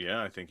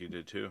 Yeah, I think you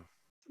did too.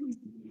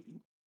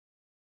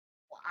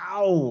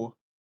 Wow.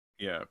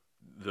 Yeah,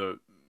 the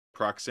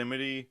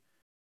proximity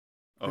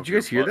of Did you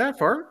guys hear that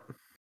fart?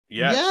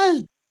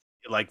 Yes.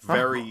 Like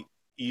very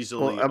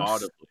easily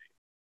audibly.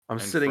 I'm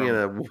sitting in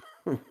a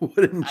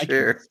wooden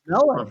chair. I can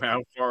smell From it.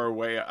 how far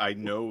away I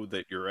know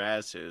that your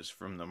ass is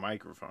from the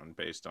microphone,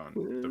 based on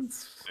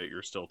that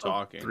you're still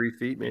talking 3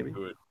 feet maybe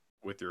into it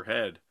with your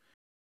head.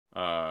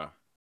 I'm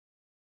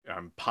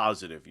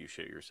positive you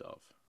shit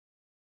yourself.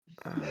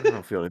 I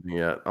don't feel anything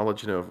yet. I'll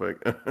let you know if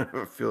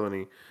I feel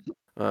any.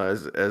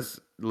 As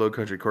Low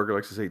Country Corker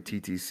likes to say,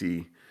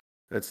 TTC.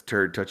 That's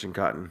turd touching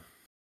cotton.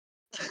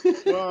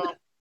 Well,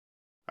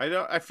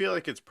 I feel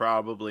like it's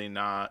probably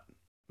not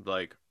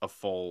like a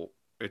full.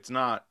 It's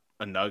not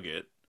a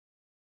nugget,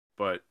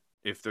 but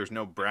if there's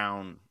no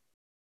brown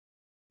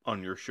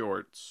on your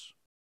shorts,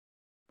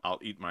 I'll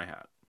eat my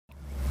hat.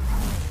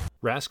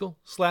 Rascal,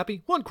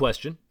 Slappy, one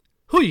question.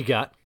 Who you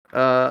got?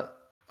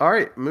 All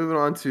right, moving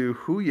on to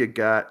who you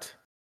got.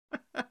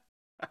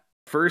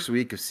 First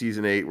week of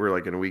season 8, we're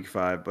like in week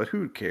 5, but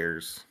who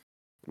cares?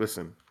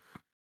 Listen,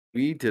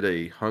 we did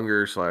a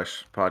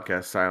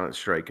hunger/podcast silent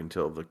strike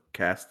until the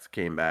cast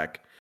came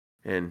back,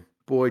 and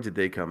boy, did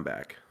they come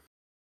back.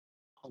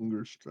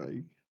 Hunger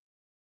strike.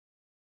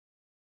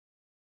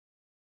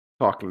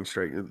 Talking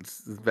strike. It's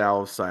the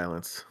vow of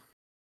silence.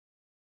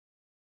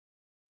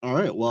 All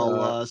right.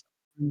 Well,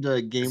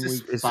 game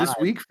Is week this 5.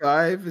 week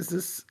 5? Is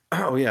this?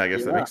 Oh yeah, I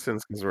guess that Yeah. makes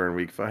sense because we're in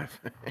week 5.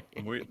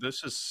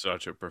 This is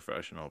such a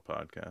professional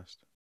podcast.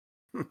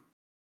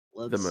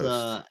 Let's.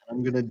 most.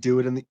 I'm gonna do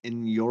it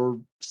in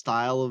your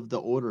style of the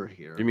order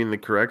here. You mean the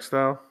correct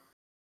style?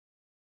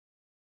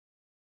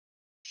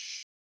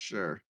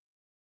 Sure.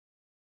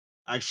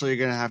 Actually,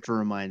 you're gonna have to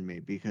remind me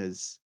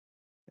because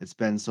it's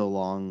been so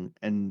long,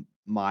 and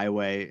my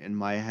way in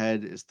my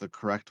head is the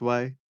correct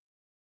way.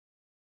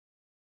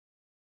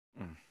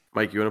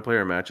 Mike, you want to play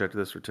our match after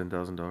this for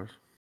 $10,000?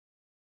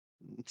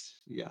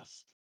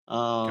 Yes. Can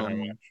I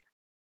watch?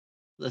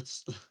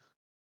 Let's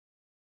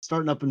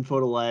starting up in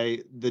photo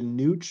A. The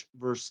Nooch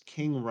versus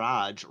King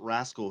Raj.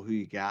 Rascal, who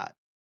you got?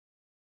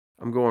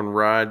 I'm going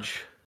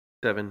Raj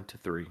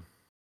 7-3.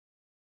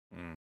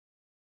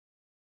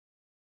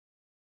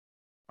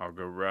 I'll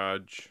go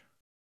Raj.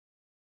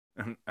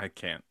 I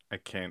can't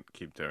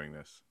keep doing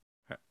this.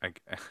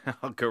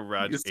 I'll go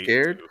Raj. You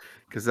scared? 8-2.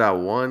 Cause I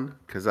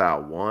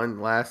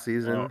won last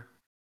season.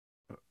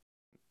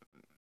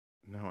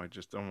 No, I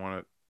just don't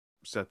want to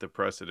set the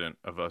precedent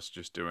of us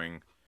just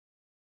doing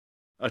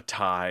a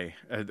tie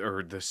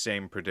or the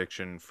same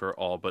prediction for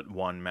all but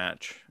one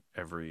match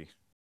every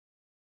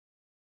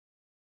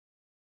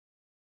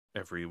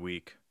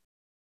week.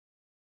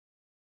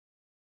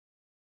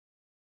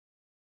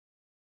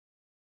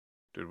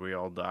 Did we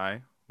all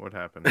die? What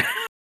happened?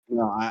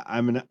 No,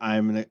 I'm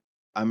gonna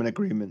I'm in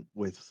agreement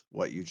with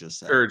what you just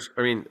said. Surge.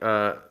 I mean,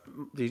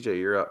 DJ,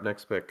 you're up.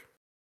 Next pick.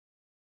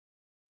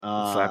 It's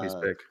Slappy's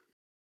Uh, pick.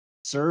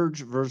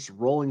 Surge versus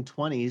Rolling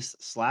 20s.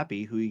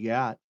 Slappy, who you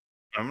got?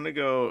 I'm gonna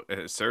go.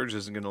 Serge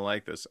isn't gonna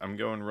like this. I'm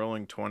going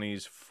Rolling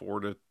 20s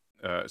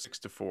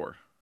 6-4.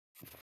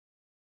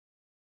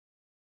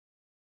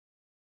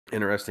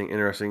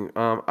 Interesting.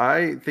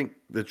 I think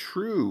the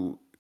true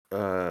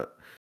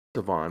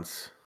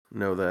savants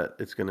know that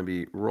it's going to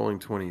be Rolling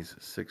 20s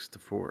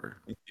 6-4.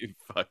 You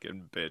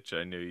fucking bitch!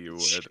 I knew you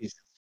would.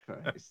 Jesus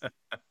Christ.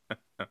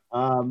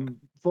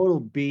 Photo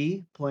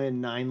B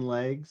playing 9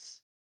 legs.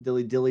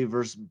 Dilly Dilly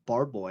versus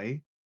Barboy.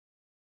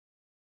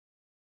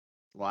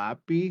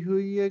 Slappy, who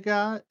you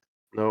got?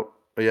 Nope.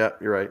 Yeah,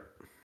 you're right.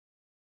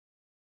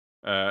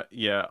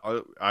 Yeah,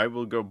 I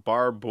will go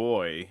Bar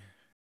Boy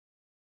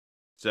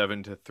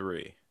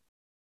 7-3.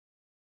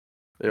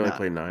 They only Not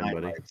play 9, 9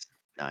 buddy. legs.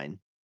 9.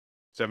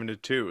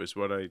 7-2 is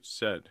what I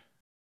said.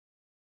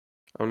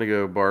 I'm going to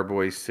go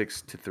Barboy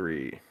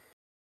 6-3.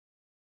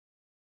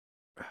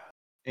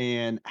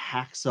 And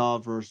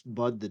Hacksaw versus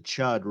Bud the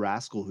Chud.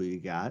 Rascal, who you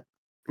got?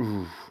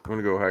 Ooh, I'm going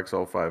to go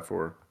Hacksaw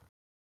 5-4.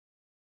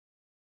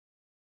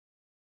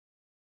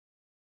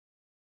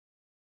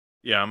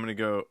 Yeah, I'm gonna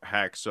go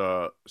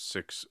Hacksaw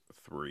 6-3.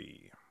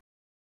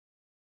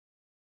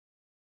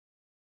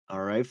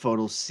 All right,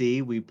 Photo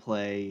C, we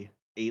play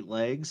 8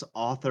 legs.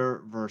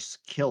 Author versus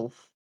Kilf.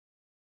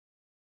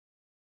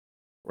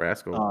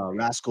 Rascal.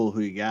 Rascal,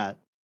 who you got?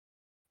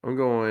 I'm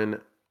going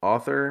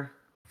Author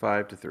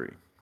 5-3.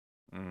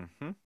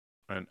 Mm-hmm.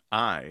 And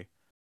I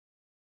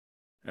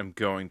am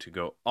going to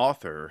go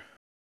Author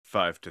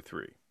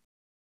 5-3.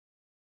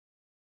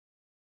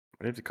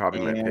 I have to copy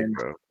my pick,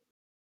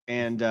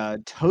 And bro.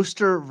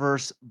 Toaster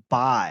versus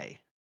Buy.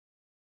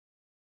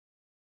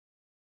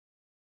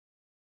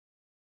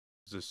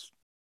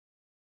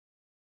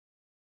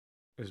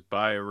 Is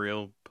Bai a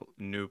real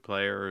new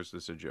player, or is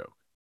this a joke?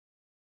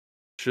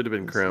 Should have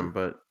been This is, Krem,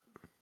 but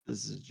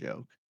this is a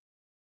joke.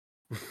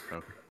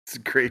 Okay. it's a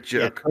great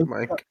Yeah, joke,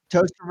 Mike.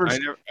 Toaster I versus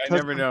never, I Toaster.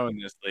 never know in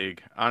this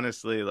league.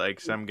 Honestly, like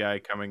some guy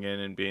coming in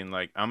and being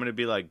like, "I'm gonna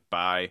be like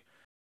Bai,"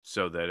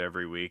 so that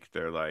every week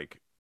they're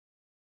like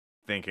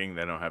thinking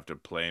they don't have to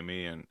play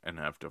me and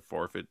have to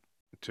forfeit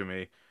to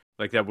me.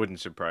 Like that wouldn't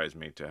surprise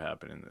me to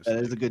happen in this That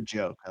is a league. good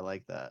joke. I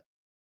like that.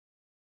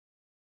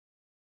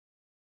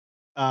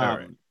 All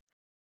right.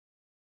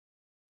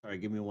 All right,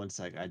 give me 1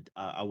 sec.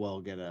 I will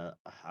get a.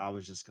 I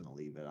was just gonna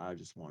leave it. I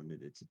just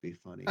wanted it to be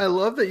funny. I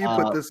love that you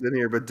put Uh, this in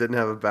here but didn't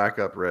have a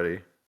backup ready.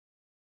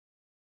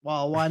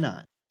 well, why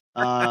not?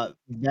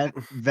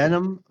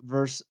 Venom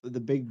versus the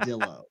Big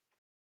Dillo.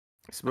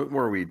 Smoke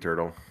more weed,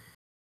 Turtle.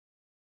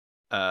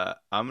 I'm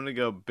gonna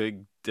go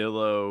Big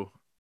Dillo.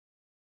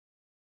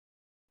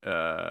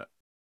 Uh,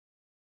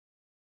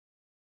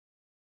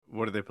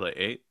 what do they play?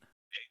 8.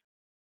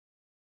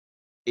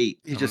 8.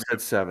 He just said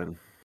 7.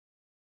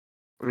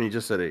 I mean, he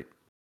just said 8.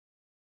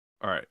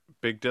 All right,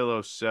 Big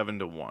Dillo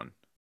 7-1.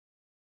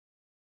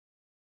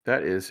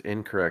 That is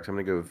incorrect. I'm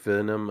going to go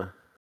Venom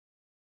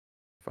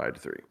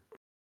 5-3.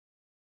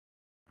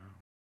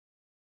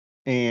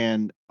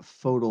 And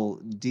Photo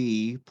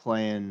D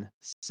playing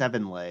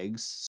 7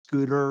 legs.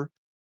 Scooter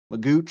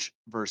Magooch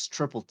versus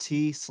Triple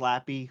T.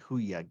 Slappy, who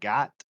ya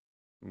got?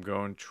 I'm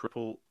going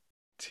Triple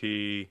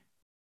T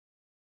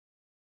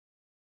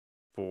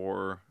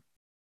 4-3.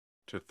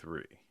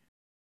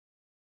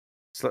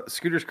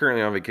 Scooter's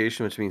currently on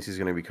vacation, which means he's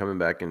going to be coming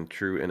back in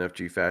true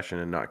NFG fashion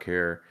and not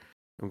care.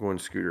 I'm going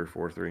Scooter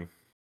 4-3.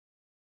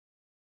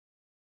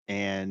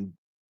 And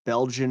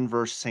Belgian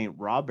versus St.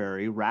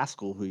 Robberry.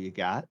 Rascal, who you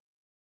got?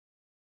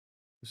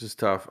 This is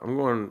tough. I'm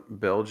going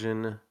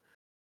Belgian.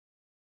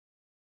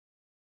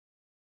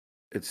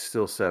 It's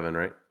still 7,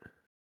 right?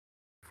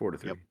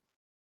 4-3. Yep.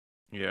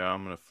 Yeah,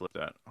 I'm gonna flip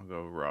that. I'll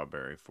go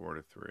Rawberry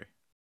 4-3.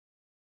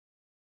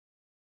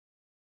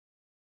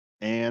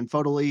 And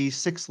Photo E,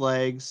 6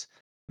 legs.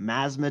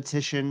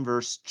 Mathematician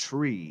versus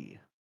Tree.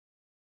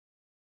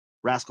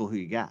 Rascal, who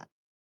you got?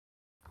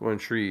 Going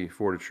Tree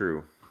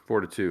 4-2.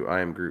 4-2.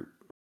 I am Groot.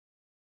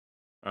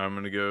 I'm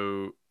gonna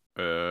go.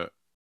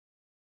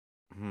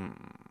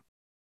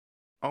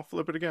 I'll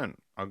flip it again.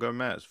 I'll go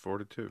Maz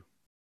 4-2.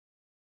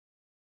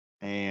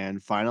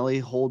 And finally,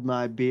 Hold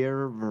My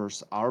Beer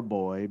versus our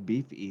boy,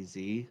 Beef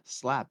Easy,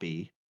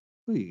 Slappy.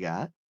 Who you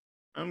got?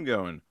 I'm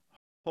going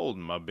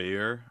holding my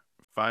beer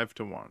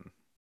 5-1.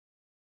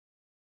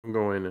 I'm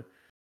going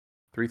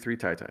 3-3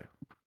 tie.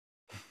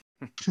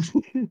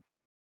 Needed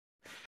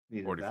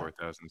that.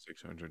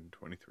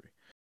 44,623.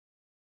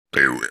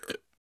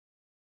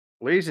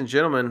 Ladies and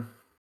gentlemen,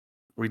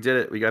 we did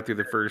it. We got through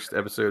the first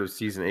episode of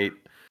season 8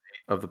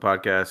 of the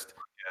podcast.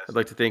 I'd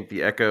like to thank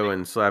the Echo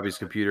and Slappy's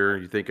computer.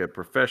 You think a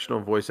professional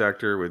voice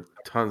actor with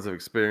tons of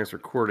experience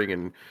recording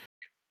and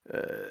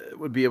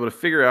would be able to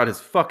figure out his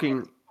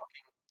fucking...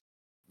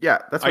 Yeah,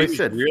 that's what I he use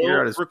said. Figure real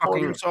out his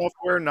recording fucking...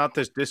 software, not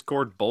this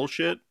Discord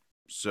bullshit.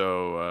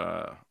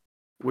 So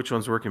Which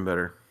one's working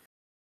better?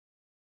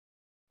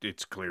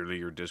 it's clearly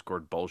your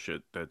Discord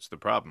bullshit that's the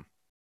problem.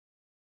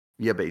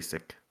 Yeah,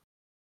 basic.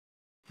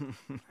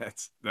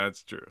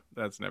 That's true.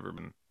 That's never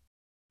been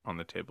on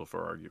the table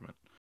for argument.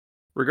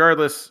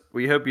 Regardless,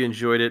 we hope you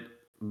enjoyed it.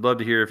 Love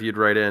to hear if you'd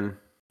write in.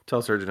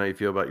 Tell Surgeon how you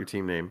feel about your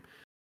team name.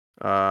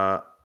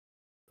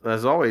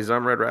 As always,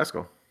 I'm Red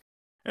Rascal.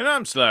 And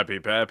I'm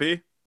Slappy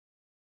Pappy.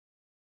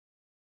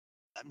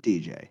 I'm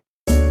DJ.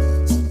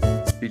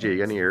 DJ, you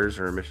got any errors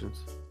or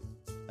omissions?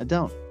 I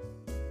don't.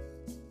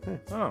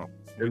 Oh,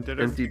 we did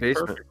Empty it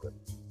basement. perfectly.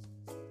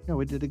 No,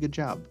 we did a good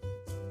job.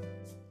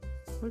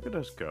 Look at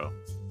us go.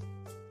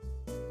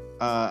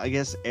 I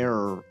guess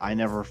error. I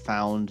never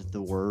found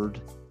the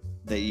word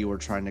that you were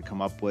trying to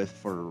come up with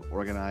for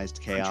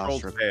organized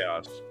chaos.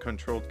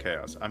 Controlled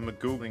chaos. I'm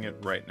Googling it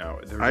right now.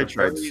 I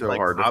tried so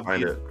hard to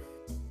find it.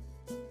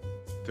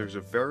 There's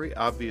a very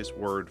obvious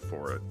word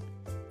for it.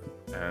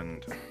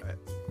 And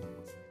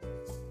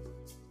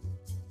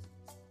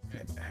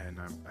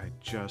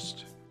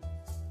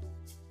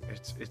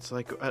it's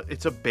like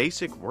it's a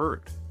basic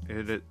word.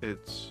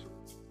 It's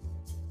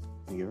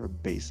You're a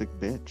basic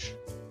bitch.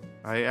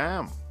 I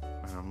am,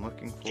 and I'm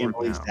looking for Can't it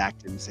believe now. Zach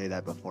didn't say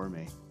that before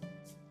me.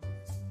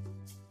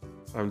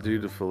 I'm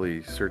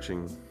dutifully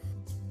searching.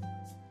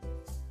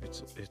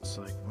 It's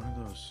like one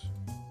of those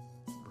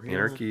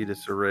Anarchy,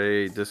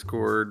 disarray,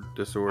 discord,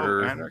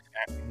 disorder,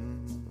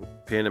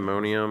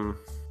 pandemonium,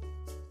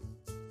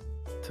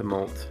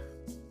 tumult,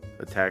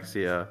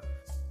 ataxia,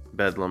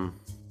 bedlam,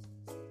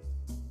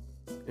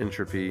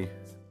 entropy.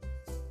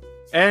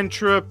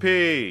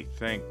 Entropy.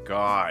 Thank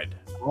God.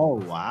 Oh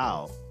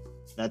wow,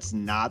 that's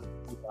not.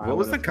 What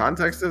was the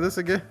context of this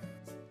again?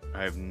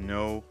 I have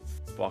no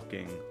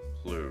fucking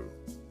clue.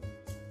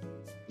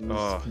 It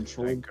was Oh,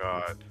 controlled. thank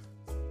God.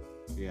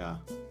 Yeah.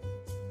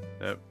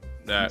 That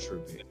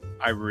Entropy.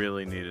 I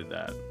really needed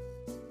that.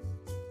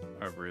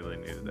 I really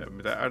needed that.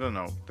 But I don't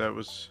know. That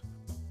was,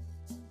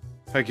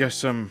 I guess,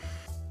 some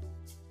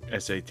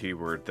SAT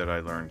word that I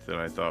learned that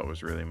I thought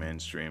was really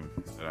mainstream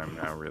that I'm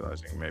now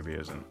realizing maybe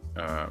isn't.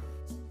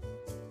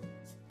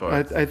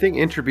 But I think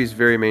entropy is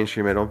very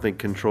mainstream. I don't think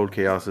controlled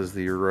chaos is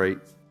the right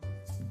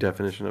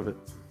definition of it.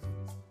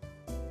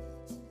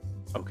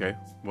 okay,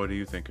 what do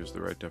you think is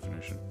the right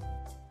definition?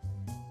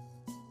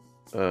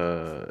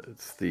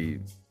 It's the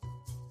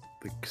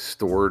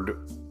stored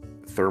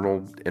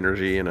thermal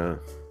energy and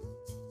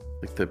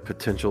like the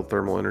potential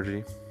thermal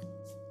energy.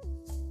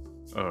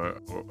 Are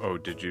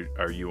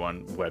you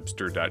on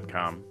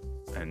Webster.com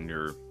and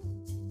you're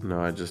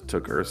No, I just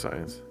took earth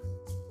science.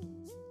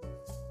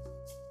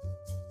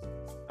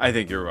 I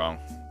think you're wrong,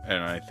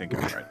 and I think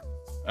I'm right.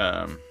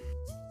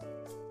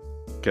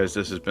 Because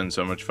this has been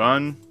so much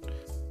fun.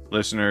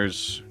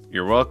 Listeners,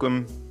 you're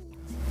welcome.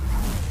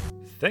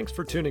 Thanks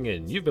for tuning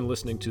in. You've been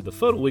listening to the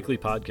FODL Weekly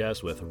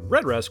podcast with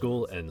Red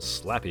Rascal and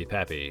Slappy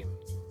Pappy.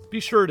 Be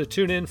sure to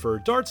tune in for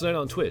Darts Night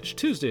on Twitch,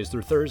 Tuesdays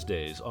through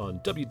Thursdays on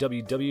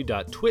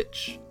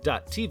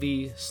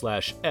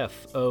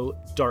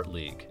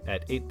www.twitch.tv/FODartLeague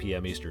at 8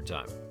 p.m. Eastern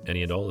Time.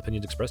 Any and all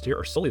opinions expressed here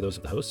are solely those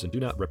of the hosts and do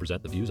not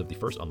represent the views of the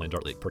First Online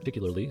Dart League,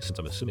 particularly since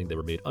I'm assuming they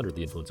were made under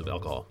the influence of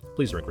alcohol.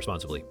 Please drink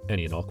responsibly.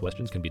 Any and all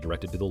questions can be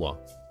directed to the law.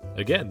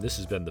 Again, this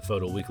has been the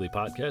FODL Weekly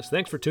podcast.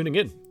 Thanks for tuning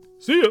in.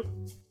 See ya!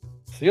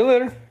 See you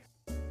later.